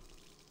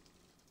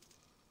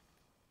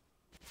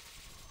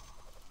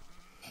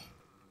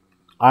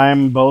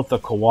 I'm both a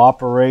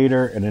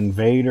cooperator, an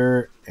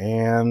invader,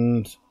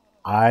 and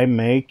I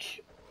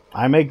make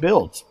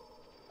builds.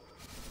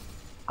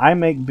 I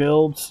make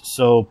builds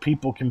so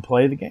people can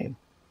play the game.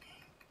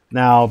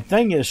 Now,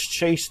 thing is,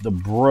 Chase the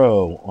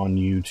Bro on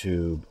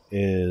YouTube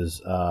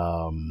is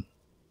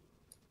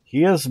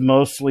he is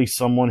mostly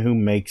someone who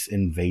makes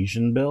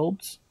invasion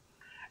builds,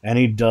 and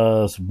he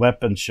does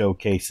weapon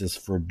showcases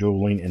for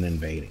dueling and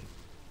invading.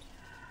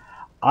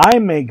 I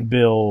make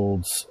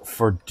builds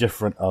for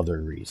different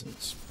other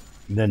reasons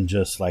than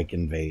just like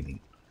invading.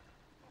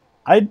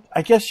 I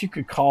guess you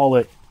could call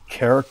it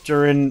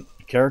character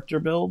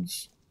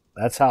builds.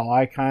 That's how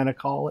I kind of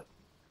call it.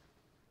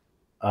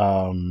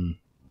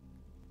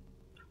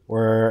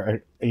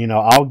 Where, you know,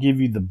 I'll give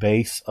you the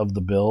base of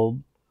the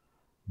build,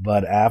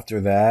 but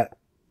after that,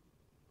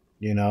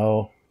 you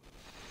know,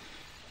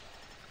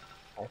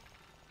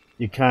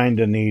 you kind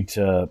of need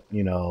to,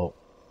 you know,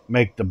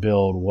 make the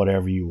build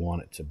whatever you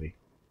want it to be.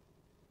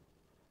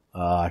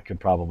 I could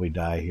probably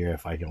die here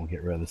if I don't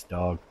get rid of this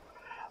dog.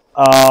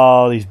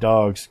 Oh, these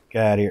dogs.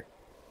 Get out of here.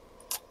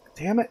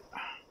 Damn it.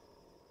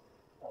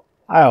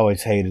 I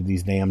always hated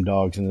these damn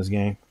dogs in this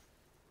game.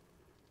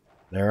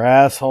 They're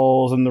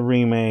assholes in the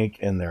remake,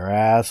 and they're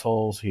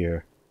assholes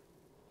here.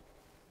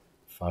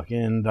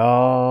 Fucking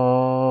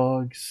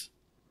dogs.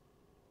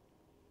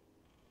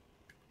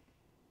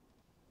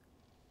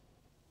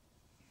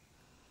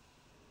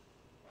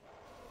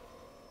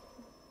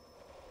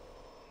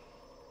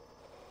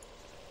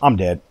 I'm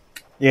dead.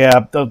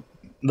 Yeah,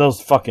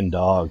 those fucking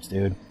dogs,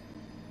 dude.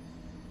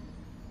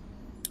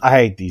 I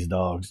hate these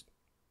dogs.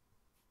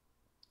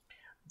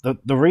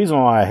 The reason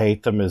why I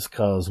hate them is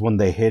because when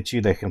they hit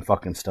you, they can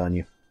fucking stun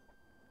you.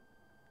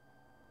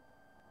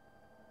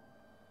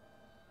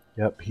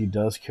 Yep, he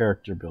does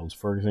character builds.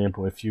 For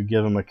example, if you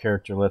give him a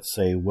character, let's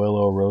say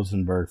Willow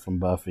Rosenberg from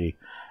Buffy,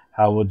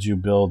 how would you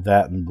build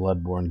that in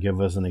Bloodborne? Give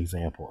us an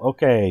example.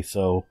 Okay,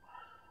 so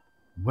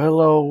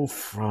Willow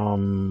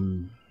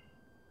from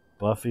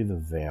Buffy the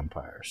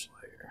Vampire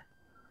Slayer.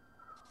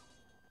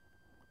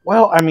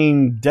 Well, I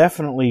mean,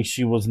 definitely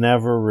she was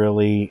never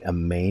really a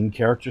main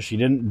character. She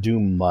didn't do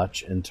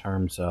much in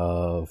terms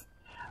of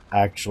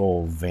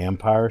actual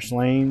vampire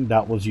slaying.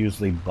 That was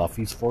usually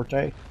Buffy's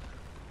forte.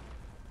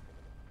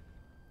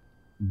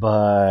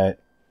 But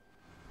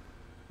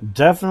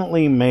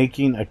definitely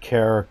making a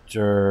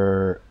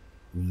character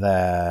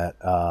that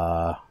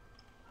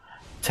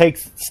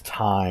takes its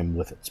time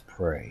with its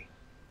prey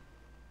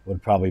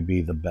would probably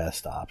be the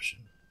best option.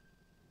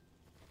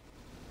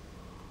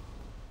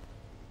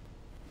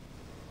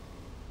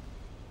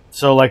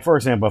 So, like, for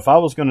example, if I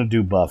was going to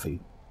do Buffy,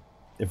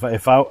 if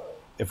I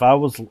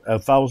was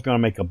going to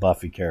make a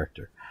Buffy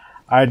character,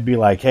 I'd be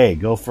like, hey,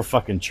 go for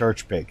fucking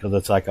Church Pit, because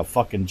it's like a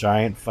fucking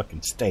giant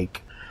fucking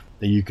steak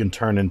that you can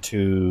turn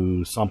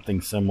into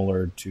something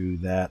similar to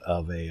that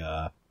of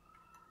a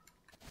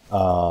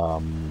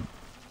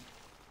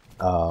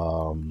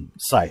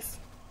scythe,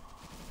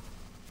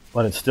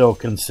 but it's still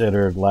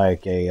considered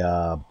like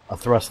a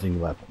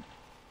thrusting weapon.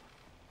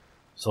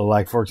 So,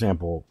 like, for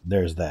example,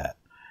 there's that.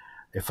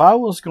 If I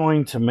was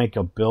going to make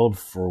a build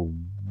for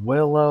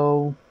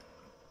Willow,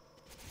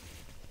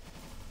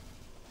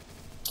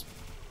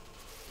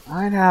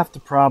 I'd have to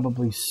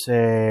probably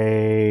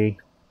say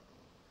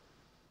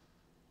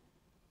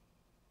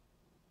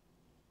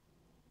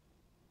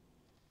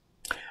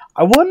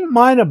I wouldn't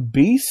mind a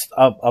beast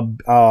of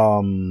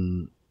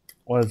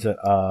what is it?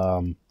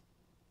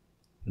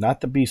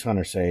 Not the Beast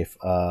Hunter safe.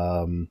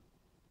 The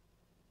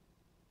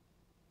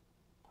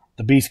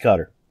Beast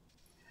Cutter.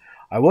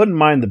 I wouldn't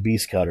mind the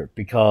Beast Cutter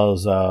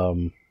because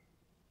the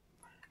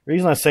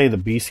reason I say the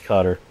Beast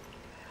Cutter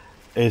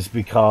is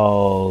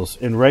because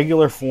in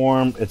regular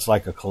form it's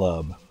like a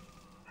club,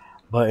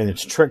 but in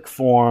its trick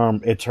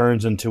form it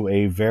turns into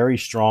a very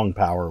strong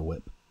power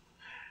whip.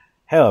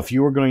 Hell, if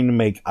you were going to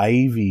make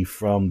Ivy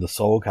from the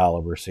Soul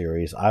Calibur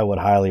series, I would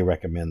highly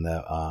recommend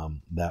that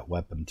that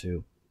weapon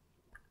too.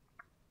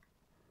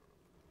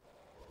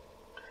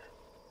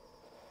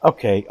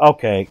 Okay,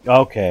 quit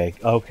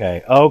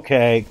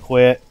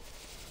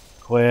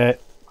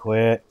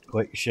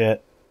your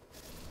shit.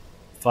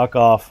 Fuck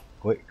off.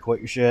 Quit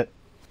your shit.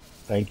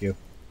 Thank you.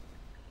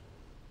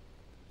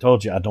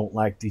 Told you I don't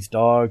like these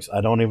dogs.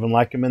 I don't even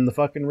like them in the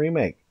fucking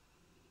remake.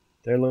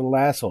 They're little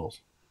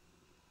assholes.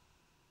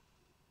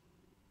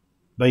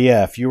 But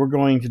yeah, if you were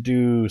going to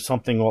do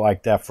something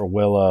like that for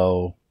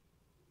Willow,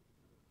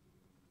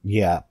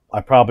 yeah,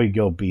 I'd probably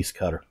go Beast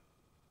Cutter.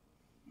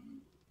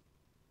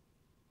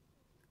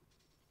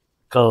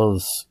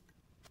 Because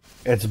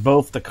it's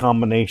both the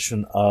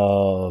combination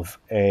of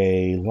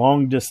a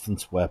long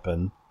distance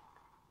weapon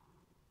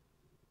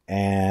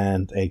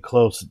and a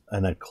close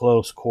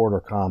quarter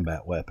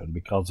combat weapon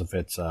because of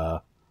its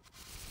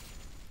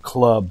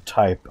club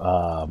type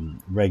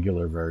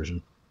regular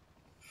version.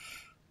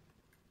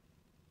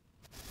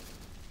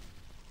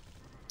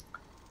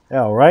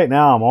 Yeah, right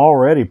now I'm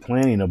already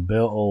planning a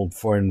build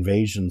for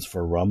invasions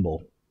for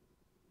Rumble.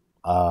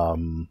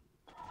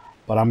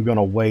 But I'm going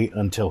to wait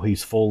until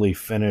he's fully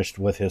finished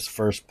with his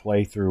first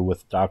playthrough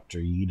with Dr.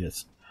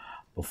 Yeetus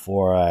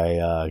before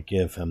I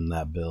give him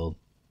that build.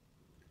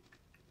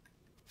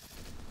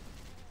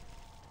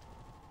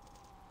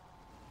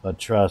 But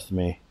trust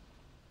me,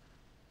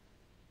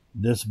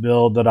 this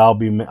build that I'll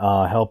be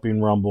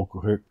helping Rumble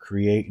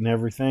create and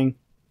everything,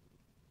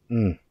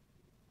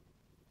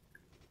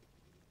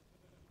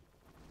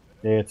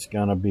 it's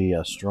gonna be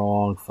a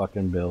strong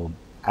fucking build.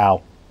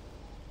 Ow.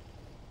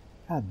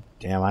 God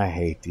damn, I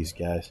hate these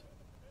guys.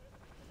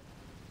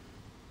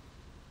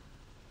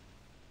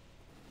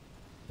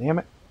 Damn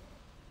it.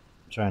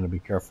 I'm trying to be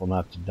careful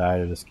not to die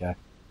to this guy.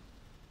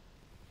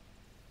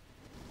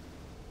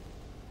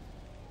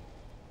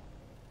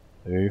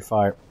 There you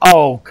fire.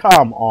 Oh,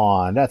 come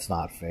on. That's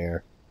not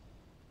fair.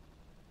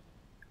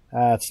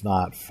 That's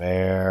not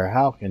fair.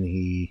 How can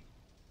he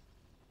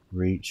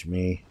reach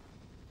me?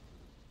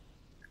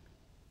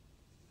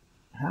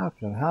 How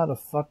the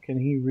fuck can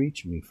he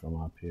reach me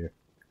from up here?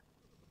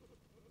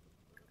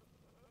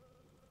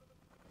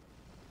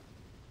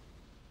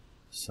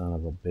 Son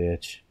of a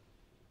bitch.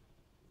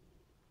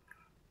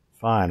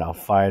 Fine, I'll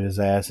fight his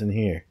ass in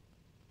here.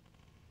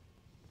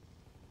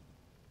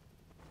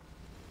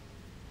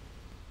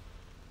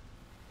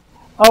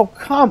 Oh,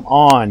 come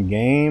on,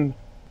 game.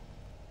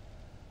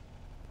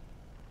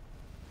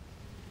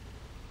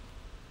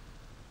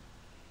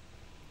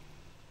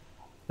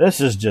 This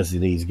is just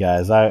these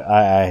guys.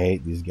 I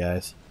hate these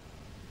guys.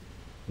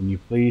 Can you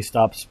please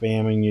stop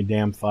spamming your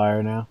damn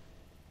fire now?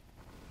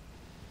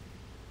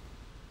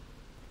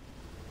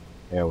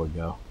 There we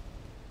go.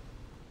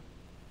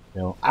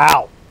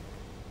 Ow!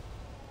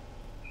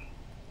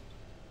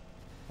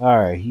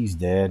 Alright, he's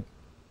dead.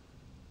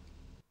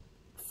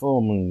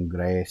 Full moon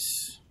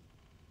grace.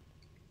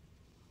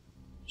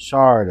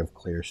 Shard of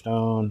clear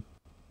stone.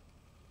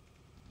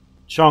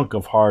 Chunk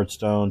of hard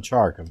stone.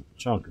 Chunk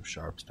of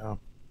sharp stone.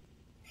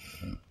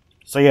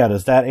 So yeah,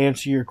 does that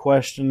answer your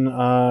question,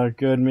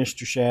 good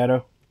Mr.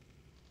 Shadow?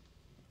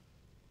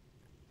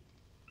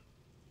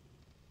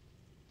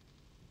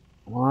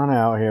 Come on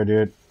out here,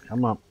 dude.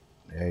 Come up.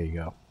 There you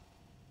go.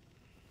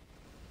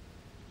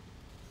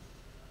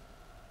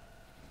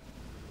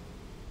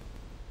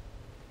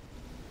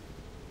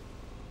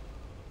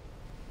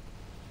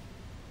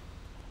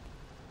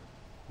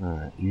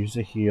 Alright, use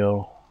a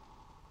heal.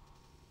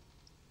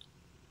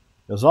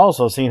 There's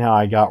also seen how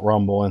I got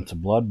Rumble into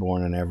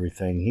Bloodborne and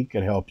everything. He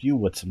could help you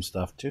with some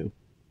stuff too.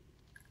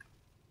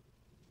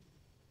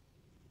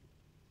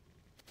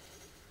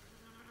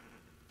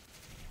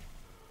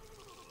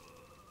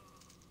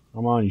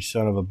 Come on, you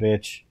son of a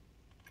bitch.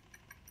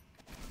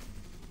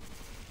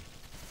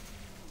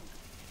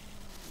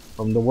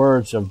 From the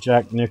words of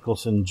Jack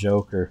Nicholson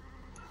Joker,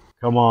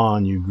 come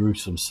on, you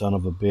gruesome son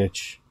of a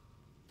bitch.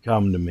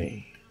 Come to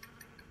me.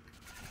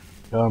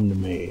 Come to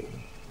me.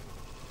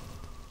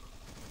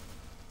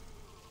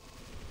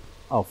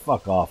 Oh,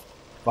 fuck off.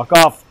 Fuck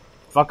off.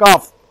 Fuck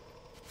off.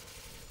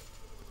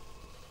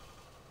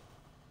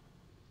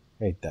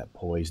 Hate that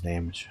poise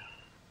damage.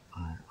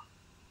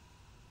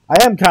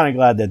 I am kind of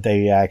glad that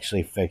they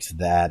actually fixed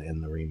that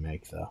in the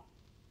remake, though.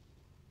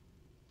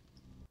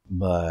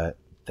 But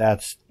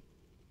that's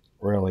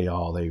really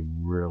all they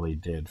really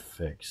did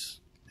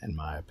fix, in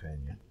my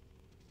opinion.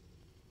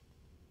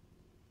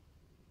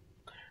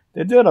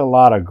 They did a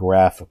lot of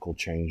graphical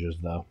changes,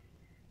 though.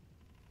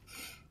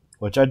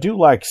 Which I do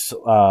like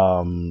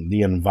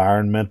the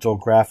environmental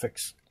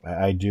graphics.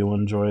 I do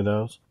enjoy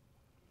those.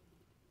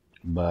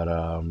 But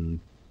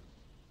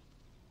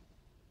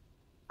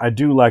I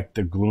do like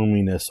the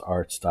gloominess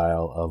art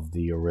style of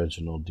the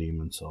original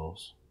Demon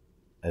Souls.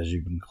 As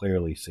you can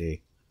clearly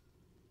see.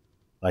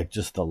 Like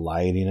just the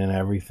lighting and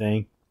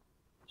everything.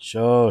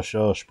 So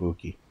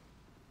spooky.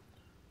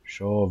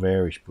 So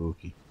very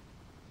spooky.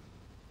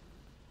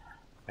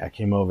 I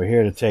came over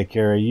here to take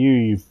care of you,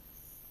 you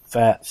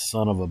fat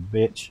son of a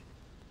bitch.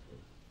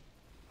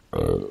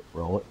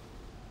 Roll it.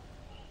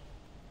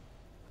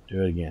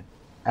 Do it again.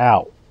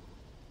 Ow.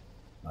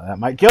 That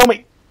might kill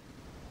me.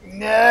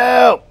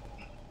 No.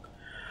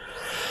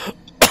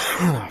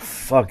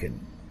 Fucking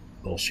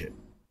bullshit.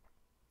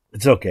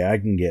 It's okay. I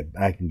can get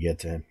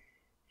to him.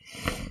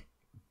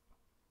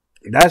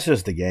 That's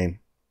just the game.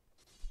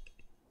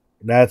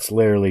 That's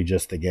literally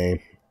just the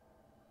game.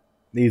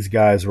 These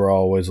guys were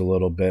always a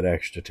little bit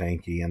extra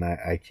tanky, and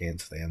I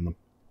can't stand them.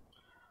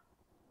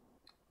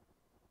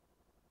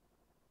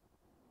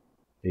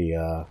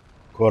 The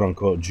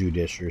quote-unquote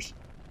judiciaries.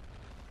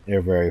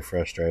 They're very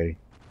frustrating.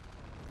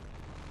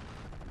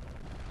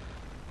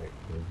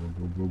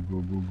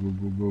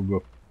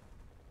 Go.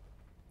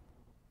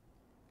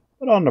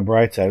 But on the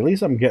bright side, at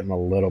least I'm getting a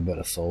little bit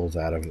of souls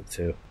out of it,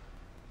 too.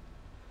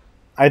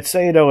 I'd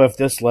say, though, if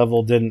this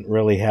level didn't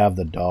really have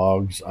the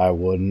dogs, I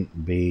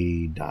wouldn't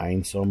be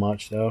dying so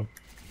much, though.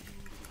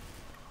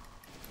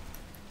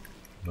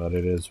 But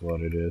it is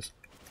what it is.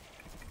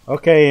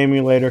 Okay,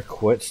 emulator,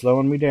 quit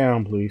slowing me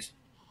down, please.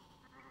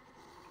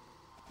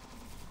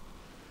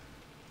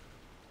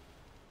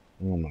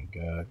 Oh my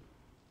god.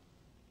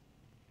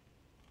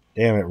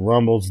 Damn it,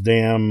 Rumble's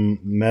damn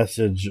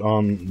message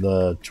on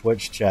the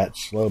Twitch chat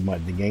slowed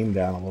the game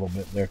down a little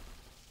bit there.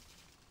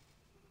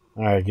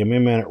 Alright, give me a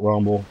minute,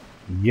 Rumble.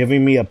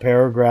 Giving me a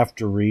paragraph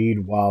to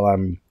read while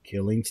I'm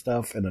killing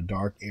stuff in a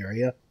dark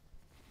area.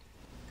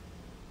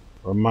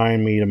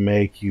 Remind me to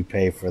make you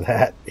pay for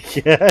that.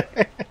 Yeah.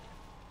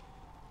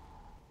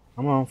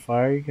 Come on,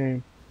 fire your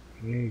game.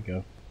 There you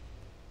go.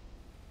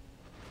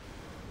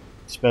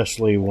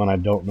 Especially when I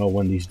don't know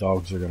when these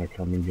dogs are going to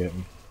come and get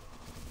me.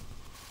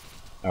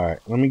 Alright,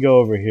 let me go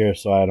over here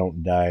so I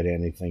don't die to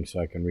anything so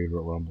I can read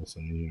what Rumble's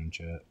saying here in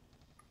chat.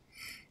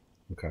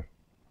 Okay.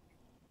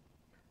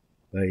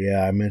 But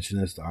yeah, I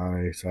mentioned this to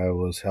Onyx. I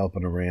was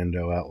helping a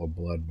rando out with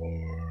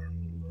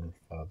Bloodborne. Her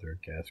father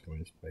gas going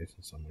his place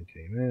and someone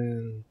came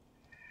in.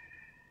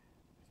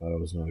 Thought I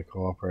was not a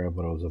cooperator,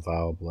 but I was a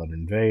vile blood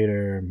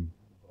invader.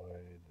 Boy,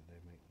 did they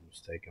make the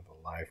mistake of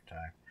a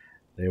lifetime.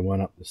 They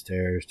went up the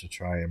stairs to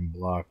try and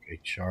block a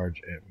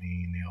charge at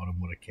me, nailed him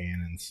with a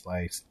cannon,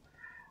 sliced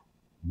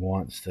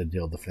once to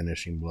deal the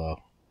finishing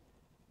blow.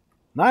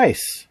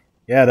 Nice!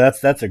 Yeah,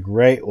 that's a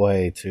great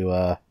way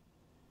to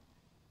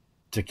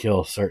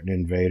kill certain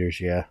invaders,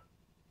 yeah.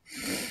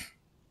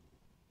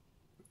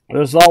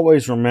 There's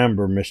always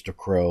remember, Mr.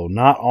 Crow,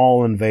 not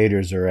all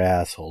invaders are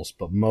assholes,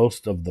 but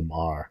most of them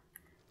are.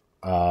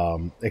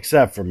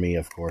 Except for me,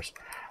 of course.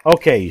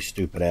 Okay, you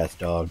stupid ass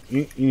dog.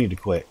 You need to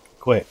quit.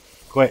 Quit.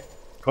 Quit.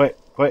 Quit.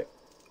 Quit.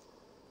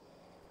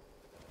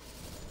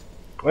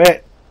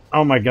 Quit.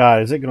 Oh my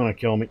god, is it gonna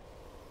kill me?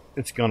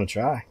 It's gonna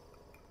try.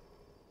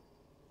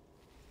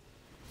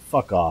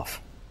 Fuck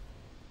off.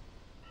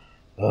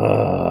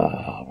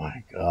 Oh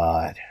my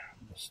god.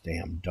 Those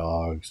damn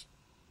dogs.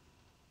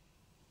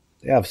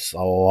 They have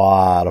a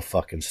lot of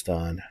fucking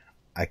stun.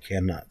 I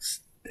cannot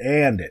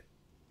stand it.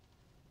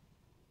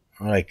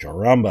 Ay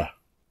caramba.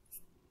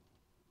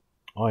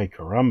 Ay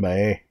caramba,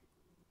 eh?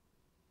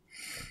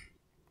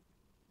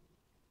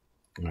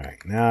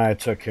 Alright, now I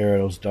took care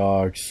of those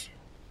dogs.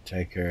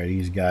 Take care of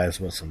these guys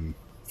with some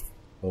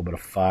little bit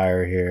of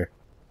fire here.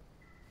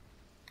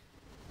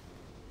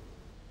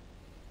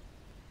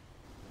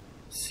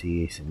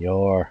 Si,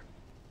 senor.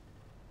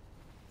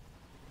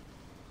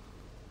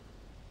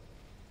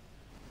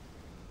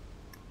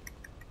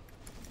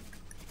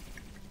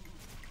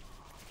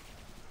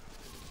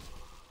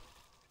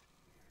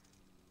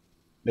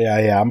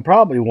 Yeah, I'm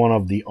probably one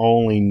of the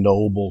only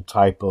noble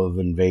type of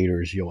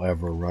invaders you'll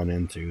ever run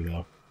into,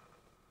 though.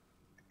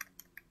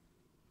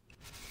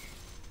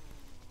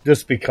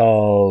 Just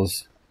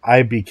because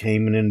I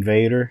became an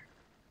invader.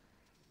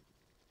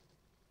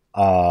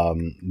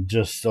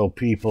 Just so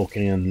people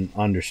can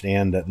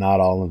understand that not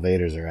all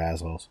invaders are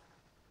assholes.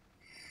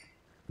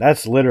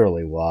 That's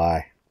literally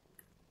why.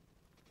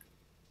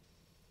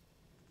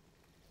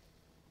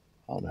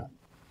 Hold on.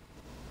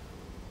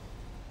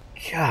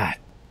 God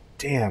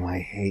damn, I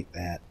hate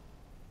that.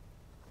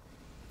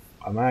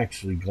 I'm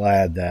actually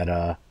glad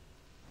that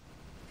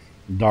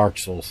Dark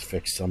Souls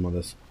fixed some of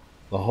this.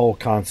 The whole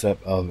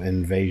concept of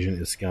invasion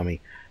is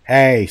scummy.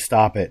 Hey,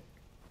 stop it.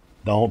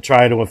 Don't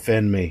try to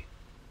offend me.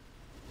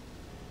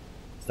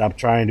 Stop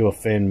trying to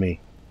offend me.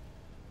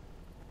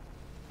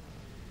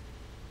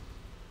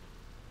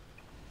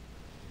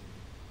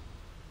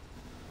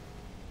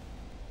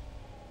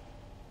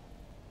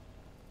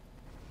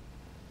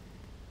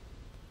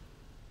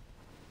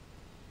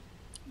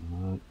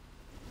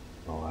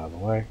 Roll out of the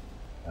way.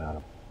 Got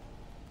him.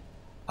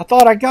 I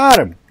thought I got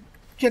him.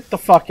 Get the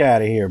fuck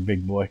out of here,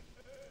 big boy.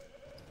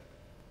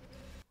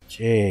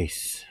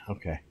 Jeez.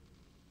 Okay.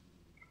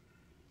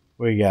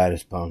 We got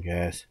his punk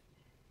ass.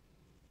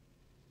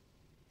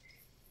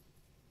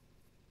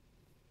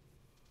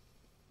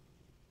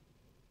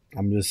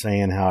 I'm just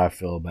saying how I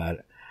feel about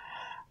it.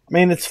 I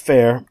mean, it's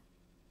fair.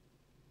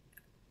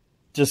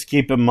 Just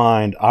keep in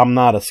mind, I'm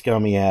not a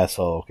scummy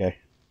asshole, okay?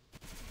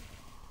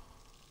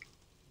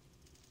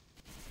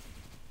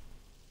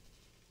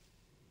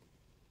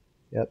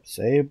 Yep,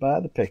 saved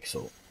by the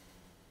pixel.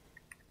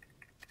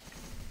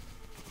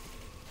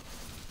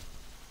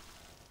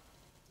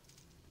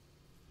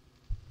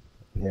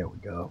 There we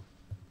go.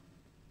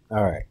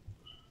 Alright.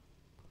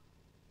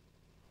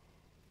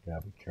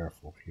 Gotta be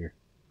careful here.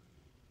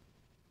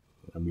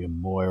 Gonna be a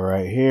boy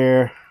right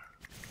here.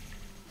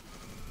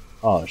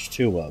 Oh, there's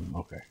two of them.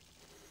 Okay.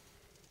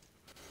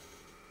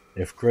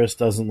 If Chris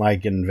doesn't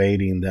like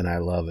invading, then I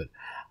love it.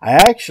 I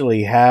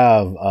actually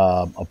have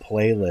a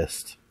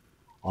playlist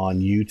on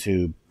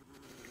YouTube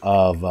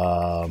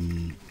of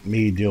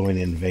me doing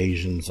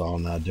invasions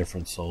on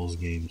different Souls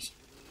games.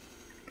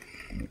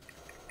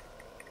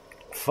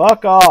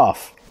 Fuck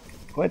off!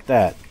 Quit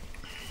that.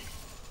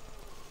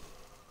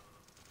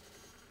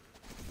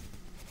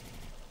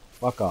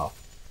 Fuck off.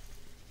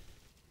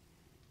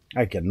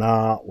 I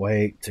cannot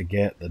wait to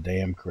get the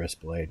damn Chris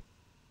blade.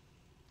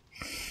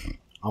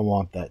 I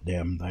want that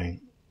damn thing.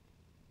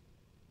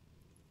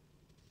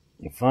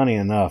 And funny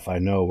enough, I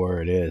know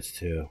where it is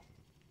too.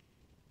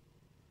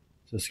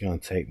 It's just going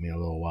to take me a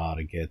little while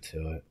to get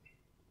to it.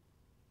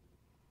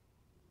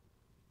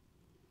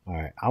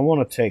 Alright, I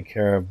want to take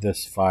care of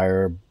this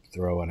fire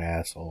throwing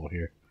asshole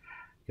here.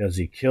 Because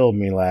he killed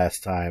me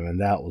last time and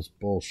that was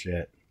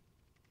bullshit.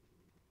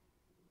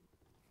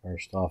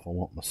 First off, I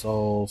want my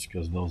souls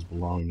because those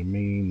belong to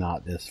me,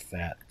 not this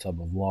fat tub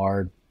of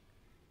lard.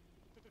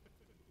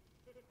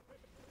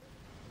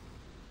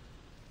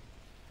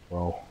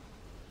 Roll.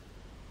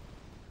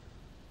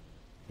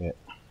 Hit.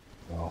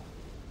 Roll.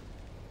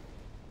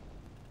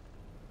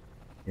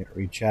 Can't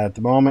reach out at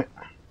the moment.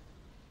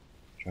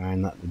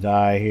 Trying not to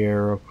die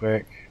here real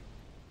quick.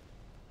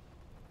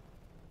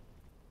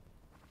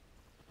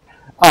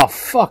 Oh,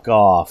 fuck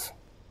off.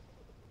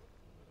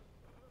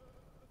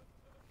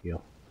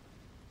 Heal.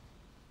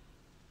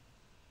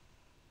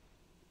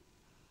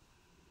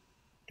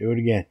 Do it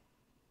again.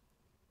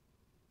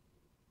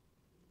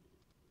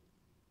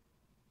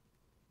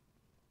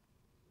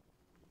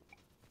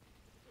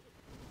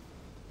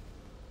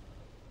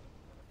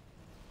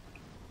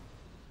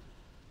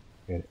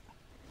 Get it.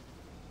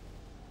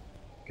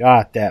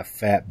 Got that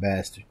fat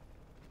bastard.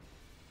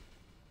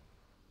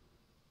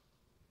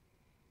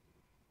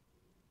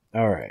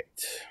 Alright.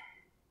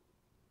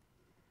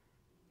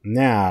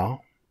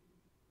 Now,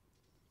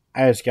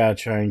 I just gotta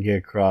try and get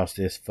across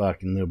this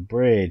fucking little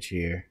bridge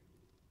here.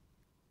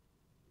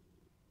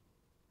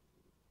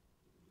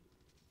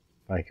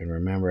 If I can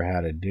remember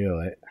how to do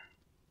it.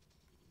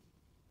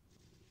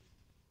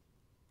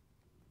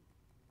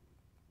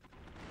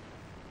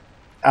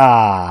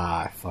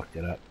 Ah, I fucked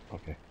it up.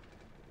 Okay.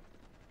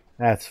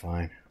 That's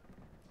fine.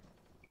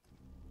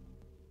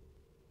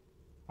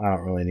 I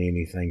don't really need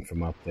anything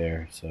from up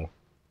there, so.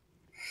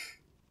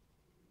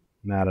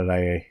 Now that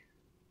I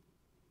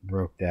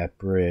broke that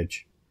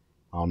bridge,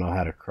 I'll know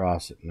how to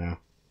cross it now.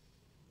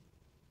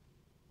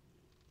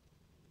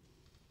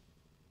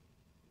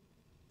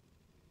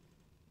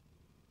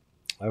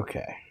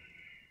 Okay.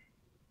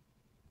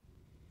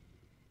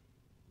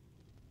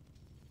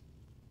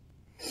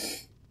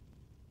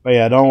 But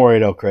yeah, don't worry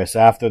though, Chris.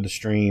 After the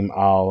stream,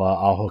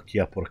 I'll hook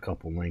you up with a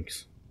couple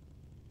links.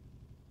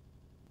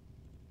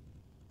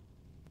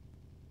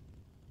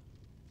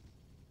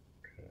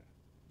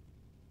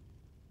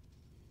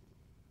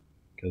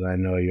 Because I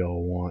know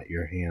you'll want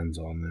your hands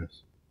on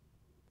this.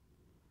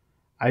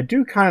 I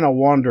do kind of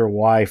wonder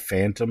why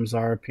phantoms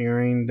are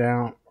appearing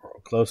down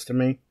close to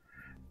me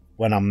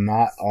when I'm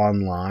not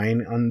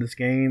online on this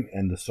game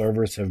and the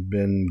servers have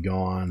been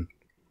gone,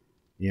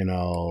 you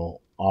know,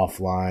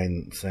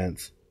 offline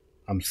since.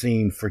 I'm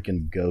seeing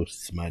freaking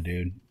ghosts, my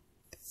dude.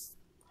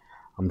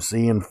 I'm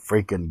seeing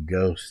freaking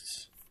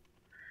ghosts.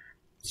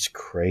 It's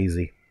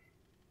crazy.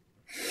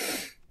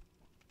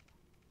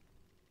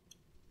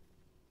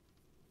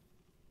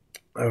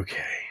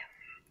 Okay.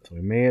 So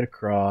we made it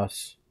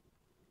across.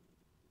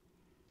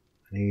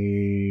 I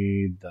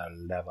need the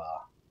lever.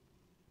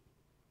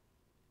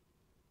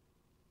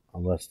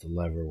 Unless the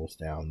lever was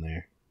down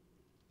there.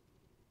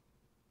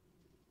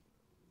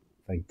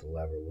 I think the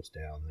lever was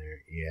down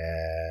there.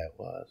 Yeah, it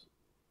was.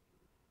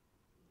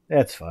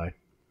 That's fine.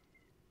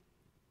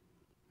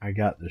 I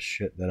got the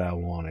shit that I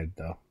wanted,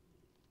 though.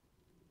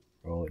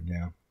 Roll it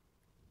down.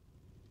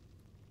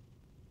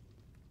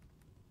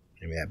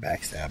 Give me that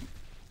backstab.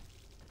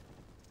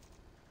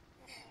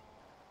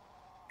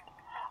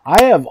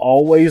 I have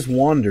always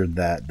wondered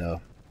that,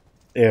 though.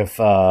 If,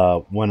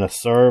 when a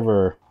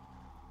server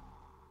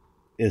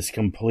is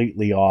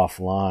completely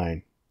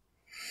offline.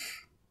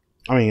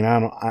 I mean,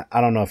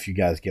 I don't know if you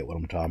guys get what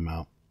I'm talking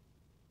about.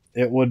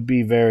 It would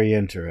be very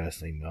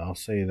interesting, though. I'll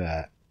say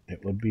that.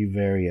 It would be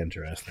very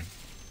interesting.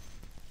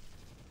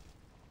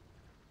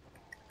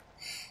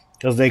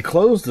 Because they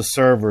closed the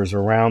servers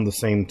around the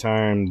same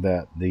time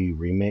that the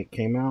remake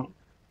came out,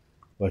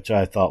 which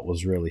I thought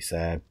was really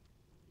sad.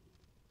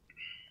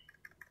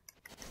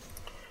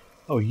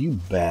 Oh, you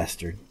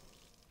bastard.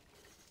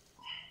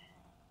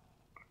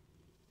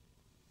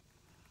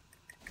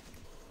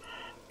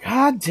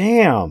 God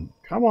damn.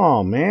 Come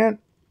on, man.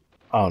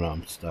 Oh, no,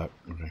 I'm stuck.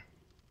 Okay.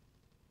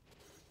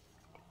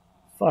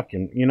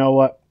 Fucking, you know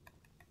what?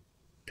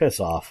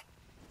 Piss off.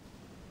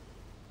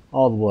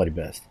 All the bloody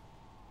best.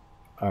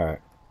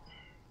 Alright.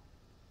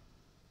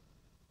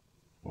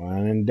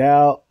 When in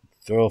doubt,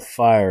 throw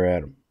fire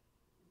at them.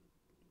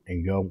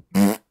 And go,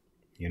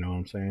 you know what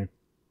I'm saying?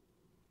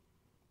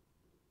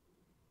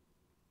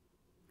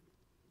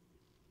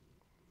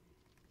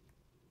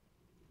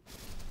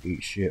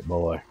 Eat shit,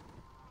 boy.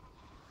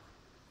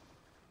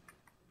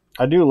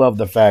 I do love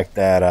the fact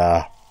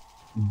that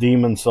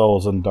Demon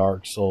Souls and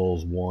Dark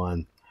Souls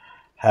 1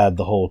 had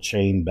the whole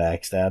chain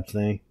backstab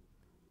thing.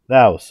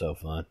 That was so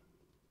fun.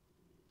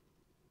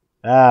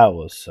 That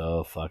was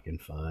so fucking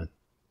fun.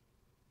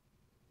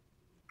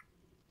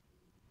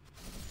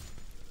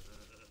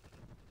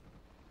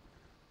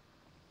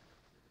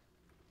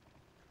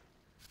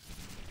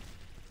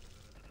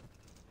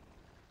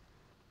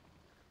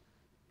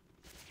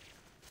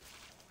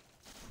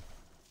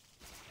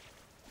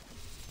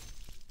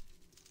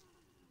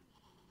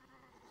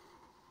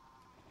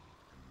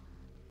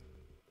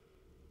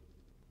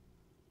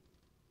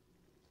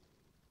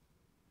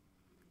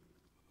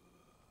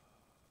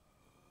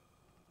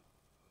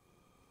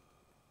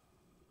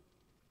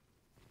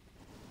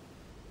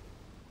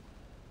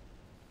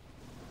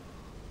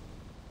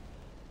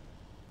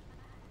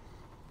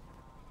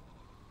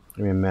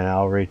 Give me a minute,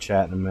 I'll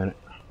re-chat in a minute.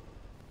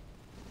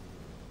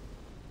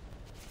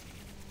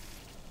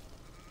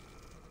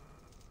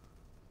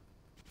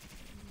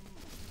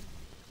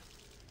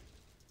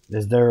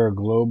 Is there a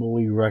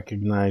globally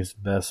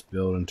recognized best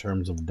build in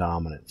terms of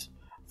dominance?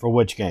 For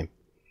which game?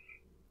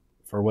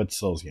 For which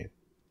Souls game?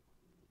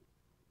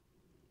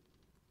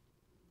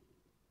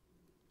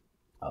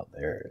 Oh,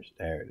 there it is.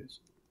 There it is.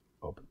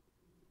 Open.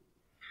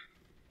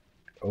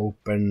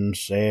 Open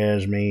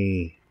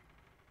sesame.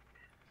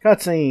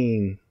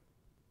 Cutscene.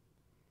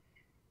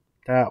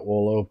 That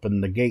will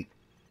open the gate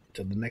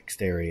to the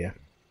next area.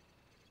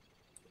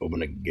 Open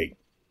the gate.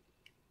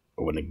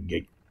 Open the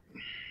gate.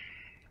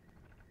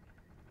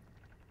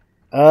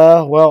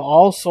 Well,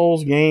 all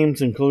Souls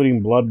games,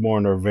 including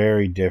Bloodborne, are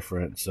very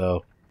different,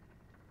 so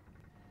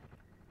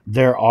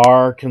there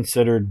are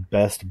considered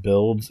best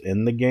builds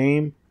in the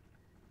game.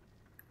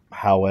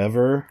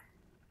 However,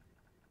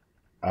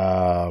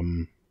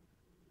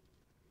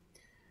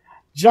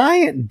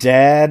 Giant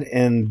Dad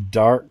in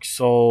Dark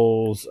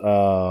Souls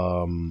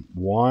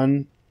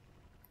 1,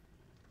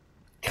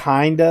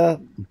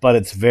 kinda, but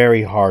it's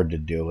very hard to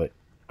do it.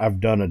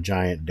 I've done a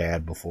Giant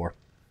Dad before.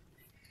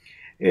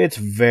 It's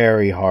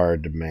very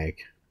hard to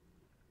make.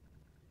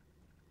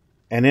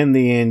 And in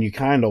the end, you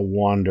kind of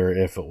wonder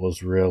if it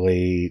was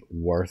really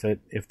worth it,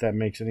 if that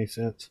makes any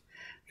sense.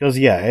 Because,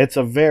 yeah, it's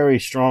a very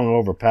strong,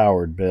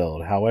 overpowered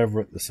build. However,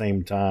 at the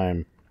same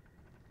time,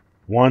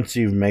 once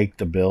you make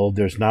the build,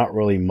 there's not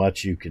really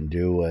much you can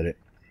do with it.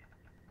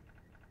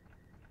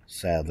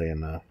 Sadly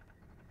enough.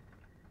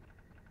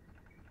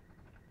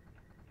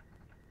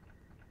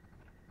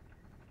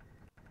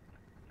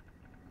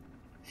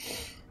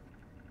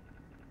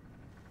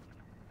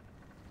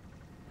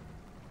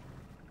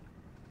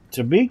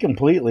 To be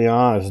completely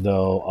honest,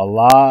 though, a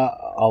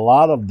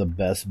lot of the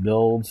best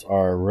builds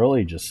are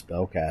really just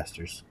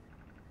spellcasters.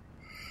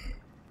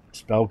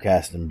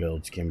 Spellcasting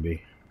builds can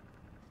be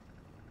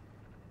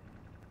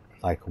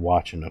like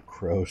watching a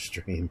crow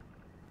stream.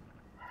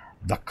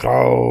 The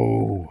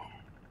crow!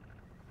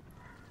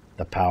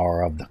 The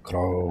power of the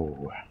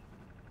crow.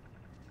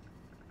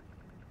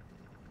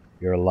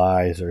 Your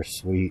lies are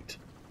sweet.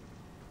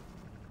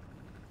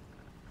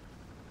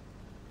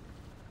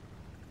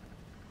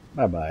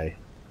 Bye-bye.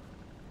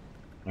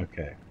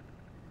 Okay.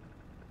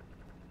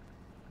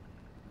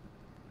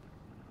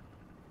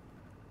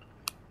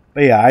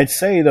 But yeah, I'd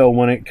say though,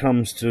 when it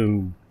comes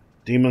to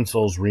Demon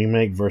Souls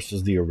Remake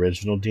versus the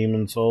original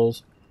Demon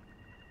Souls,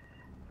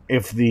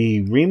 if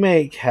the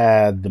remake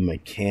had the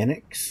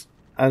mechanics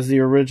as the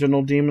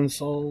original Demon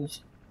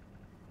Souls,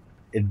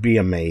 it'd be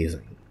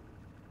amazing.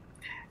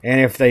 And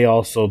if they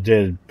also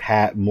did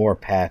more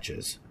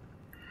patches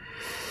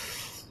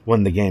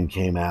when the game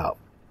came out,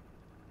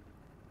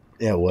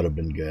 it would have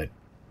been good.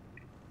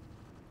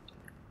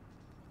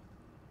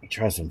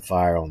 Try some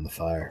fire on the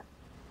fire.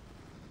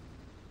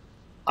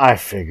 I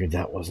figured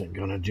that wasn't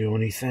going to do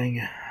anything.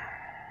 Let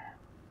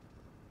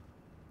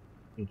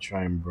me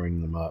try and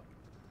bring them up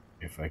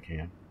if I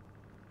can.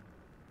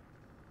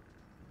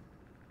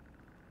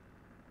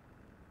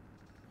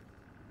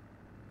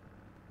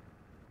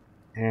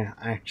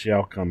 Actually,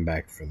 I'll come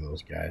back for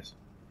those guys.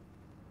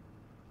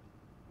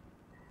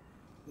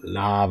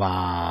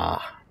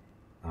 Lava.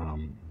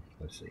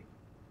 Let's see.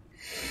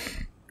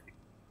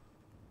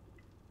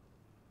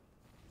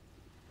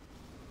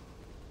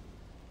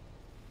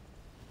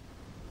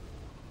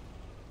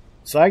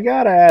 So I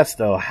gotta ask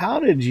though, how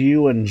did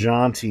you and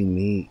Jonty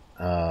meet,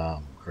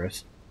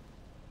 Chris?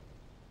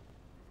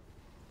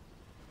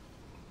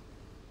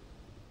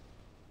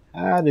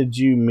 How did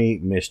you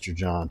meet Mr.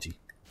 Jonty?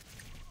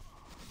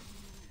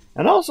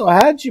 And also,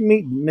 how did you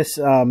meet Miss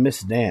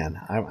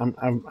Dan?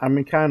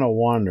 I'm kind of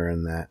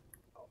wondering that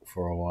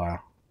for a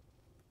while.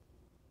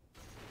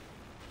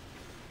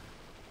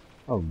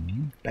 Oh,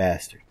 you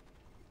bastard!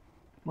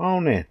 Come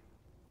on in.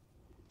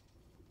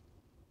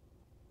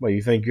 What,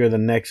 you think you're the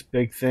next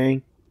big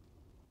thing?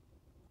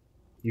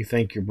 You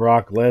think you're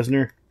Brock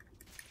Lesnar?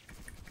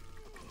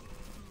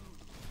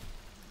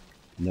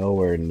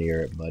 Nowhere near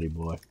it, buddy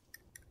boy.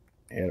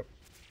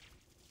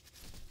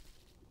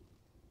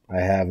 I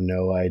have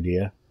no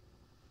idea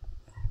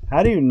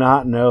How do you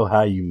not know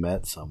how you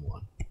met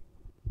someone?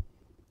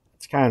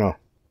 It's kind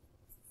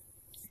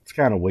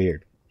of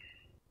weird.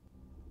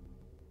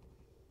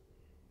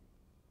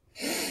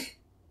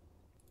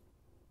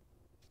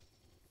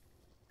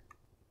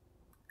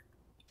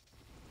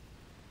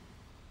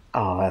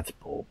 Oh, that's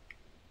bull.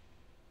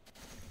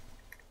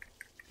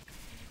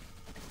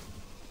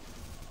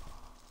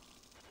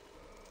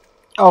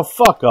 Oh,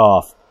 fuck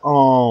off.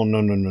 Oh,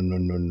 no, no, no, no,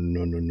 no,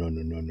 no, no, no,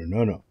 no, no, no,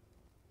 no, no.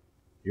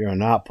 You're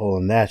not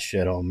pulling that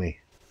shit on me.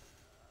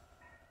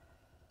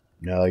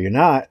 No, you're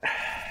not.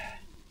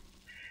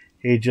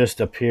 He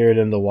just appeared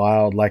in the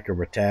wild like a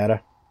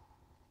rattata.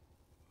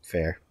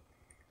 Fair.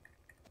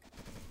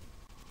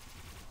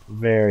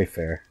 Very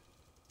fair.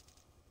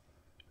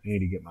 I need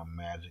to get my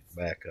magic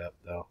back up,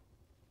 though.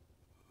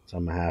 So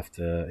I'm going to have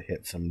to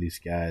hit some of these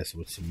guys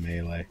with some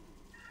melee.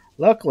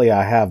 Luckily,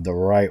 I have the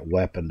right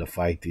weapon to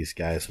fight these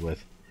guys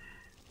with,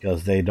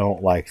 because they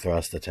don't like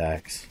thrust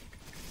attacks.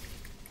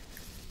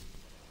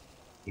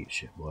 Eat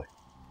shit, boy.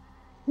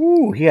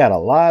 Ooh, he had a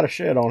lot of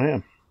shit on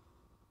him.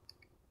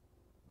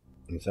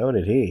 And so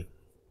did he.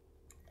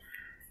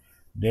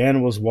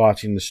 Dan was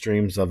watching the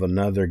streams of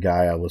another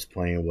guy I was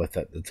playing with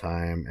at the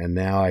time, and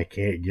now I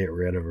can't get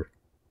rid of her.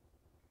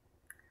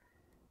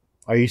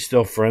 Are you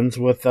still friends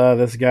with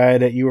this guy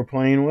that you were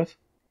playing with?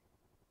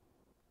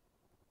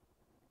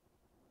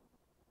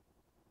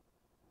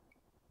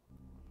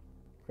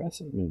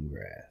 Crescent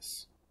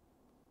Moongrass.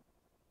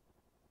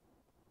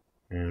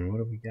 And what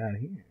do we got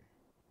here?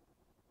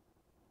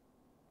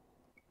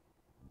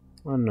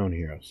 Unknown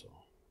Hero Soul.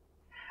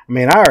 I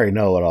mean, I already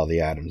know what all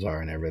the items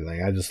are and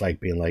everything. I just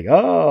like being like,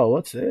 oh,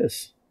 what's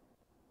this?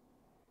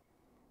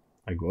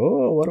 Like,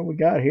 oh, what do we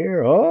got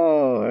here?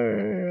 Oh,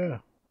 yeah.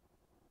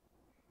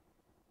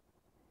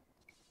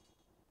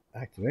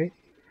 Activate.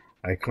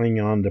 I cling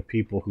on to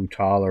people who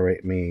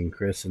tolerate me, and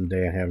Chris and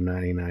Dan have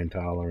 99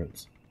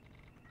 tolerance.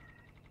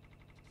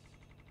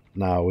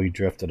 No, we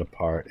drifted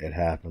apart. It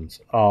happens.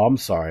 Oh, I'm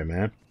sorry,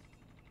 man.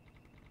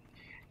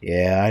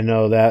 Yeah, I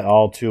know that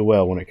all too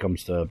well when it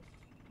comes to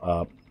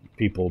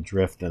people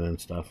drifting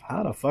and stuff.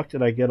 How the fuck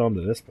did I get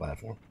onto this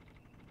platform?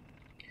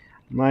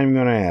 I'm not even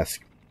going to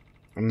ask.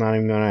 I'm not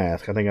even going to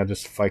ask. I think I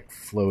just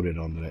floated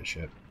onto that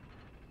shit.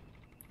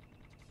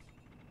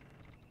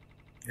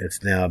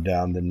 It's now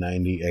down to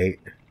 98.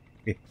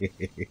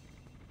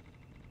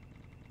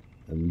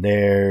 And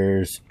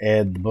there's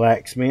Ed the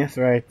blacksmith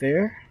right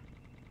there.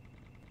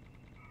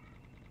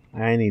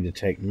 I need to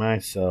take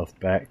myself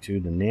back to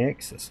the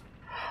Nexus.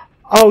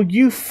 Oh,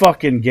 you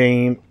fucking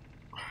game.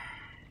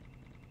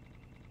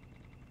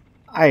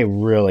 I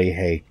really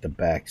hate the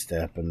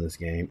backstep in this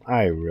game.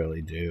 I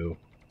really do.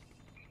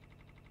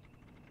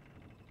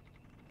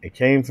 It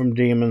came from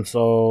Demon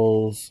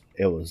Souls.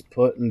 It was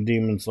put in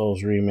Demon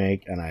Souls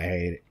Remake, and I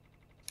hate it.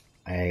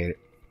 I hate it.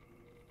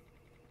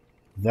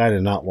 I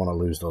did not want to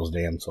lose those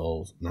damn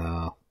souls.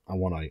 Nah, I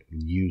want to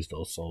use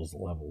those souls to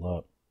level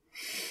up.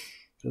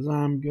 Because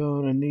I'm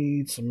going to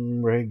need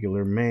some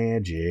regular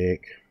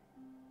magic.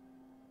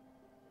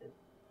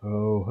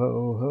 Ho,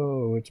 ho,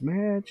 ho, it's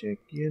magic,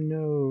 you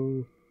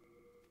know.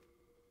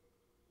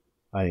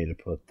 I need to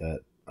put that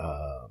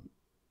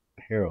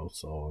Hero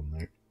Soul in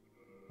there.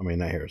 I mean,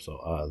 not Hero Soul,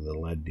 the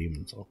Lead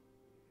Demon Soul.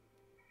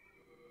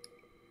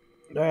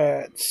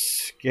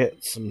 Let's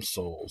get some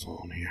souls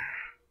on here.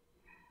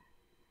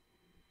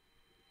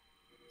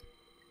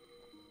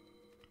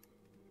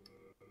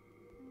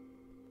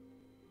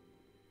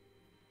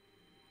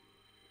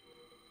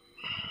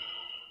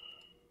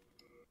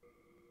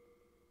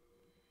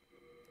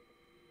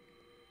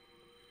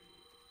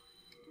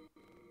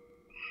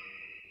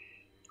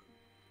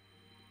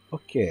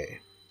 Okay.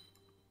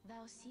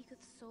 Thou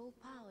seekest soul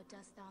power,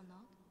 dost thou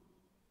not?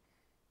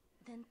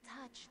 Then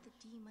touch the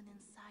demon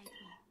inside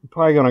me. I'm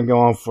probably going to go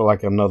on for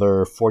like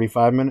another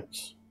 45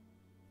 minutes.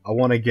 I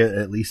want to get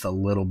at least a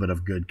little bit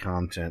of good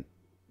content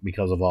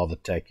because of all the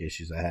tech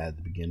issues I had at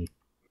the beginning.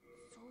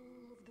 Soul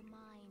of the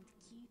mind,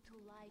 key to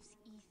life's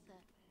ether.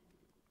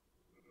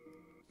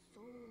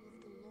 Soul of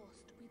the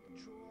lost,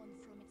 withdrawn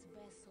from its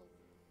vessel.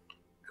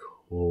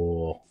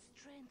 Cool. Let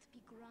strength be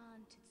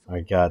granted, so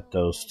I got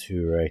those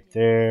two right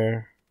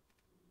there.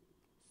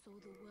 so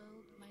the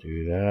world might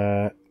Do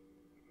that.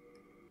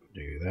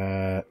 Do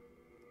that.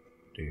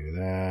 Do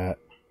that.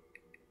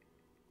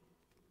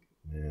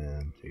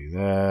 And do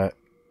that.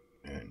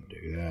 And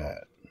do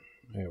that.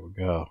 There we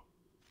go.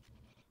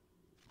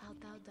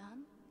 Art thou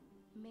done?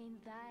 May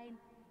thine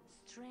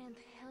strength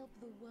help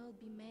the world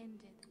be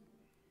mended.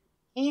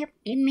 Yep,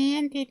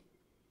 demanded.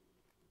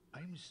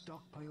 I'm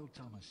Stockpile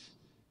Thomas.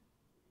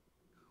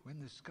 When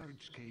the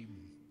scourge came,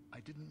 I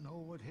didn't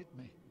know what hit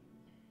me.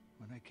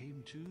 When I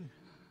came to,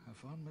 I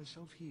found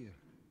myself here,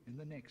 in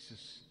the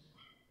Nexus.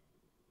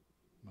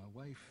 My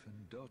wife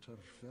and daughter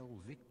fell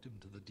victim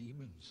to the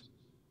demons.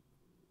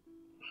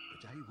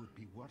 But I would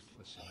be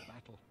worthless in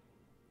battle.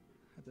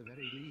 At the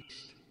very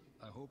least,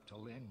 I hope to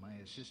lend my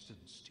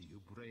assistance to you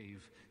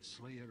brave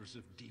slayers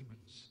of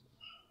demons.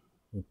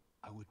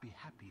 I would be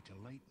happy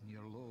to lighten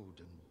your load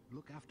and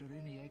look after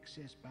any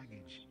excess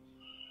baggage.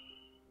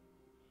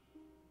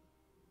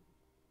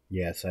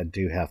 Yes, I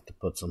do have to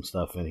put some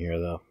stuff in here,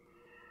 though.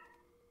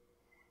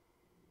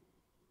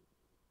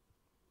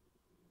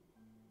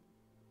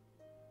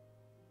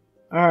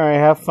 Alright,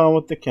 have fun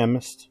with the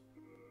chemist.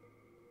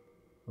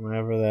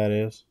 Whatever that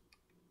is.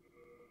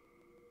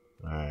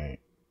 Alright.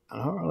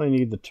 I don't really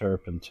need the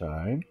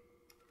turpentine.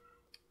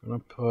 I'm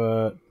going to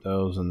put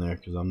those in there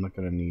because I'm not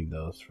going to need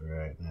those for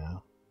right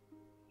now.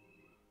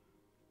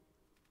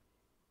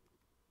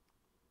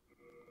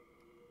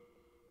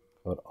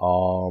 Put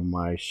all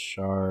my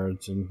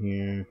shards in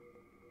here.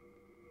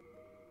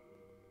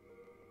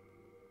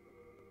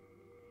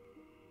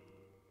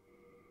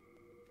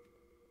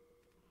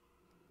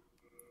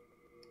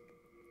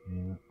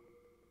 Yeah.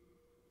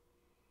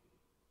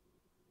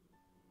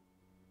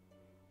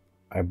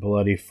 I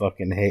bloody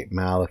fucking hate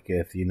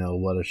Malekith, you know,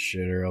 what a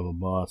shitter of a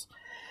boss.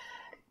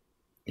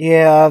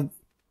 Yeah.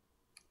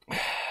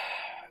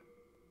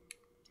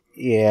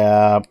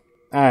 Yeah,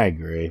 I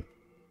agree.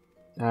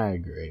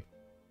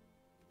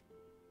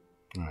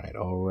 Alright,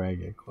 all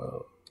ragged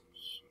clothes.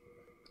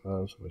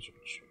 Clothes, wizard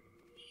shoes.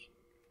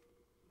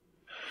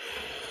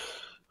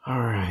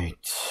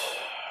 Alright.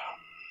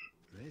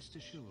 Rest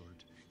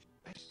assured,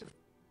 best of...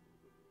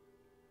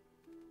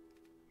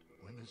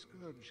 When the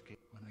scourge came,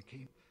 when I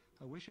came,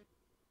 I wish it...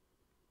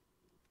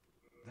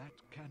 That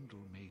candle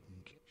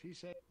maiden, she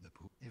said, the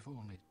poop, if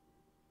only.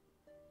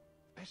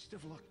 Best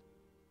of luck.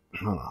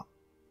 Hold on.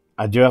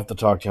 I do have to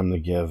talk to him to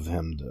give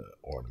him the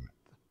ornament.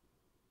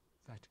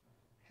 That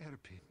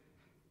hairpin,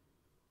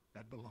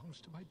 that belongs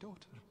to my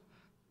daughter.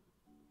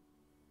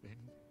 Then,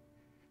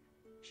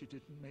 she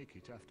didn't make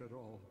it after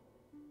all.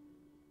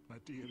 My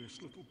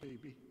dearest little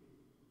baby.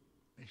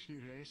 May she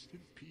rest in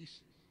peace.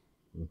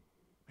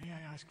 May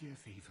I ask you a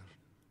favor?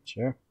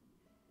 Sure.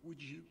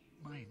 Would you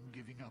mind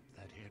giving up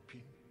that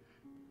hairpin?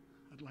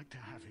 I'd like to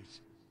have it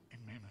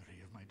in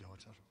memory of my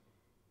daughter.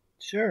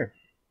 Sure.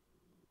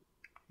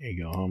 Here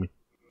you go, homie.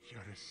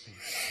 You're a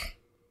saint.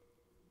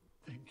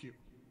 Thank you.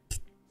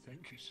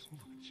 Thank you so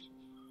much.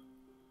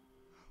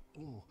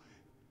 Oh,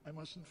 I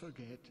mustn't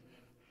forget.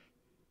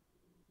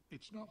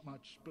 It's not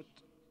much, but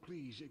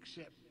please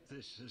accept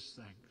this as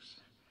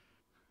thanks.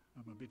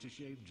 I'm a bit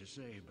ashamed to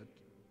say, but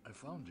I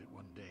found it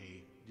one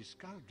day,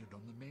 discarded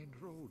on the main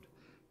road.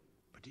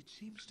 But it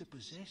seems to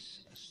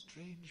possess a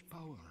strange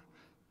power.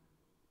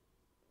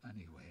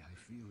 Anyway, I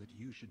feel that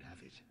you should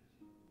have it.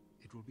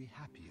 It will be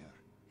happier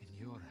in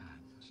your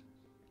hands.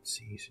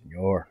 Si,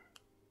 senor.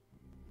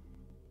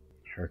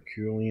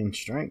 Herculean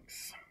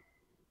strength.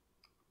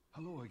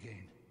 Hello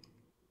again.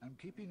 I'm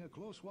keeping a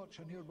close watch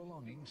on your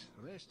belongings,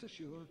 rest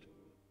assured.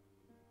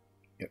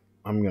 Yep,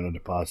 I'm going to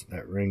deposit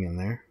that ring in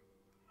there.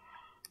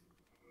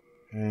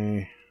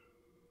 Okay.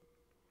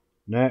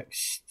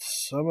 Next,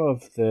 some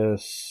of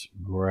this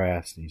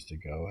grass needs to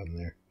go in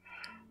there.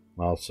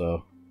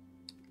 Also,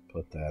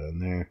 put that in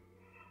there.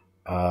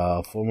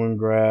 Full moon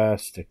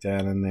grass, stick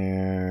that in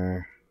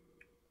there.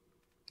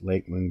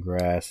 Lake moon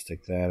grass,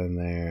 stick that in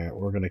there.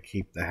 We're going to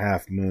keep the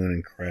half moon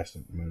and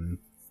crescent moon.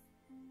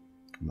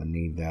 I'm going to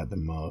need that the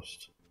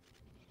most.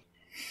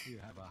 You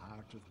have a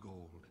heart of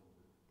gold.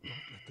 Don't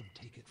let them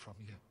take it from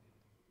you.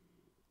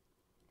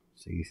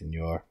 Si,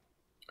 senor.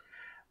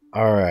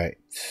 Alright.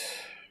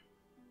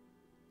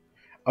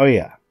 Oh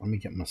yeah, let me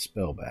get my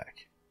spell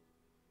back.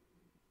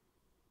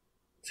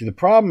 See, the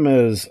problem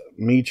is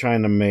me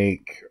trying to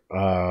make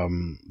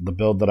the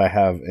build that I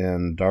have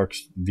in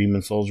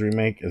Demon Souls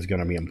Remake is going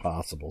to be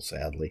impossible,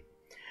 sadly.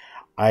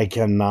 I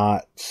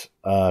cannot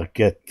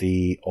get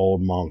the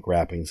old monk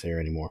wrappings here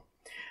anymore.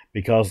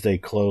 Because they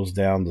closed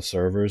down the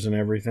servers and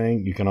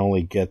everything, you can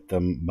only get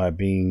them by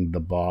being the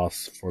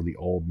boss for the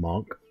old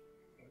monk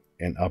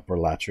in Upper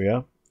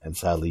Latria. And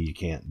sadly, you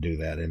can't do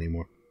that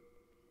anymore.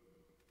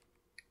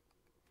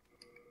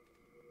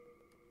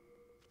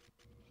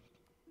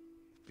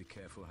 Be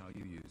careful how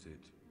you use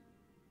it.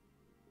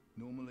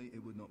 Normally,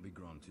 it would not be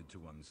granted to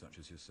one such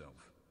as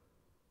yourself.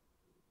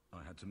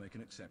 I had to make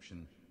an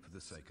exception for the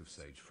sake of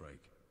Sage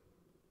Frake.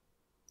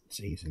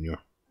 Si, senor.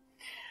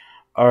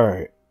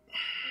 Alright.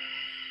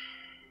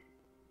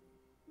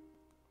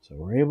 So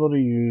we're able to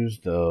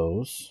use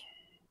those.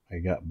 I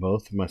got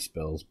both of my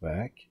spells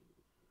back.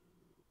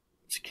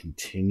 Let's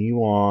continue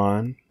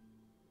on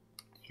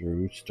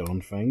through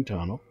Stonefang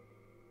Tunnel.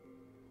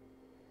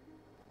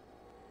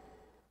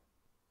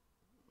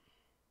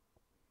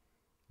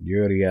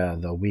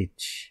 Yuria the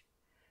witch.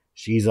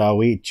 She's a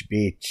witch,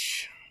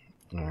 bitch.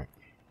 Alright.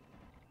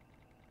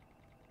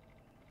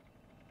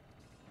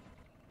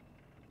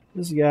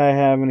 Does this guy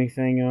have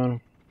anything on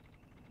him?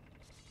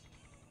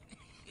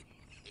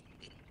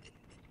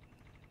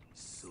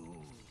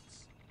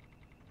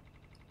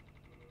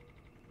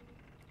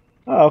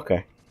 Oh,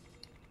 okay.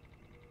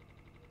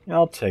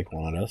 I'll take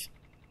one of those.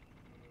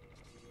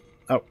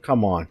 Oh,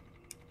 come on.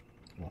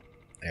 Oh,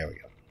 there we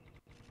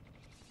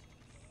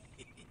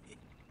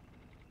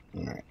go.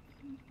 Alright.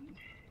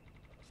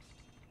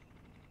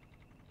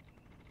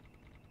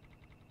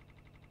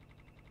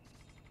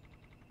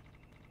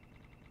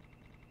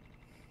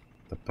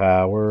 The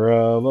power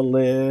of a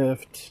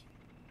lift.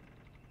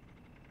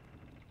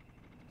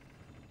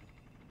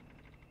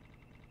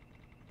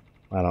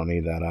 I don't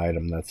need that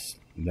item that's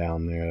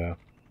down there, though.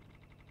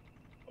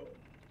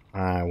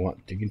 I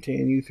want to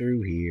continue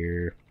through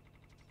here.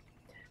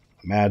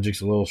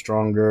 Magic's a little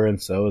stronger,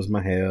 and so is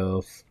my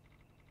health.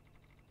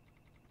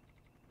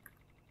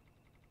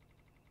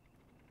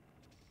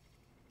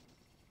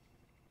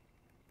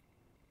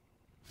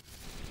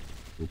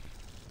 Oop.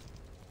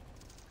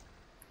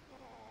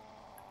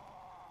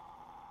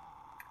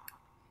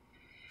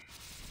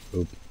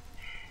 Oop.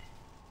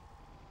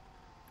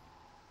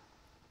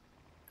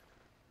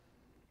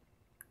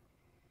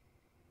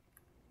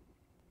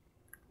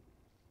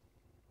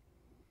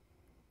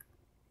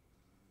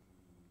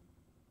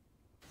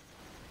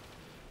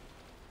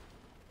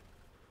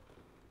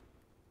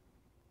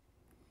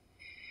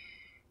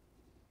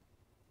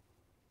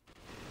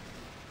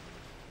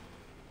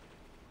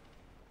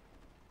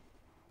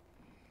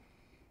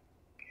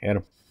 Hit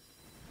him.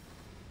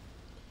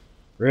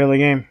 Really,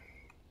 game?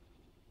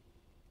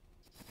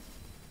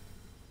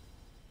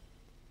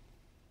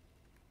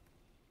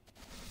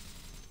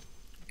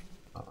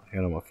 Oh, hit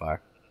him with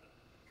fire.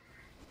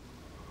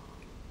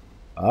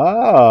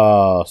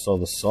 Oh, so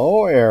the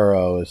soul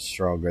arrow is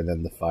stronger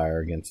than the fire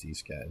against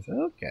these guys.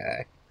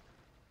 Okay.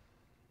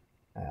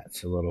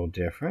 That's a little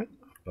different,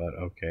 but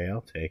okay,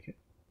 I'll take it.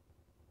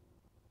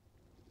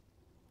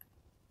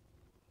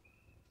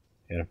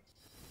 Hit him.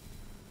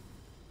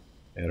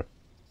 Hit him.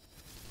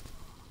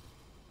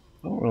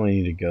 I don't really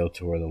need to go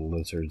to where the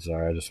lizards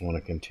are. I just want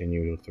to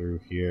continue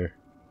through here.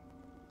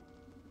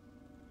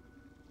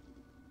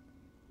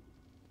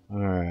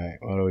 Alright,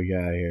 what do we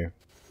got here?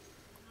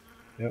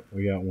 Yep,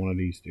 we got one of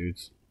these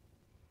dudes.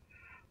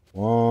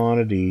 One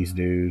of these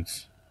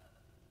dudes.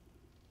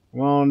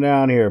 Come on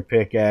down here,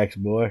 pickaxe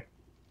boy.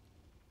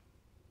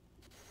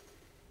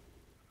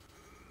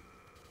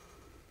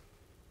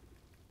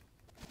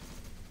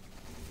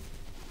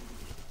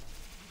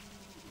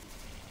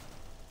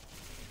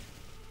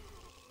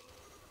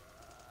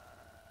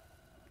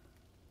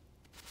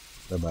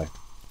 Bye-bye.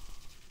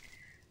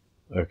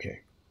 Okay.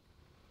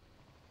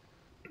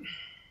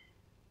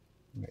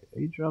 Wait,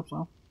 he drops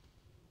off?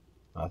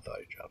 I thought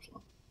he drops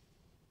off.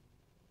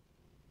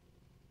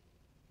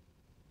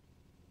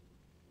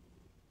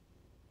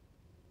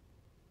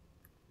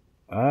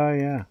 Oh,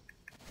 yeah.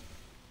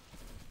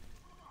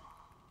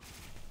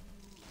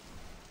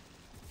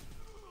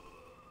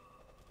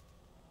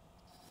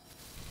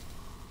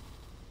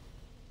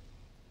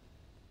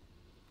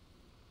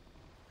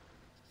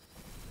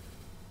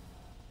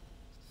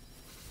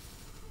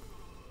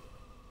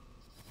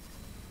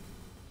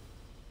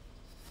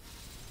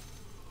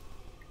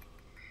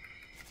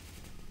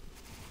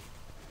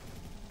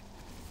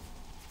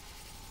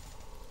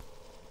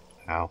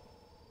 Ow.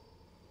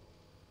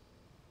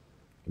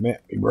 Come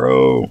at me,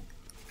 bro.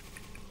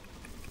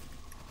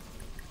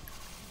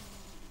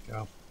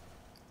 Go.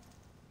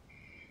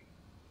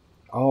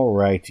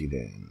 Alrighty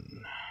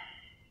then.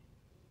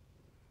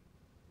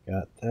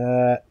 Got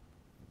that.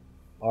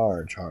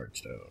 Large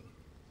hardstone.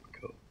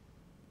 Cool.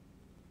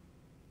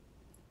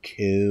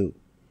 Cool.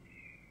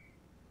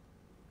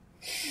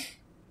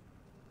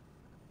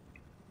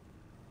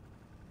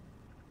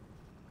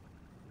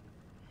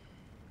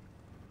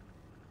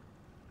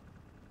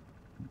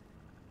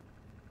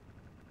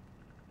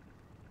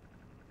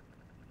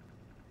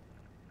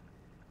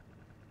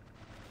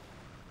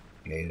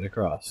 Made it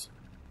across.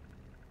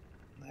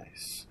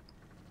 Nice.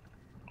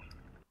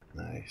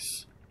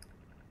 Nice.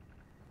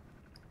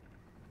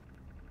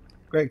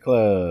 Great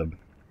club.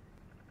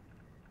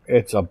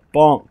 It's a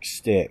bonk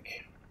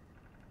stick.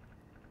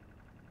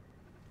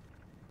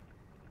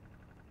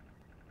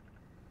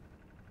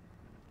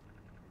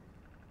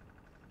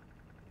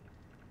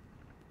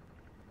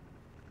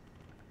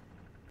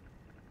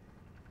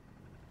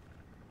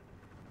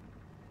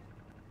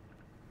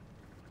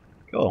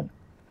 Cool.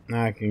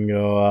 Now I can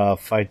go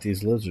fight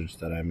these lizards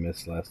that I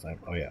missed last time.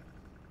 Oh, yeah.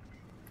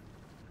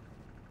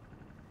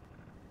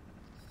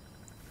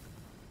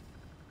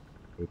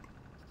 Oop.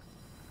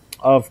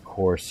 Of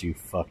course you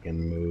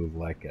fucking move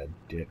like a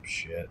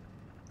dipshit.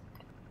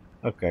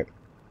 Okay.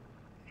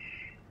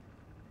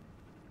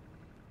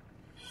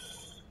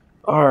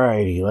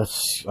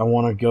 Alrighty, I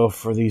want to go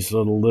for these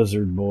little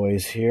lizard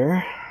boys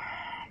here.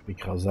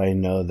 Because I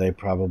know they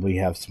probably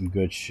have some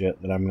good shit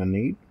that I'm going to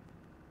need.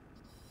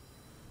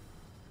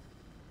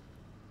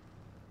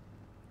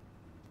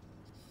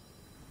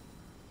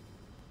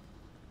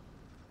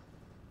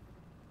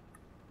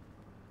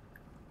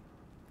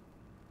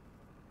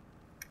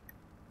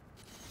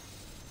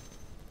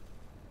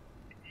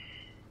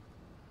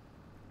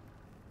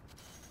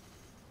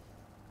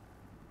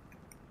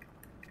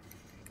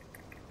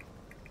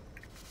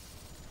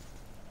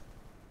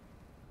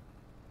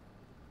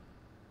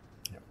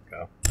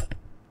 Go.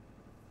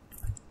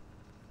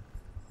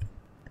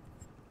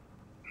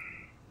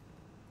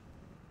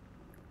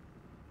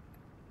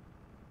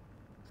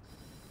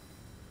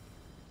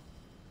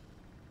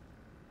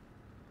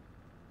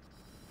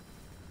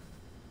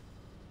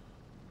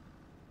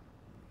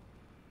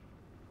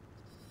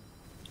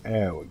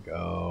 There we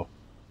go.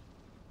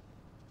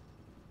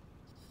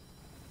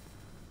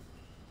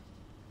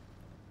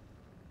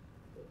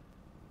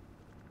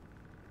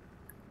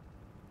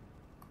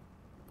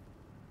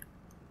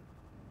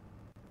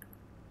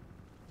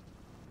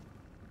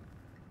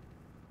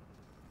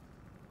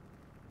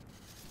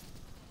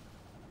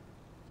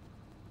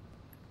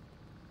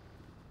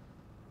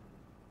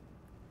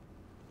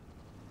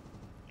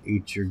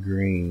 Eat your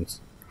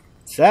greens.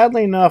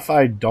 Sadly enough,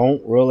 I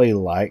don't really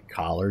like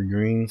collard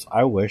greens.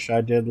 I wish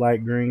I did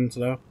like greens,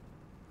 though.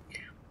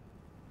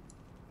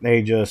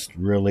 They just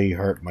really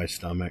hurt my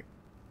stomach.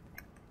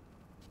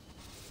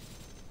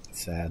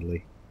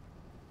 Sadly.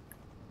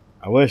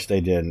 I wish they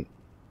didn't,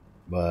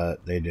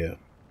 but they do.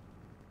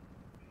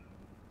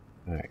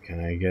 Alright, can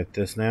I get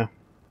this now?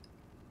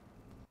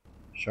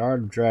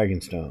 Shard of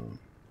Dragonstone.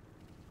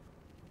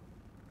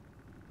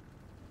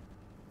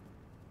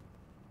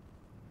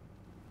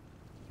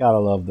 Gotta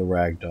love the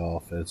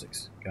ragdoll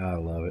physics. Gotta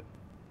love it.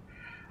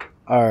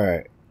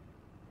 Alright.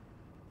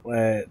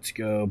 Let's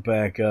go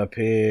back up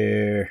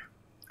here.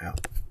 Ow.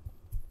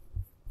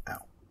 Ow.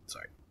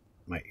 Sorry.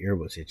 My ear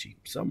was itchy.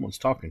 Someone's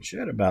talking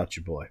shit about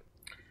you, boy.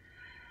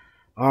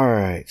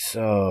 Alright,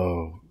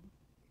 so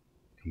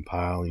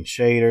compiling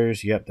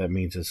shaders. Yep, that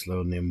means it's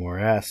loading in more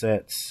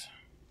assets.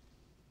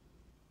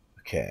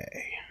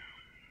 Okay.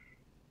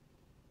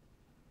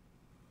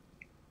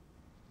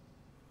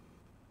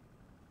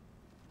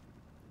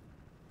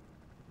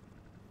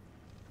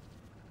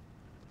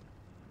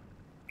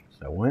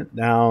 So I went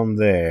down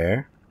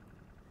there.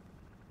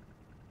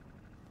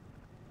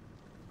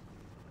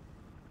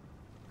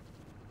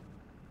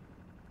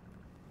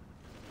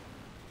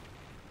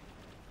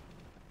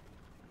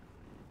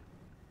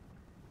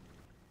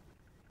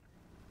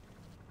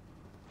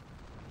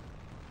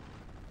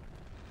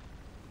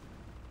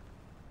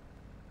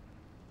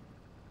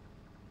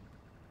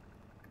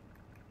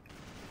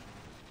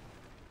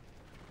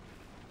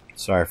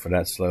 Sorry for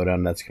that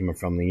slowdown. That's coming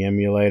from the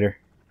emulator.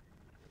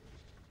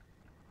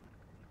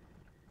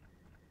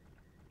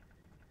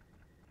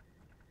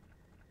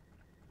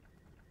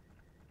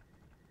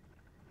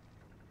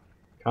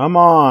 Come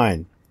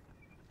on.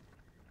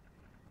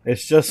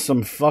 It's just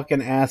some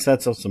fucking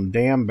assets of some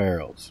damn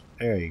barrels.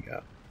 There you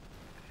go.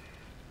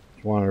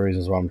 It's one of the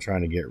reasons why I'm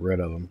trying to get rid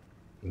of them.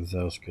 Because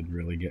those could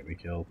really get me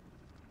killed.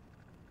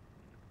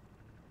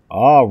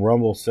 Ah,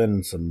 Rumble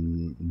sending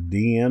some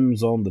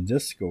DMs on the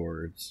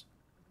Discords.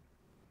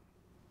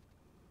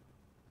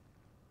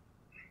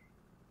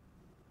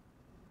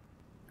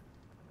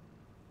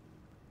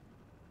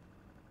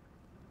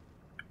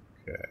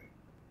 Okay.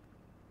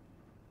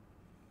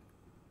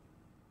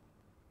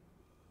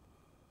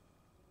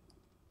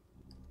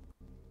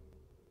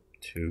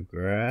 Two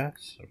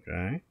grass,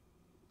 okay.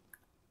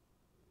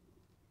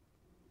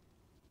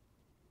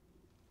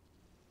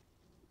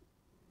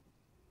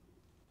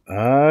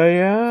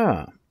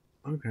 Yeah.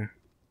 Okay.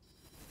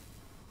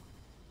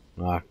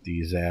 Knock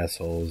these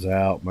assholes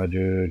out, my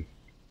dude.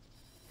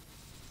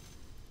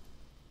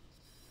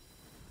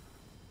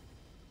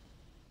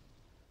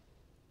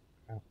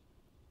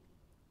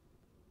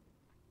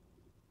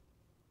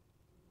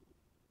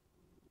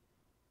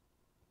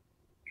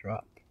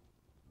 Drop.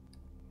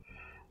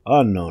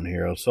 Unknown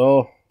hero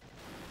soul.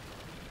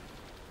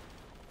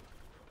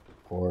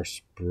 Of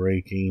course,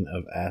 breaking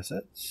of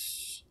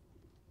assets.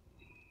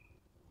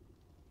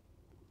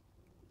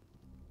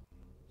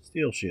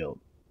 Steel shield.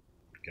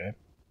 Okay.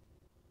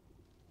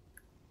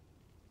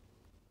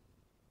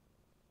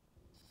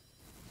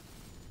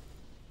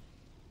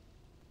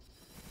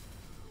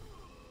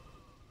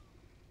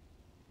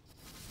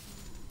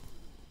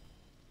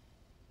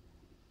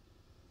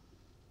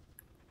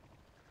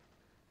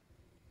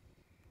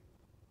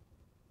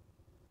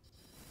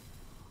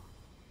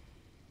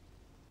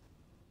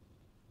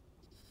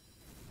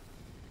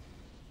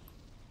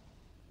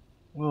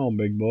 Well,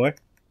 big boy.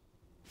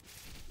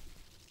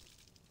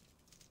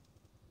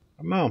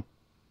 Come on.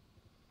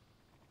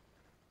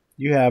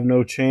 You have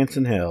no chance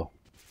in hell.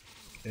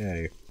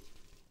 Okay.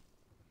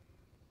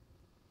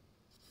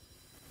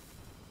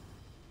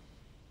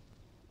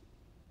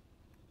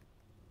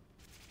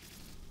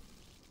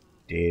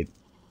 Dead.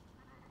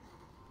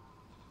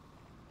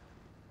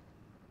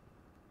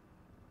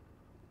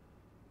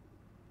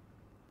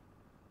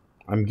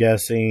 I'm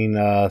guessing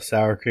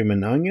sour cream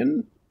and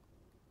onion.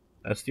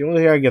 That's the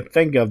only thing I can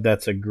think of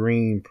that's a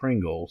green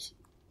Pringles.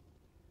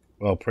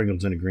 Well,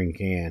 Pringles in a green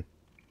can.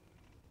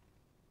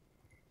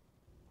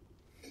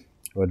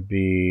 Would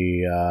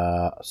be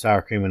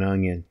sour cream and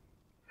onion.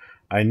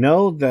 I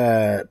know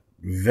that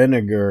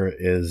vinegar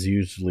is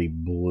usually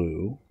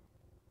blue.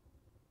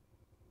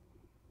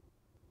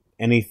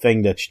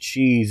 Anything that's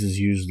cheese is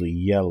usually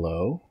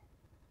yellow.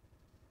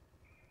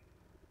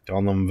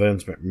 Tell them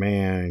Vince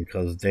McMahon,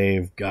 because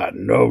they've got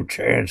no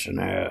chance in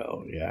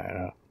hell.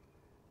 Yeah.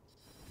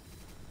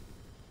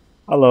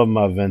 I love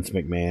my Vince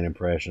McMahon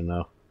impression,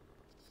 though.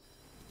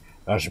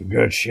 That's some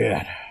good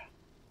shit.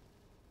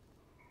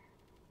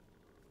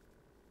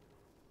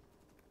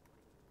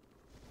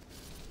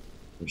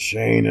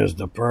 Shane is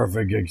the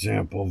perfect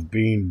example of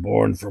being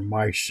born from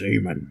my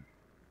semen.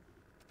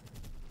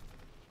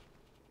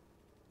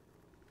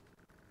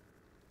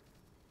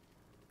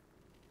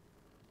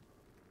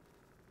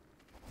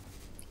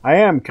 I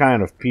am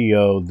kind of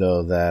PO'd,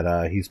 though,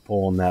 that he's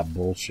pulling that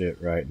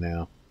bullshit right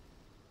now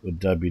with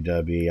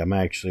WWE. I'm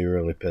actually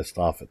really pissed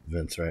off at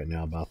Vince right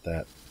now about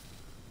that.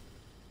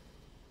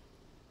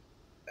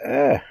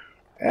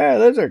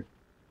 Lizard.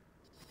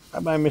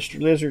 Bye-bye, Mr.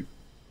 Lizard.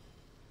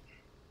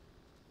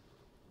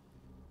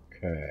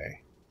 Okay.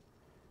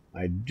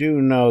 I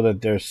do know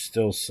that there's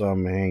still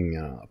some hanging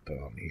up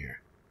on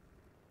here.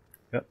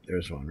 Yep,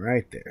 there's one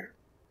right there.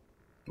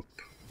 Boop.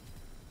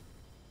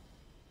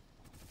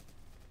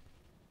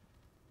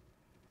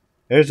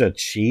 There's a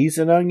cheese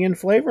and onion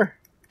flavor?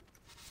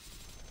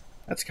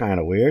 That's kind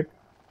of weird.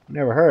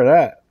 Never heard of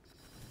that.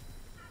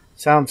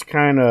 Sounds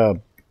kind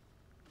of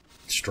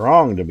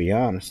strong, to be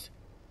honest.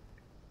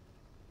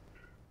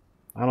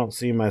 I don't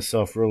see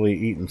myself really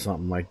eating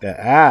something like that.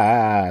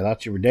 I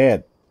thought you were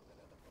dead.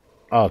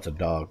 Oh, it's a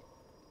dog.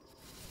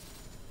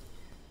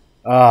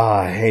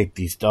 I hate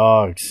these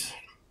dogs.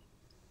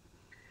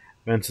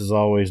 Vince has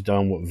always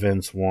done what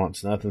Vince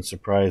wants. Nothing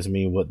surprised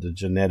me with the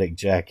genetic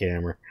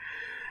jackhammer.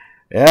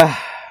 Yeah.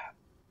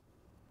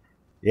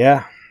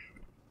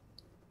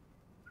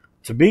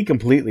 To be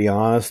completely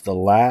honest, the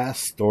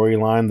last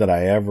storyline that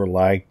I ever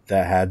liked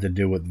that had to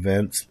do with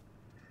Vince,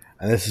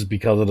 and this is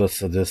because of the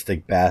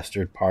sadistic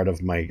bastard part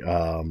of my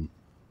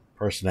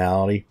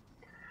personality,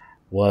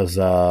 was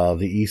the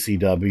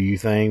ECW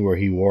thing where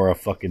he wore a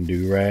fucking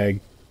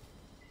do-rag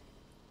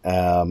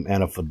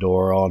and a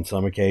fedora on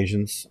some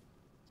occasions.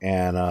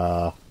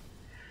 And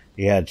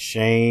he had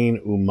Shane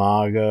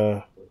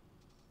Umaga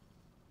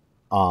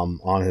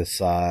on his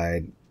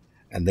side,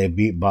 and they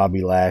beat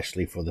Bobby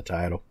Lashley for the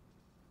title.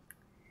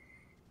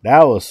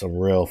 That was some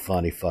real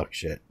funny fuck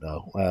shit,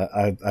 though.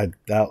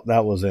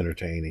 That was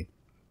entertaining.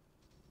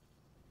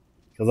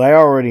 Because I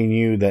already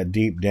knew that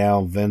deep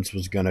down Vince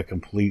was going to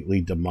completely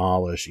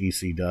demolish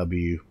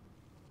ECW.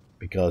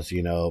 Because,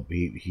 you know,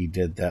 he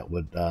did that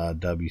with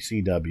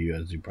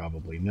WCW, as you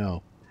probably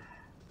know.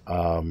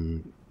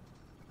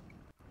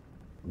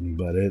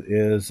 But it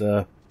is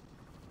a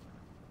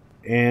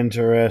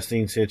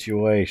interesting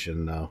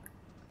situation, though.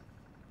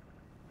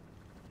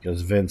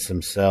 Because Vince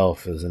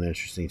himself is an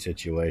interesting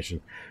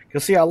situation.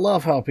 Because, see, I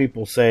love how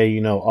people say,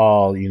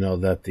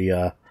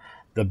 that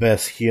the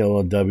best heel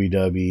in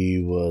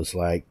WWE was,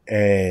 like,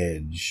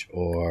 Edge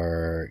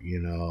or,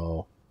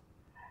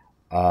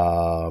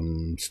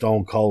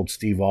 Stone Cold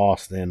Steve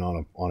Austin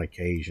on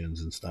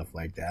occasions and stuff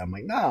like that. I'm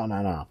like,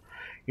 no.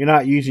 You're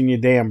not using your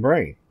damn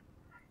brain.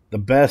 The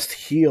best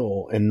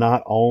heel in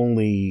not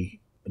only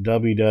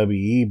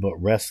WWE,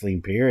 but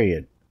wrestling,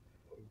 period,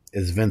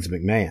 is Vince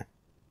McMahon.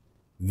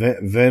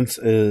 Vince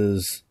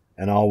is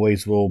and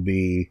always will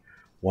be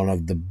one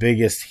of the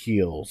biggest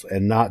heels,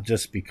 and not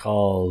just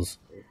because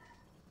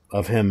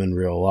of him in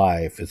real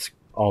life. It's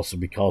also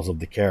because of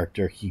the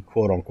character he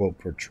quote-unquote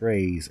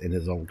portrays in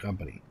his own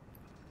company.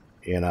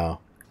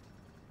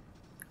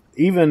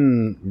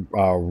 Even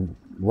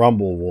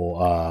Rumble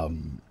will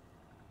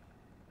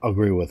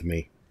agree with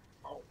me.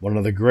 One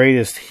of the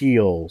greatest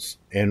heels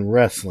in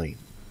wrestling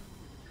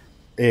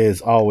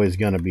is always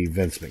going to be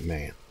Vince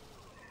McMahon.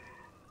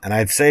 And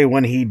I'd say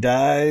when he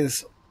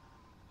dies,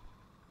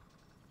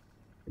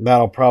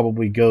 that'll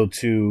probably go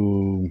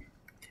to,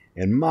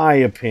 in my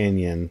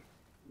opinion,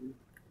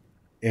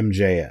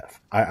 MJF.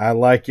 I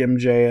like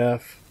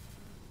MJF.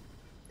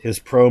 His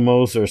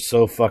promos are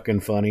so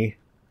fucking funny.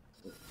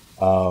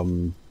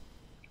 And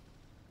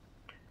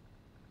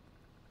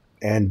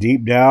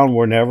deep down,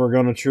 we're never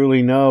going to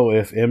truly know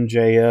if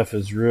MJF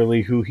is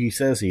really who he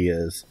says he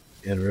is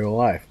in real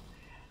life.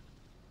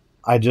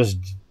 I just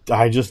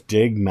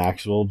dig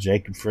Maxwell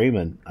Jacob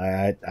Freeman.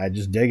 I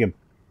just dig him.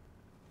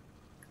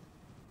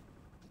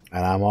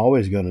 And I'm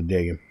always going to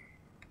dig him.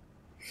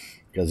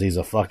 Because he's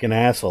a fucking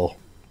asshole.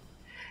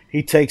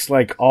 He takes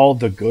like all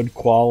the good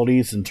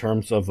qualities in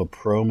terms of a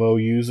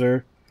promo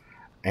user,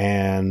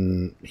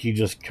 and he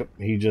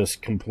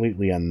just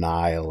completely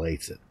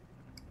annihilates it.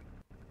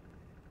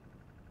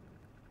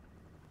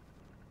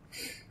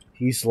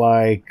 He's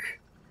like,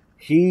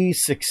 he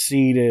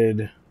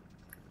succeeded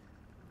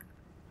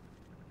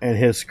in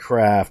his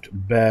craft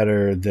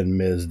better than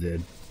Miz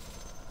did.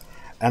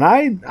 And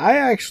I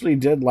actually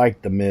did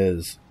like the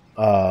Miz,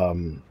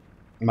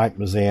 Mike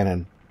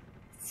Mizanin,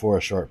 for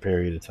a short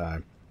period of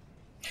time.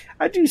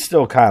 I do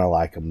still kind of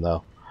like him,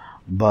 though.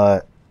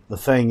 But the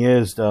thing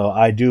is, though,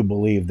 I do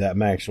believe that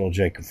Maxwell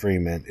Jacob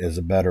Freeman is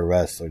a better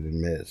wrestler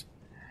than Miz.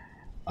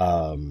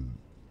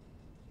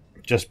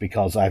 Just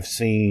because I've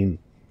seen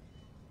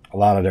a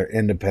lot of their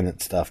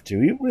independent stuff,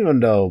 too. Even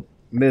though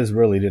Miz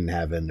really didn't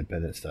have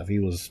independent stuff. He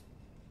was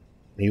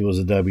a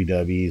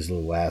WWE's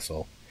little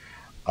asshole.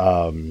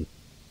 But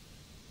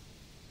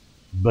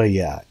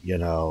yeah,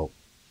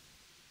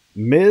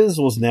 Miz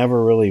was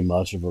never really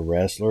much of a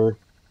wrestler.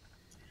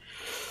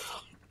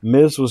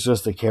 Miz was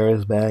just a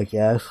charismatic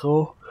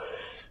asshole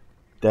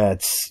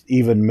that's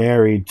even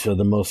married to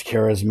the most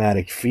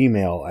charismatic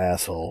female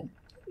asshole.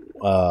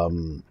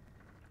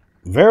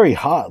 Very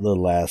hot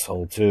little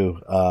asshole, too.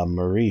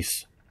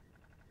 Maurice.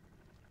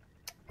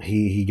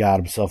 He got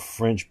himself a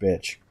French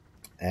bitch.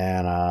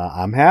 And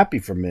I'm happy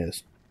for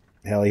Miz.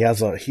 Hell,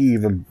 he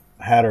even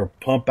had her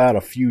pump out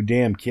a few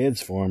damn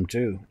kids for him,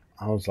 too.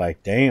 I was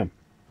like, damn.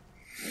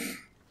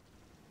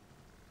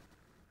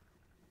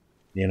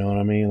 You know what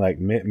I mean? Like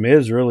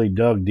Miz really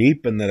dug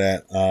deep into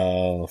that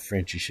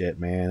Frenchy shit,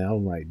 man. I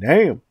was like,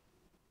 damn.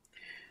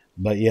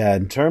 But yeah,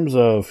 in terms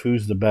of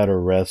who's the better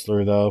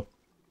wrestler, though,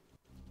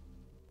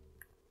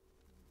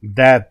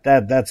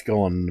 that's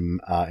going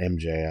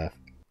MJF.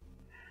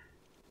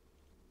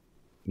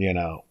 You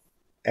know,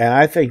 and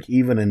I think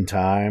even in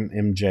time,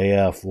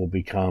 MJF will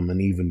become an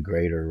even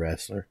greater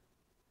wrestler.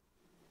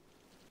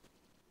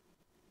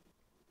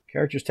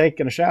 Character's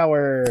taking a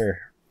shower.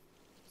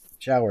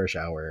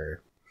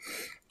 Shower.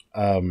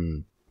 But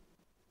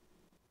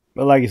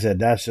like I said,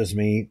 that's just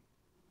me.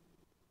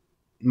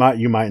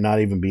 You might not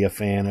even be a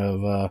fan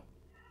of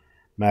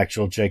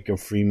Maxwell Jacob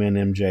Freeman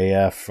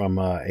MJF from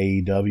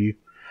AEW,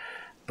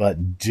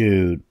 but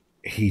dude,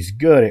 he's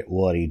good at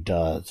what he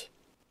does,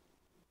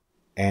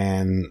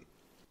 and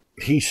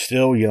he's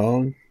still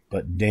young.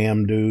 But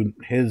damn, dude,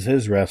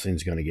 his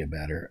wrestling's gonna get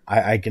better.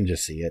 I can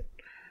just see it.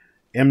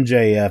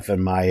 MJF,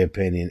 in my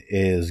opinion,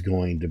 is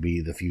going to be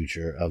the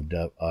future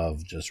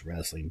of just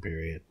wrestling.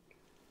 Period.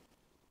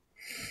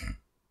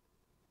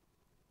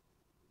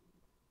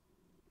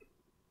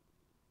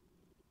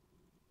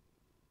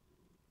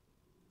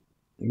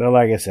 But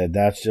like I said,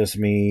 that's just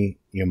me.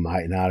 You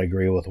might not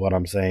agree with what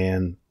I'm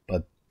saying,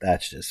 but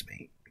that's just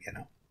me, you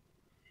know.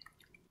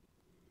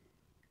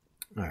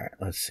 Alright,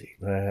 let's see.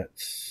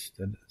 Is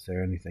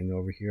there anything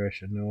over here I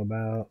should know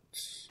about?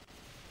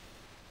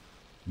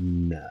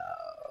 No.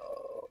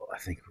 I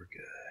think we're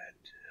good.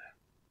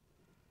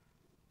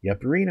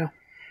 Yep, arena.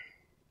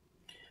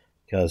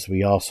 Because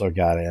we also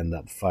got to end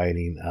up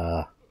fighting,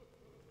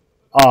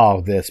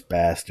 oh, this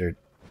bastard.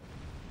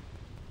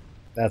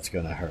 That's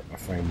going to hurt my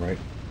frame rate.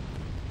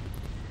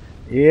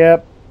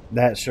 Yep,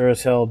 that sure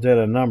as hell did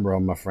a number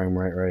on my frame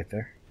rate right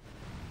there.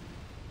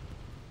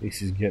 At least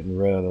he's getting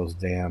rid of those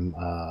damn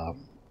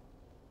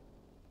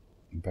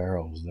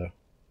barrels, though.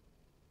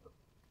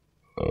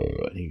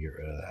 I need to get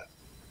rid of that.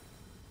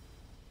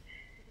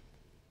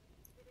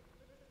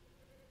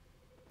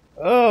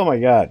 Oh my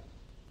god.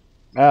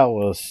 That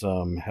was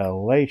some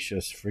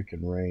hellacious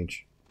freaking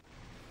range.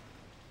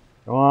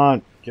 Come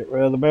on, get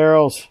rid of the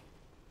barrels.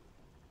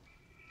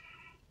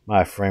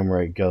 My frame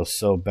rate goes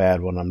so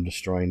bad when I'm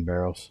destroying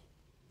barrels.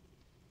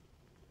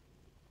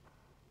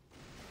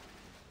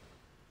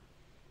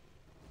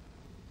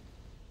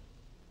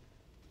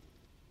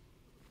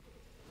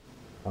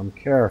 If I'm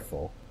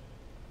careful,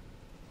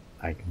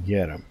 I can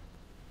get them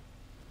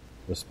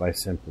just by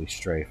simply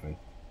strafing.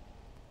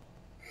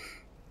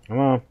 Come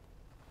on,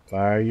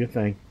 fire your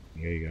thing.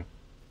 Here you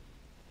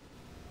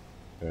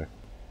go. Okay.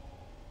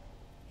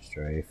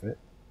 Strafe it.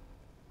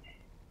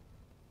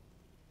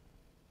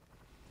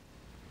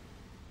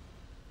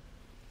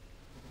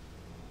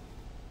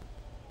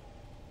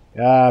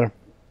 Got him.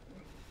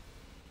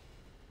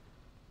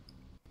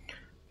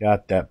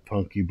 Got that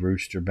Punky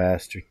Brewster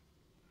bastard.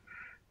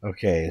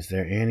 Okay, is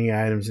there any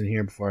items in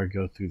here before I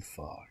go through the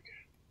fog?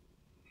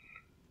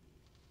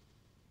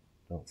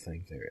 Don't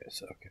think there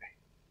is. Okay.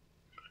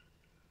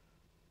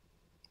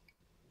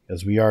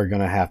 Because we are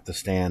going to have to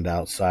stand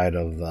outside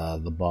of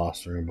the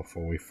boss room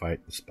before we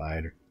fight the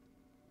spider.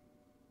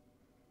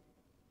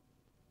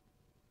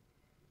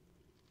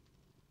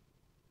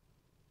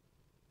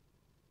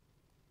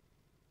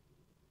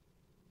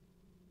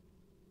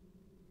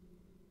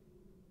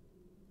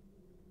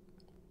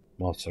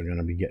 I'm also going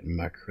to be getting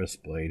my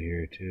crisp blade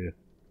here too.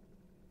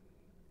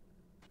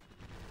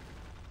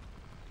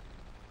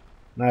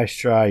 Nice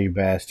try, you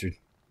bastard.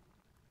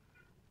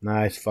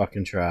 Nice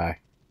fucking try.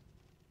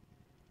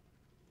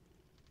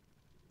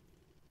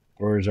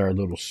 Where's our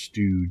little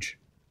stooge?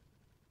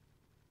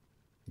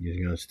 He's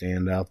going to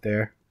stand out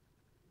there?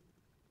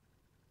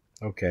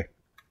 Okay.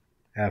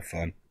 Have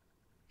fun.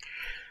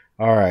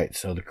 Alright,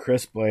 so the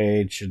crisp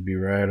blade should be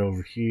right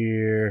over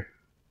here.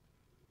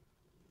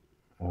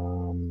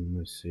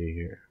 Let's see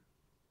here.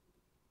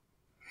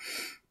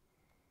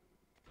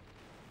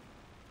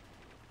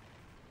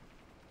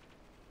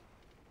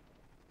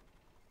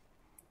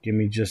 Give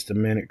me just a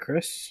minute,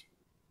 Chris.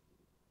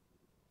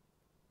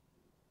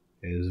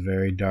 It is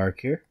very dark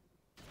here.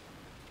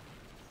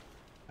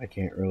 I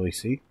can't really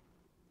see.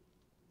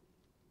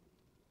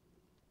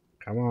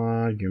 Come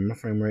on, give me my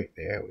frame rate.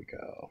 There we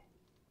go.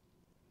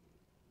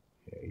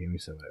 Yeah, give me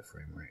some of that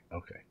frame rate.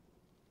 Okay.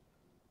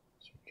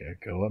 So we gotta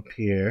go up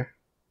here.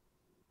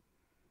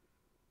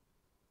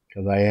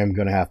 Because I am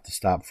going to have to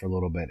stop for a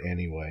little bit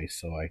anyway,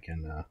 so I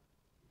can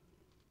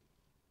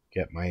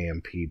get my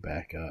MP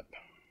back up.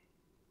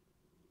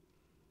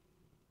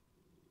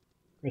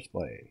 Crisp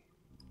blade.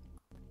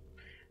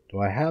 Do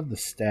I have the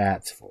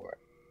stats for it?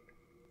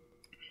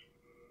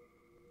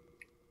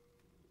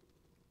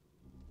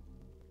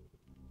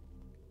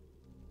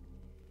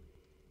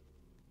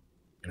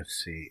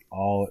 Let's see.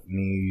 All it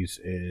needs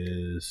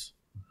is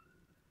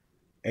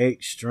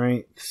 8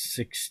 strength,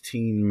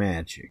 16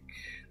 magic.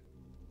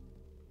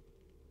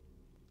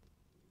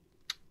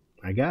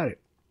 I got it.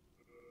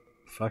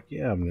 Fuck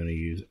yeah, I'm gonna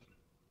use it.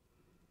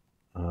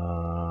 Get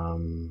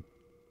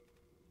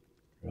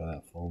rid of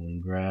that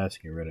fallen grass,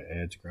 get rid of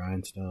edge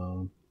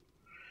grindstone.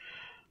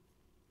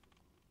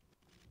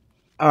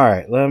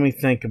 Alright, let me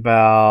think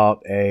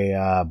about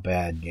a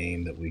bad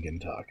game that we can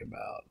talk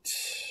about.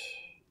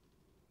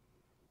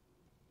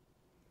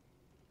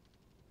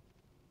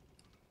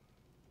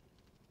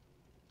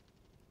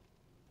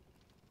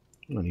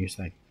 What do you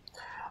think?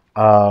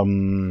 Let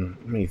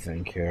me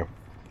think here.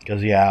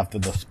 Because, yeah, after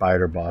the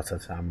spider boss,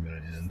 that's how I'm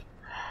going to end.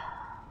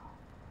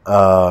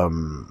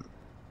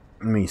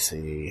 Let me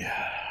see.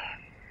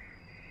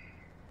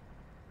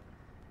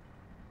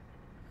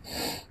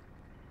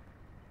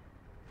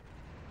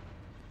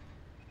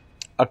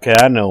 Okay,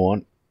 I know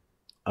one.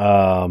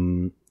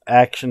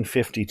 Action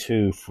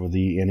 52 for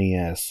the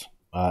NES.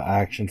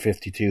 Action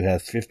 52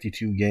 has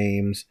 52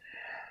 games.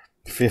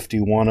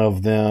 51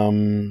 of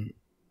them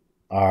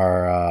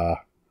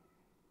are,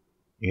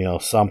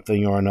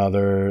 something or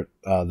another.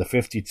 The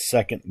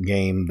 52nd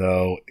game,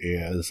 though,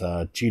 is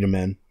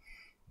Cheetah,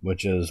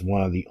 which is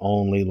one of the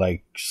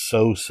only,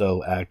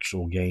 so-so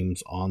actual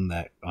games on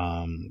that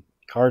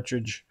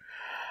cartridge.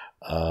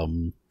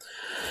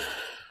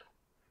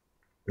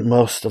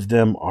 Most of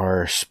them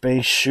are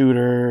space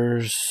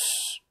shooters.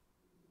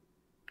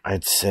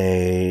 I'd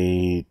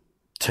say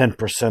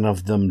 10%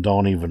 of them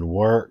don't even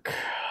work.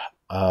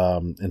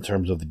 In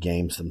terms of the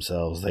games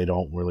themselves, they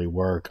don't really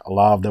work. A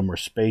lot of them are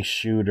space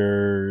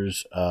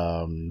shooters,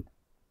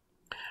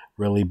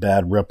 really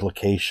bad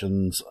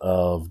replications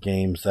of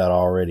games that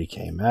already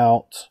came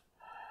out.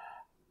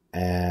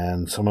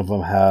 And some of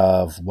them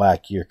have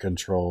wackier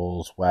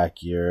controls,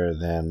 wackier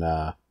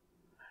than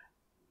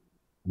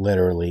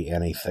literally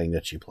anything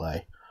that you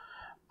play.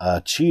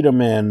 Cheetah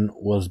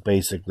was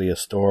basically a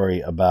story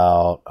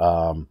about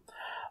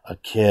a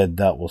kid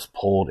that was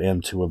pulled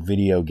into a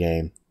video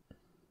game.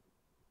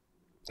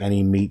 And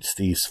he meets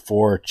these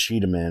 4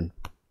 Cheetah Men.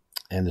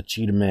 And the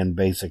Cheetah Men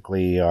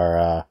basically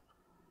are,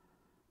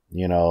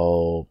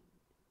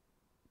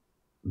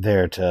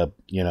 there to,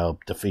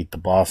 defeat the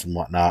boss and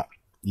whatnot.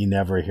 You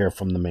never hear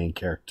from the main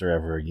character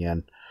ever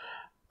again.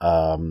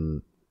 I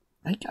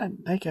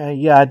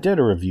did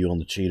a review on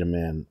the Cheetah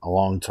Men a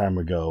long time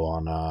ago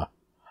on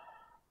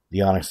the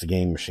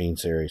OnyxTheGamingMachine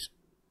series.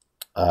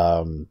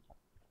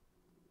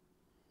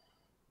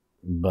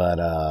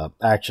 But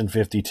Action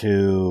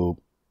 52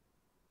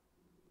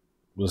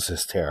 was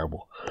just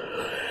terrible.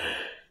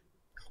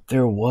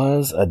 There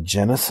was a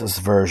Genesis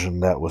version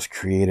that was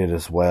created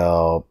as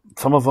well.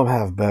 Some of them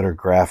have better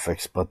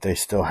graphics, but they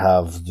still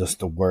have just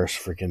the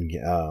worst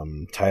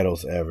freaking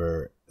titles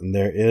ever. And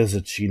there is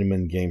a Cheetah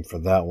Man game for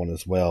that one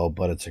as well,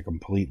 but it's a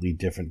completely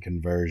different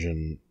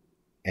conversion,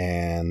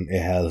 and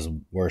it has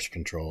worse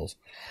controls.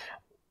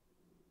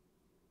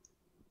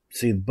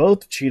 See,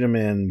 both Cheetah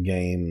Man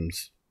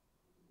games,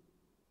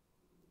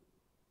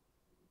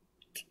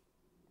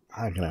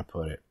 how can I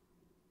put it?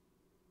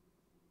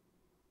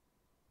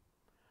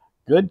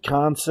 Good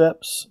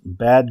concepts,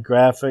 bad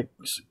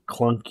graphics,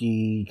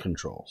 clunky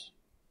controls.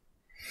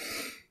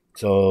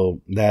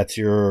 So that's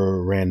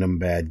your random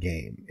bad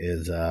game,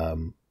 is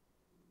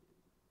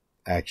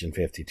Action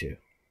 52.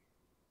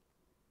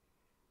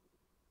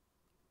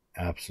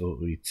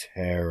 Absolutely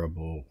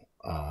terrible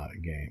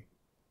game.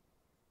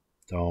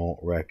 Don't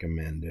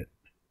recommend it.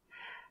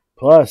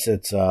 Plus,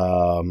 its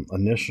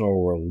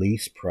initial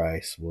release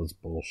price was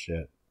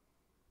bullshit.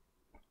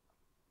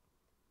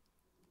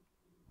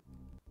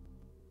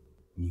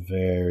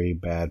 Very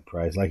bad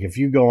price. Like, if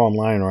you go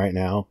online right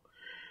now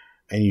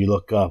and you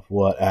look up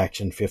what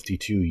Action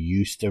 52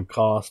 used to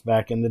cost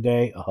back in the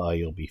day,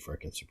 you'll be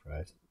freaking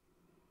surprised.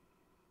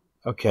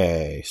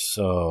 Okay,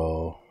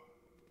 so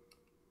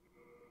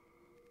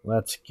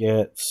let's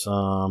get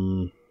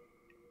some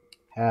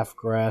half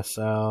grass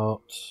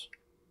out.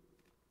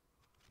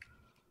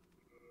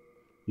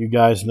 You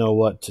guys know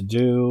what to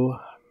do.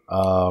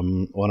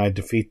 When I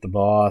defeat the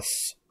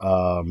boss,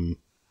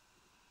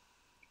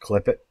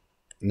 clip it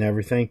and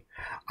everything.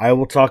 I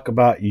will talk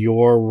about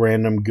your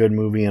random good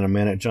movie in a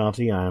minute,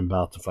 Jonty. I'm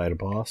about to fight a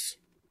boss,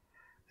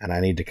 and I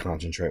need to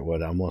concentrate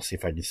with it. I'm going to see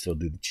if I can still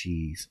do the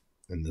cheese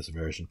in this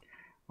version.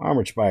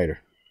 Armored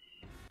Spider.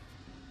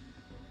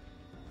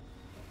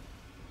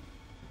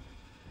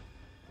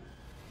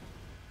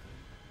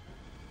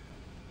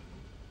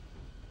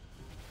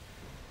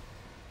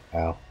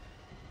 Ow.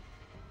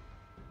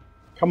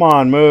 Come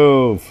on,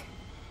 move!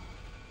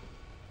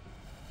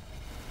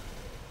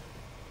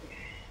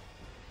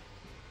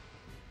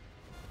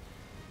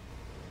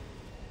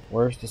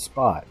 Where's the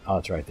spot? Oh,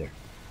 it's right there.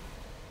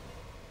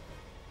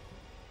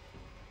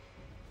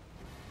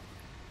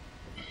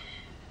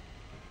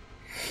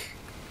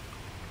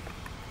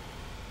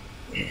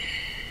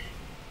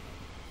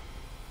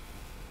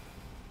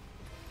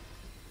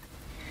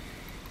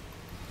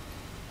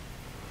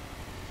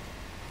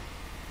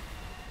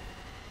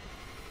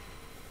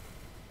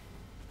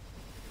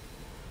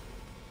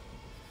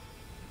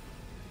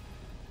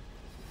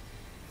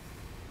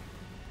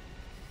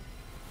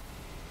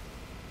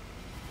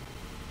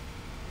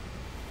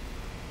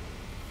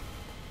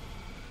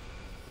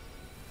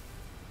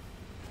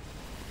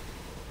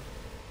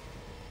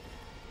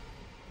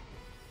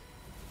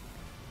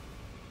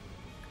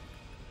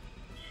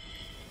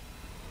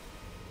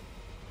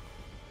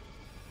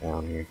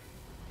 down here.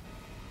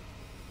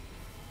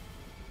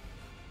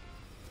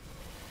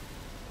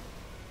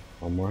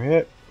 One more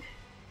hit.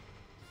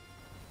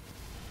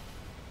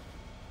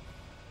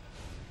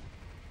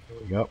 There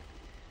we go.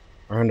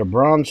 Earned a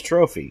bronze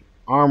trophy.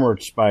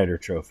 Armored spider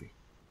trophy.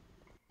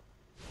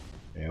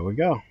 There we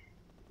go.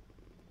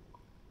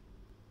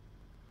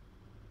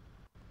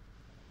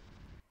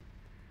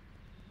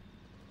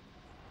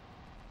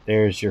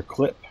 There's your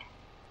clip.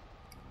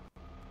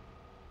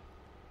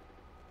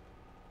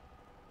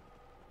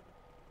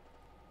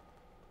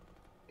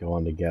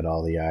 Going to get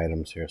all the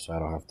items here so I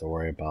don't have to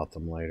worry about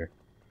them later.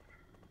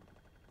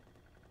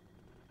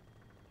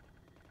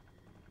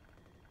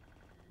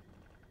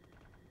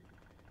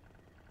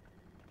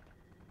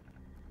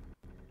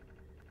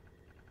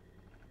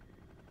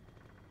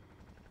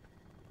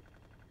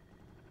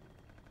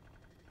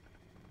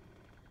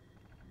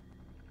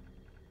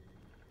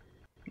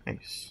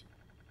 Nice.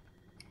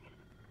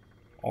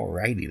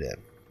 Alrighty then.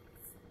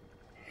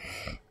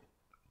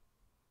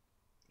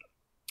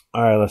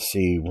 Alright, let's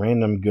see.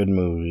 Random good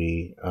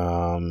movie.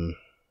 Let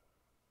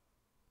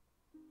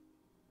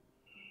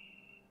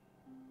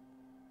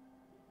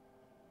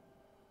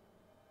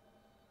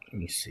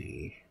me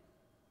see.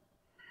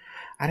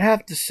 I'd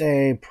have to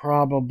say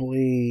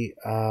probably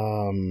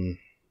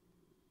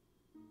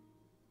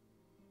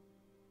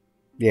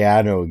yeah,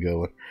 I know a good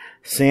one.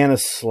 Santa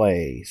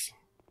Slays.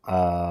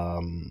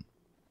 Very,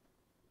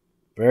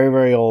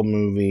 very old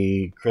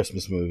movie,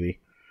 Christmas movie.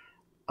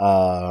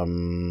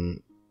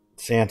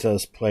 Santa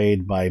is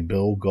played by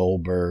Bill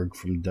Goldberg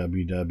from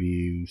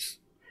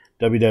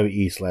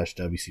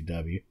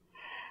WWE/WCW.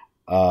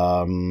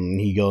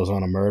 He goes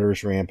on a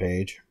murderous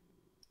rampage.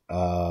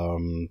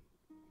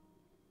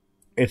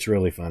 It's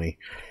really funny.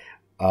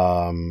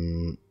 How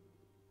can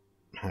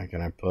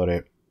I put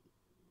it?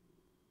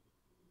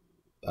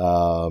 A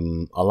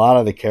lot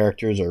of the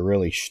characters are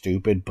really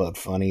stupid but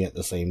funny at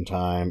the same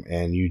time,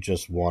 and you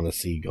just want to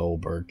see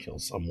Goldberg kill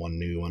someone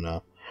new in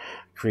a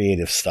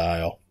creative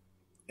style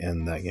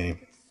in that game.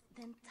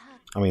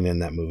 I mean, in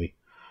that movie.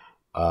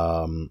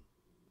 But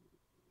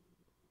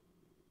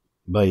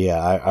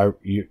yeah,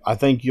 I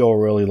think you'll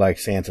really like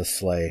Santa's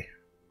Sleigh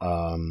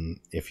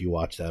if you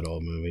watch that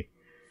old movie.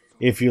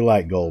 If you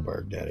like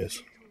Goldberg, that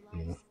is. You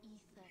know.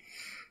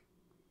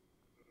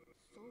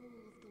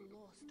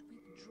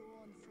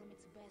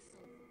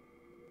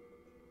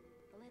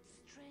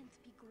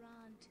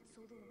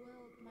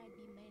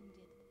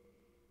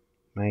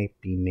 Might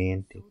be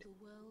mended.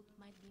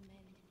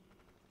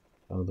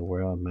 So the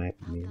world might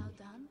be mended.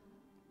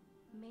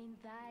 May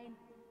thine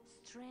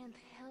strength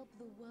help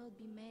the world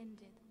be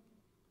mended.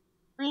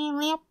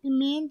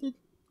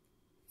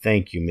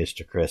 Thank you,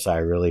 Mr. Chris. I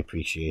really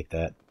appreciate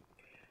that.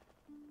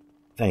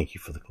 Thank you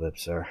for the clip,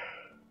 sir.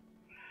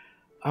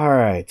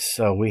 Alright,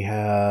 so we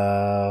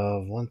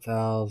have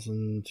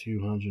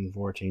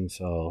 1,214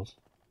 souls.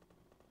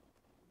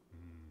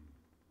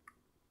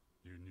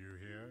 You new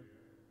here?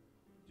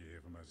 You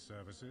here for my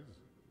services?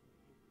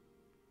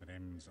 My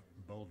name's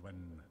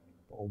Baldwin.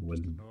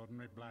 Just an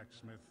ordinary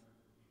blacksmith.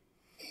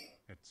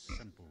 It's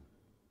simple.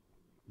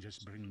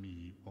 Just bring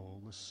me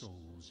all the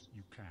souls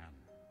you can.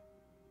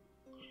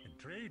 In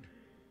trade,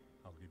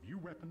 I'll give you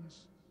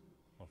weapons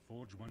or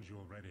forge ones you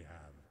already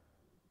have.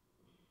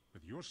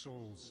 With your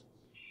souls,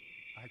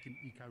 I can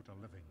eke out a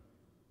living.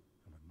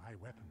 And with my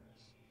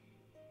weapons,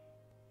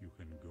 you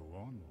can go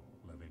on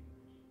living.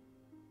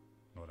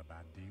 Not a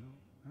bad deal,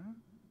 huh?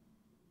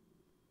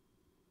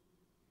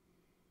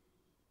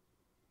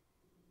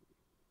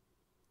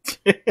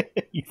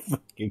 You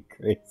fucking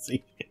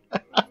crazy.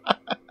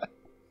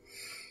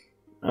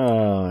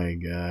 Oh my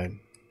god.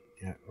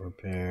 Yeah,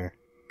 repair.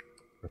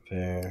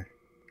 Okay.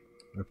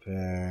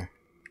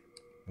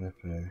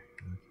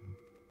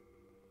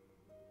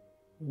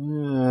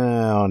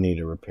 I'll need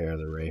to repair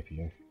the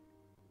rapier.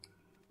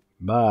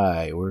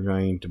 Buy. We're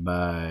going to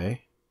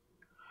buy.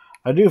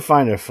 I do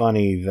find it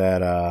funny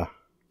that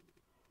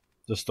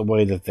just the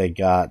way that they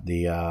got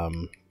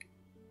the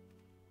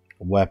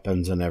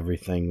weapons and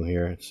everything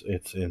here.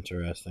 It's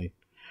interesting.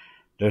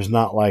 There's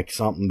not like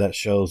something that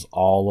shows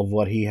all of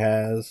what he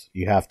has.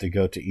 You have to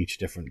go to each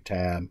different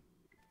tab.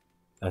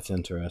 That's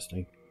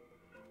interesting.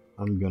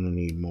 I'm gonna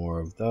need more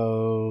of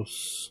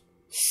those.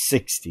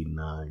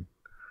 69.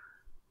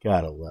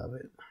 Gotta love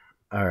it.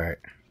 Alright.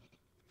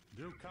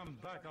 You come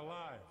back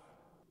alive.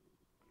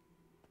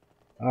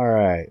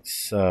 Alright,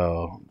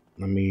 so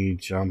let me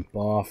jump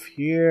off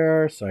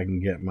here so I can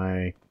get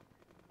my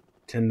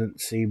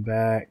tendency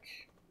back.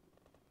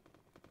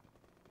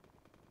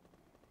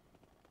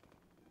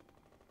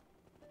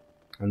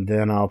 And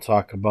then I'll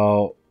talk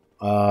about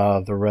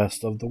the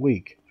rest of the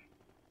week.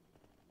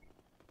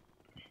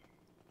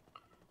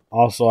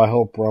 Also, I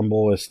hope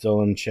Rumble is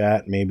still in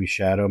chat. Maybe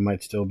Shadow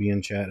might still be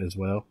in chat as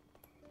well.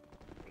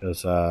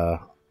 Because I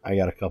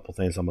got a couple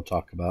things I'm going to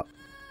talk about.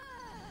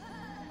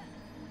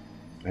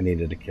 I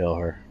needed to kill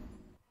her.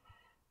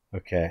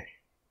 Okay.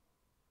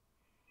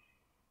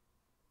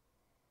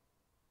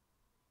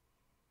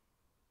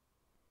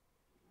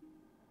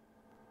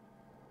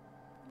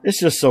 it's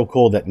just so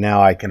cool that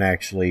now I can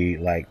actually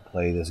like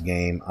play this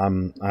game.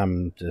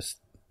 I'm just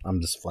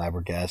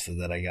flabbergasted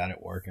that I got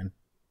it working.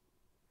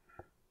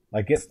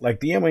 Like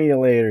the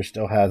emulator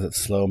still has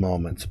its slow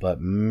moments,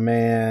 but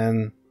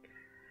man,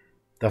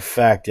 the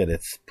fact that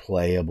it's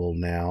playable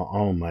now,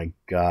 oh my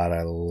god,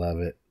 I love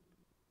it.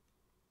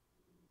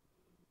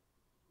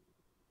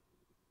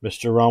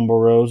 Mr. Rumble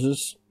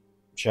Roses,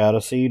 Shadow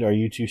Seed, are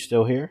you two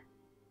still here?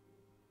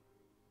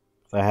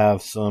 I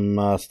have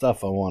some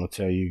stuff I want to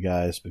tell you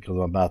guys because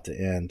I'm about to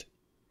end.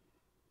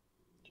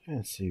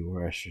 Trying to see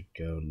where I should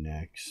go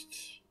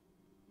next.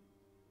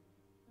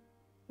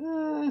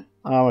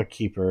 I'll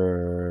keep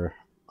her.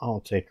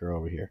 I'll take her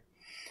over here.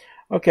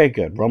 Okay,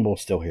 good.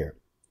 Rumble's still here.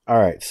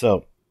 Alright,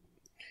 so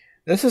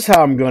this is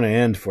how I'm going to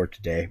end for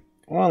today.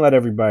 I want to let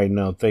everybody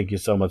know thank you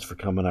so much for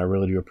coming. I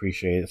really do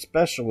appreciate it,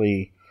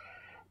 especially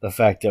the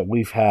fact that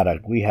we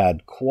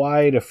had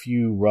quite a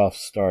few rough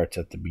starts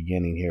at the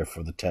beginning here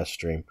for the test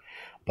stream.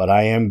 But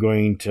I am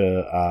going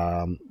to,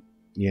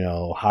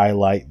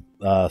 highlight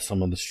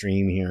some of the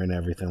stream here and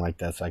everything like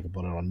that so I can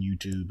put it on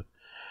YouTube.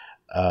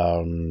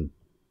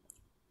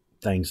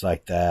 Things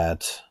like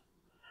that.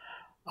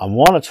 I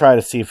want to try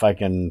to see if I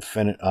can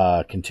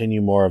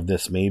continue more of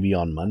this maybe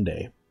on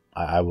Monday.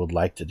 I would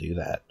like to do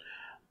that.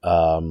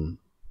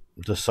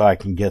 Just so I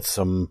can get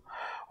some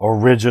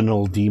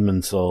original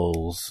Demon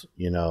Souls,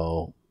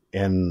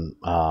 in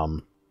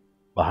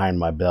behind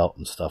my belt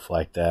and stuff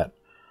like that.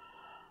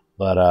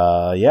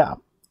 But yeah,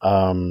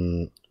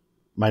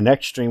 my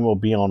next stream will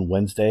be on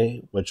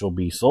Wednesday, which will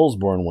be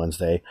Soulsborne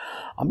Wednesday.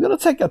 I'm gonna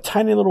take a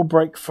tiny little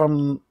break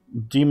from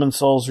Demon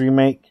Souls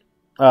Remake,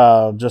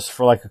 just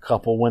for like a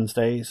couple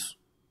Wednesdays.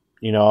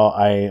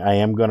 I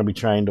am gonna be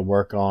trying to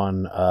work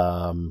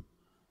on,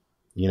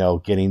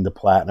 getting the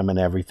platinum and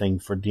everything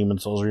for Demon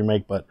Souls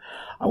Remake, but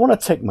I want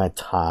to take my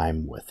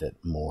time with it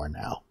more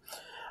now,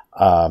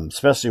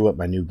 especially with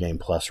my New Game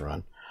Plus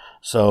run.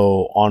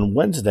 So on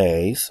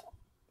Wednesdays,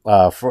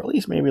 for at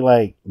least maybe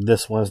like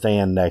this Wednesday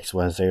and next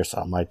Wednesday or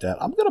something like that,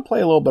 I'm going to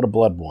play a little bit of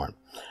Bloodborne.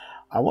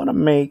 I want to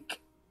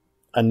make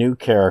a new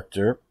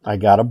character. I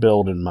got a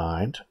build in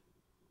mind.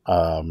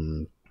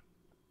 And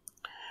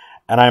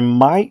I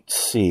might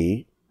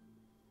see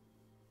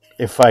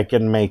if I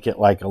can make it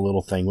like a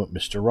little thing with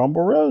Mr.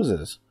 Rumble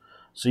Roses.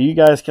 So you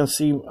guys can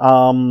see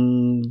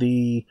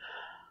the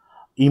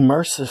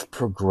immersive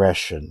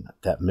progression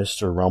that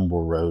Mr.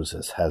 Rumble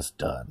Roses has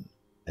done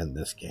in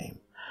this game.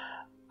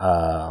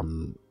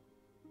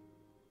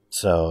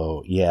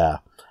 So yeah,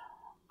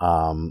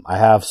 I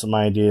have some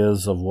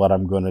ideas of what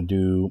I'm going to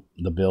do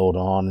the build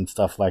on and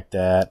stuff like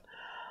that.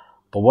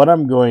 But what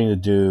I'm going to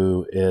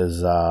do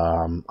is,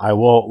 I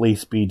will at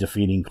least be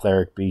defeating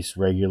Cleric Beasts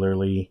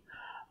regularly,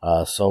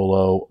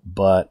 solo,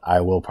 but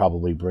I will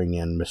probably bring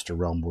in Mr.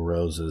 Rumble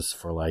Roses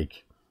for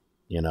like,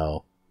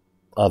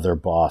 other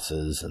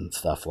bosses and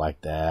stuff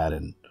like that.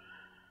 And,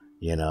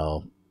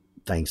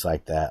 things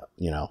like that,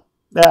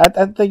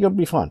 I think it'll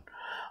be fun.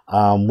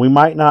 We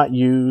might not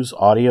use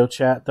audio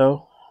chat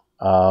though,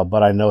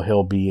 but I know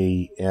he'll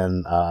be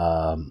in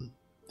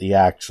the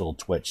actual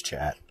Twitch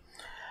chat,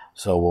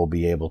 so we'll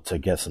be able to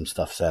get some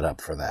stuff set up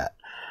for that.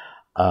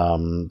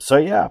 So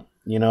yeah,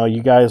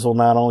 you guys will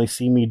not only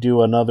see me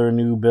do another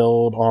new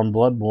build on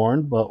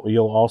Bloodborne, but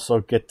you'll also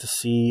get to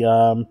see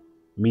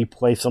me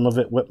play some of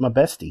it with my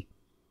bestie.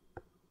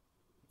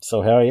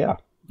 So hell yeah,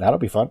 that'll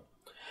be fun.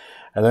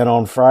 And then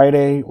on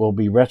Friday will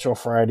be Retro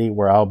Friday,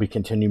 where I'll be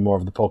continuing more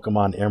of the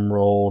Pokemon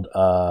Emerald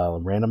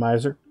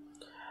randomizer.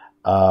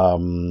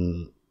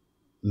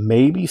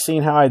 Maybe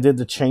seeing how I did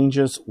the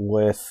changes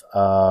with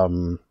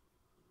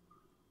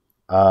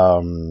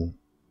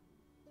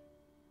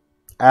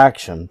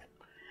action,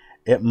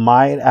 it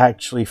might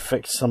actually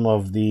fix some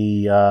of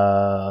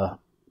the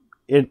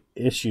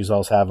issues I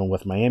was having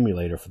with my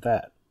emulator for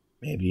that.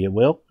 Maybe it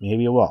will,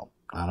 maybe it won't.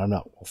 I don't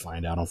know. We'll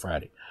find out on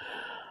Friday.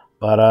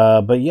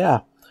 But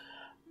yeah.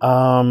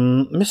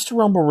 Mr.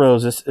 Rumble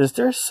Roses, is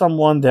there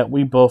someone that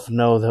we both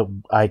know that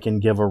I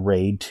can give a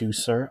raid to,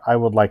 sir? I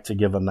would like to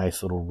give a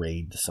nice little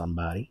raid to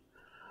somebody.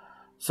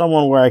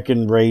 Someone where I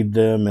can raid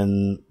them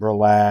and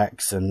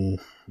relax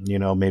and,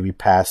 maybe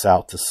pass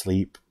out to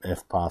sleep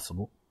if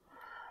possible.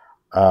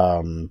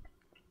 But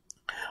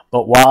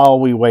while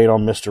we wait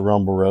on Mr.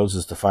 Rumble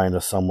Roses to find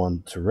us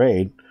someone to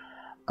raid,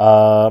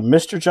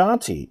 Mr.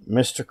 Jonty,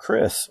 Mr.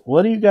 Chris,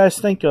 what do you guys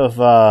think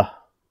of,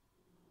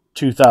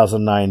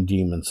 2009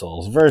 Demon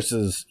Souls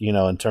versus,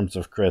 in terms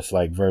of Chris,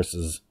 like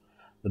versus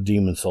the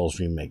Demon Souls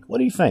remake? What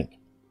do you think?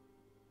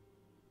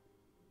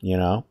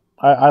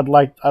 I'd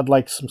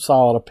like some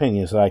solid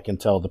opinions that I can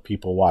tell the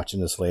people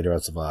watching this later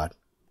as a VOD.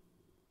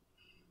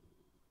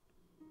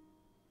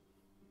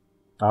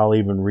 I'll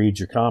even read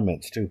your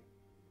comments too.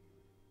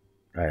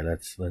 All right,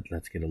 let's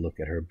get a look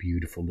at her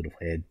beautiful little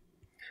head.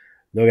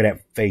 Look at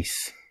that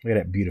face. Look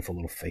at that beautiful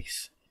little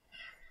face.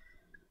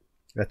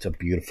 That's a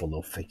beautiful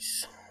little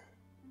face.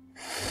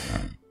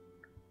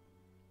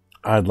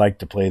 I'd like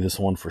to play this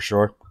one for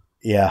sure.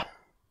 Yeah.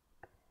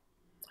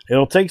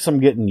 It'll take some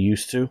getting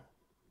used to.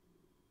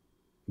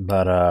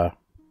 But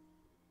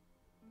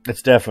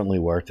It's definitely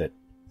worth it.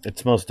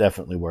 It's most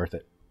definitely worth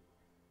it.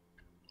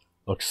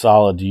 Looks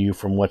solid to you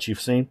from what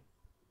you've seen?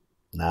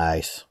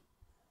 Nice.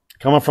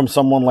 Coming from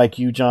someone like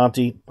you,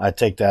 Jonty, I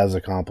take that as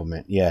a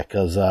compliment. Yeah,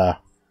 because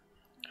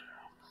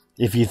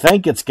if you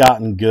think it's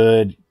gotten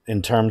good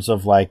in terms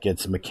of like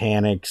its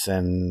mechanics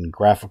and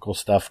graphical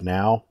stuff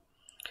now,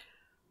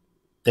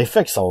 they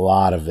fix a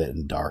lot of it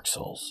in Dark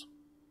Souls.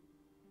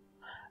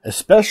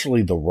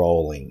 Especially the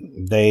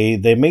rolling. They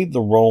made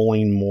the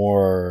rolling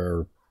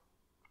more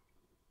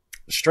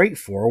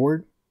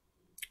straightforward.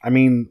 I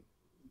mean,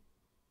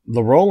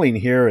 the rolling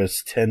here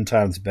is 10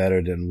 times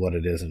better than what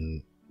it is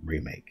in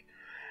Remake.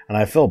 And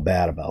I feel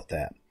bad about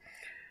that.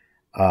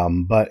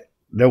 But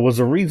there was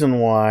a reason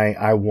why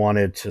I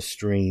wanted to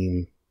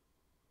stream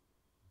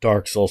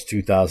Dark Souls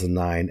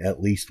 2009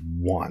 at least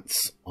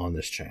once on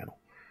this channel.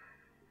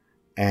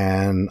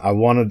 And I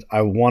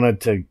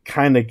wanted to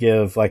kind of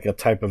give like a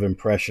type of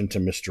impression to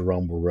Mr.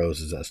 Rumble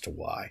Roses as to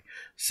why.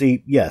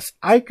 See, yes,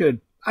 I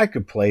could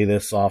play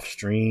this off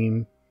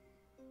stream.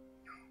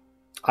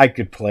 I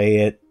could play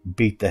it,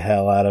 beat the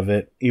hell out of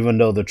it, even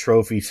though the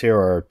trophies here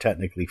are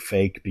technically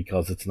fake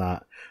because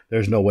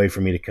there's no way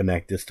for me to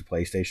connect this to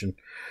PlayStation.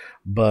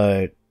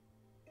 But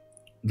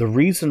the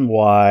reason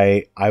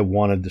why I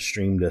wanted to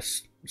stream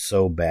this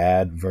so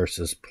bad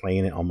versus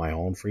playing it on my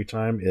own free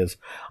time is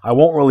I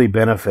won't really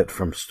benefit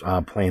from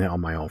playing it on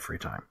my own free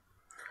time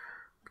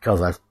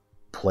because I've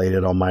played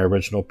it on my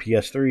original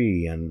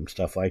PS3 and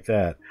stuff like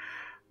that.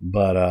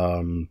 But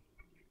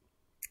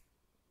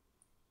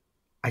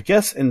I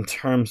guess in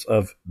terms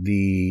of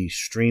the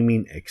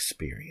streaming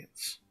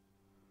experience,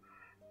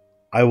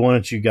 I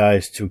wanted you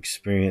guys to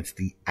experience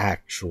the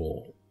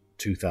actual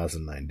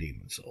 2009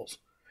 Demon's Souls.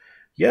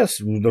 Yes,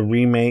 the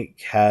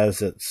remake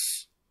has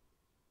its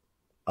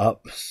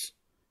ups,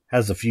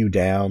 has a few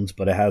downs,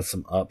 but it has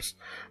some ups.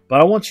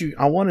 But I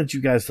wanted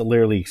you guys to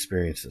literally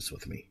experience this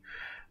with me,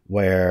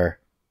 where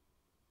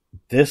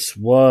this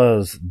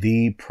was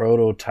the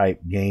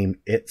prototype game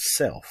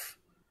itself.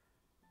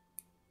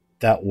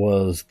 That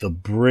was the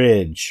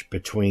bridge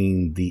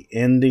between the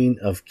ending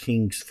of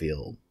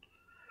Kingsfield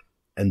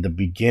and the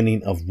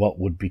beginning of what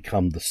would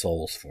become the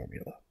Souls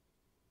formula.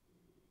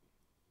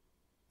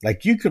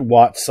 Like, you could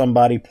watch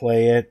somebody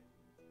play it.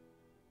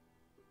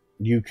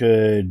 You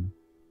could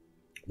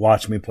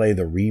watch me play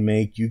the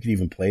remake. You could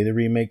even play the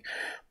remake.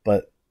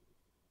 But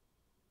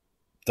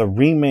the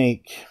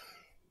remake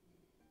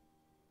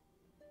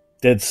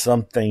did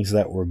some things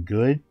that were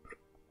good,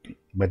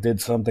 but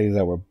did some things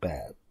that were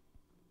bad.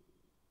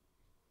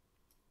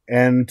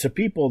 And to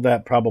people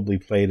that probably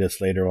play this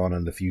later on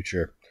in the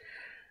future,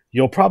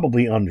 you'll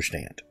probably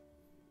understand.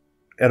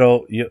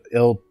 It'll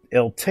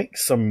take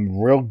some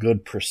real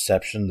good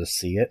perception to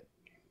see it,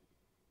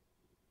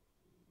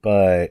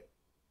 but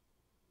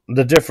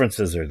the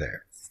differences are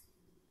there,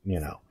 you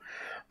know.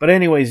 But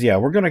anyways, yeah,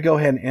 we're gonna go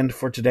ahead and end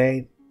for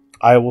today.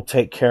 I will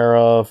take care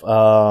of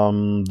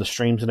the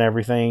streams and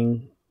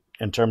everything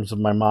in terms of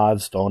my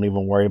mods. Don't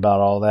even worry about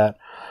all that.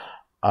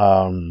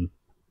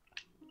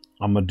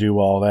 I'm going to do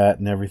all that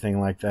and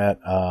everything like that.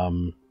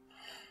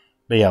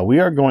 But yeah, we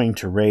are going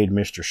to raid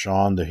Mr.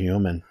 Sean the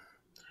Human.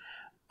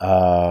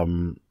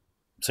 So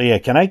yeah,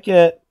 can I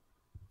get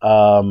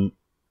an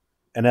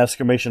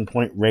exclamation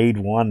point raid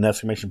 1, an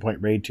exclamation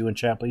point raid 2 in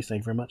chat, please?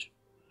 Thank you very much.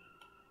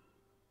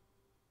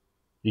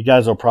 You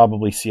guys will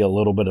probably see a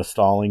little bit of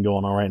stalling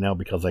going on right now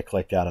because I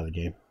clicked out of the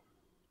game.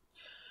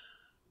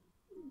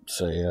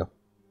 So yeah.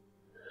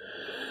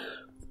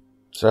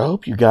 So I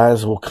hope you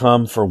guys will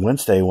come for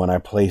Wednesday when I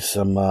play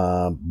some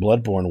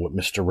Bloodborne with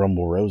Mr.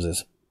 Rumble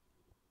Roses.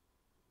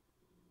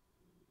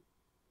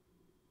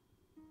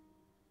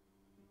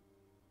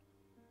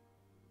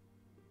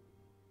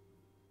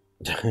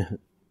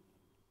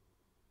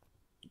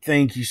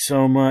 Thank you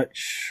so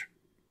much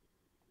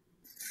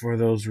for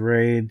those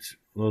raid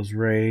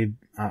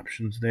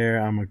options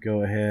there. I'm going to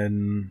go ahead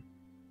and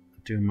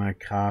do my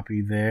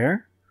copy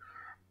there.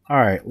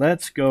 Alright,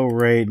 let's go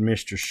raid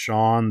Mr.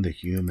 Sean the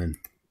Human.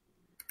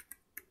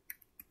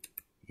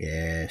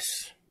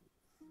 Yes.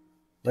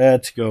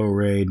 Let's go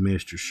raid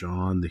Mr.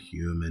 Sean the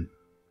Human.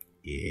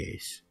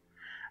 Yes.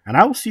 And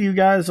I will see you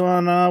guys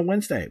on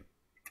Wednesday.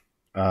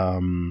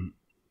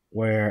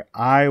 Where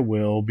I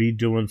will be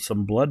doing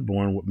some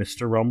Bloodborne with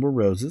Mr. Rumble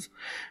Roses.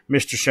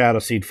 Mr.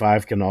 Shadowseed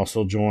 5 can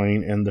also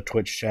join in the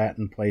Twitch chat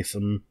and play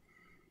some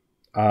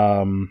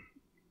Bloodborne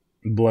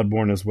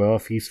as well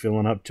if he's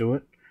feeling up to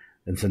it.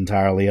 It's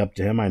entirely up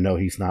to him. I know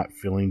he's not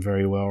feeling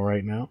very well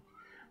right now.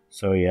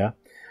 So yeah.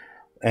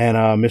 And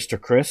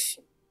Mr. Chris,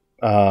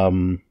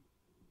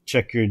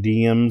 check your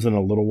DMs in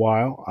a little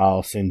while.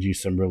 I'll send you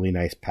some really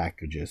nice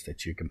packages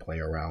that you can play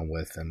around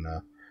with and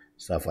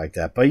stuff like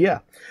that. But yeah,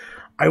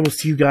 I will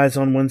see you guys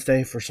on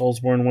Wednesday for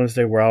Soulsborne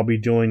Wednesday, where I'll be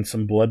doing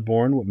some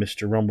Bloodborne with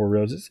Mr. Rumble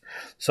Roses.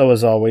 So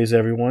as always,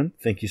 everyone,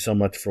 thank you so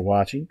much for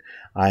watching.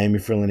 I am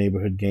your friendly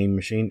neighborhood game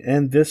machine,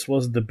 and this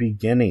was the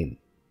beginning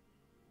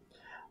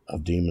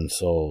of Demon's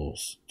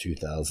Souls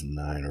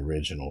 2009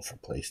 original for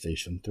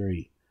PlayStation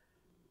 3.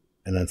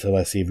 And until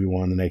I see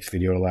everyone in the next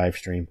video or live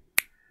stream,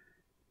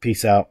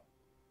 peace out.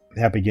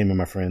 Happy gaming,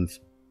 my friends,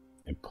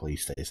 and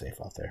please stay safe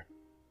out there.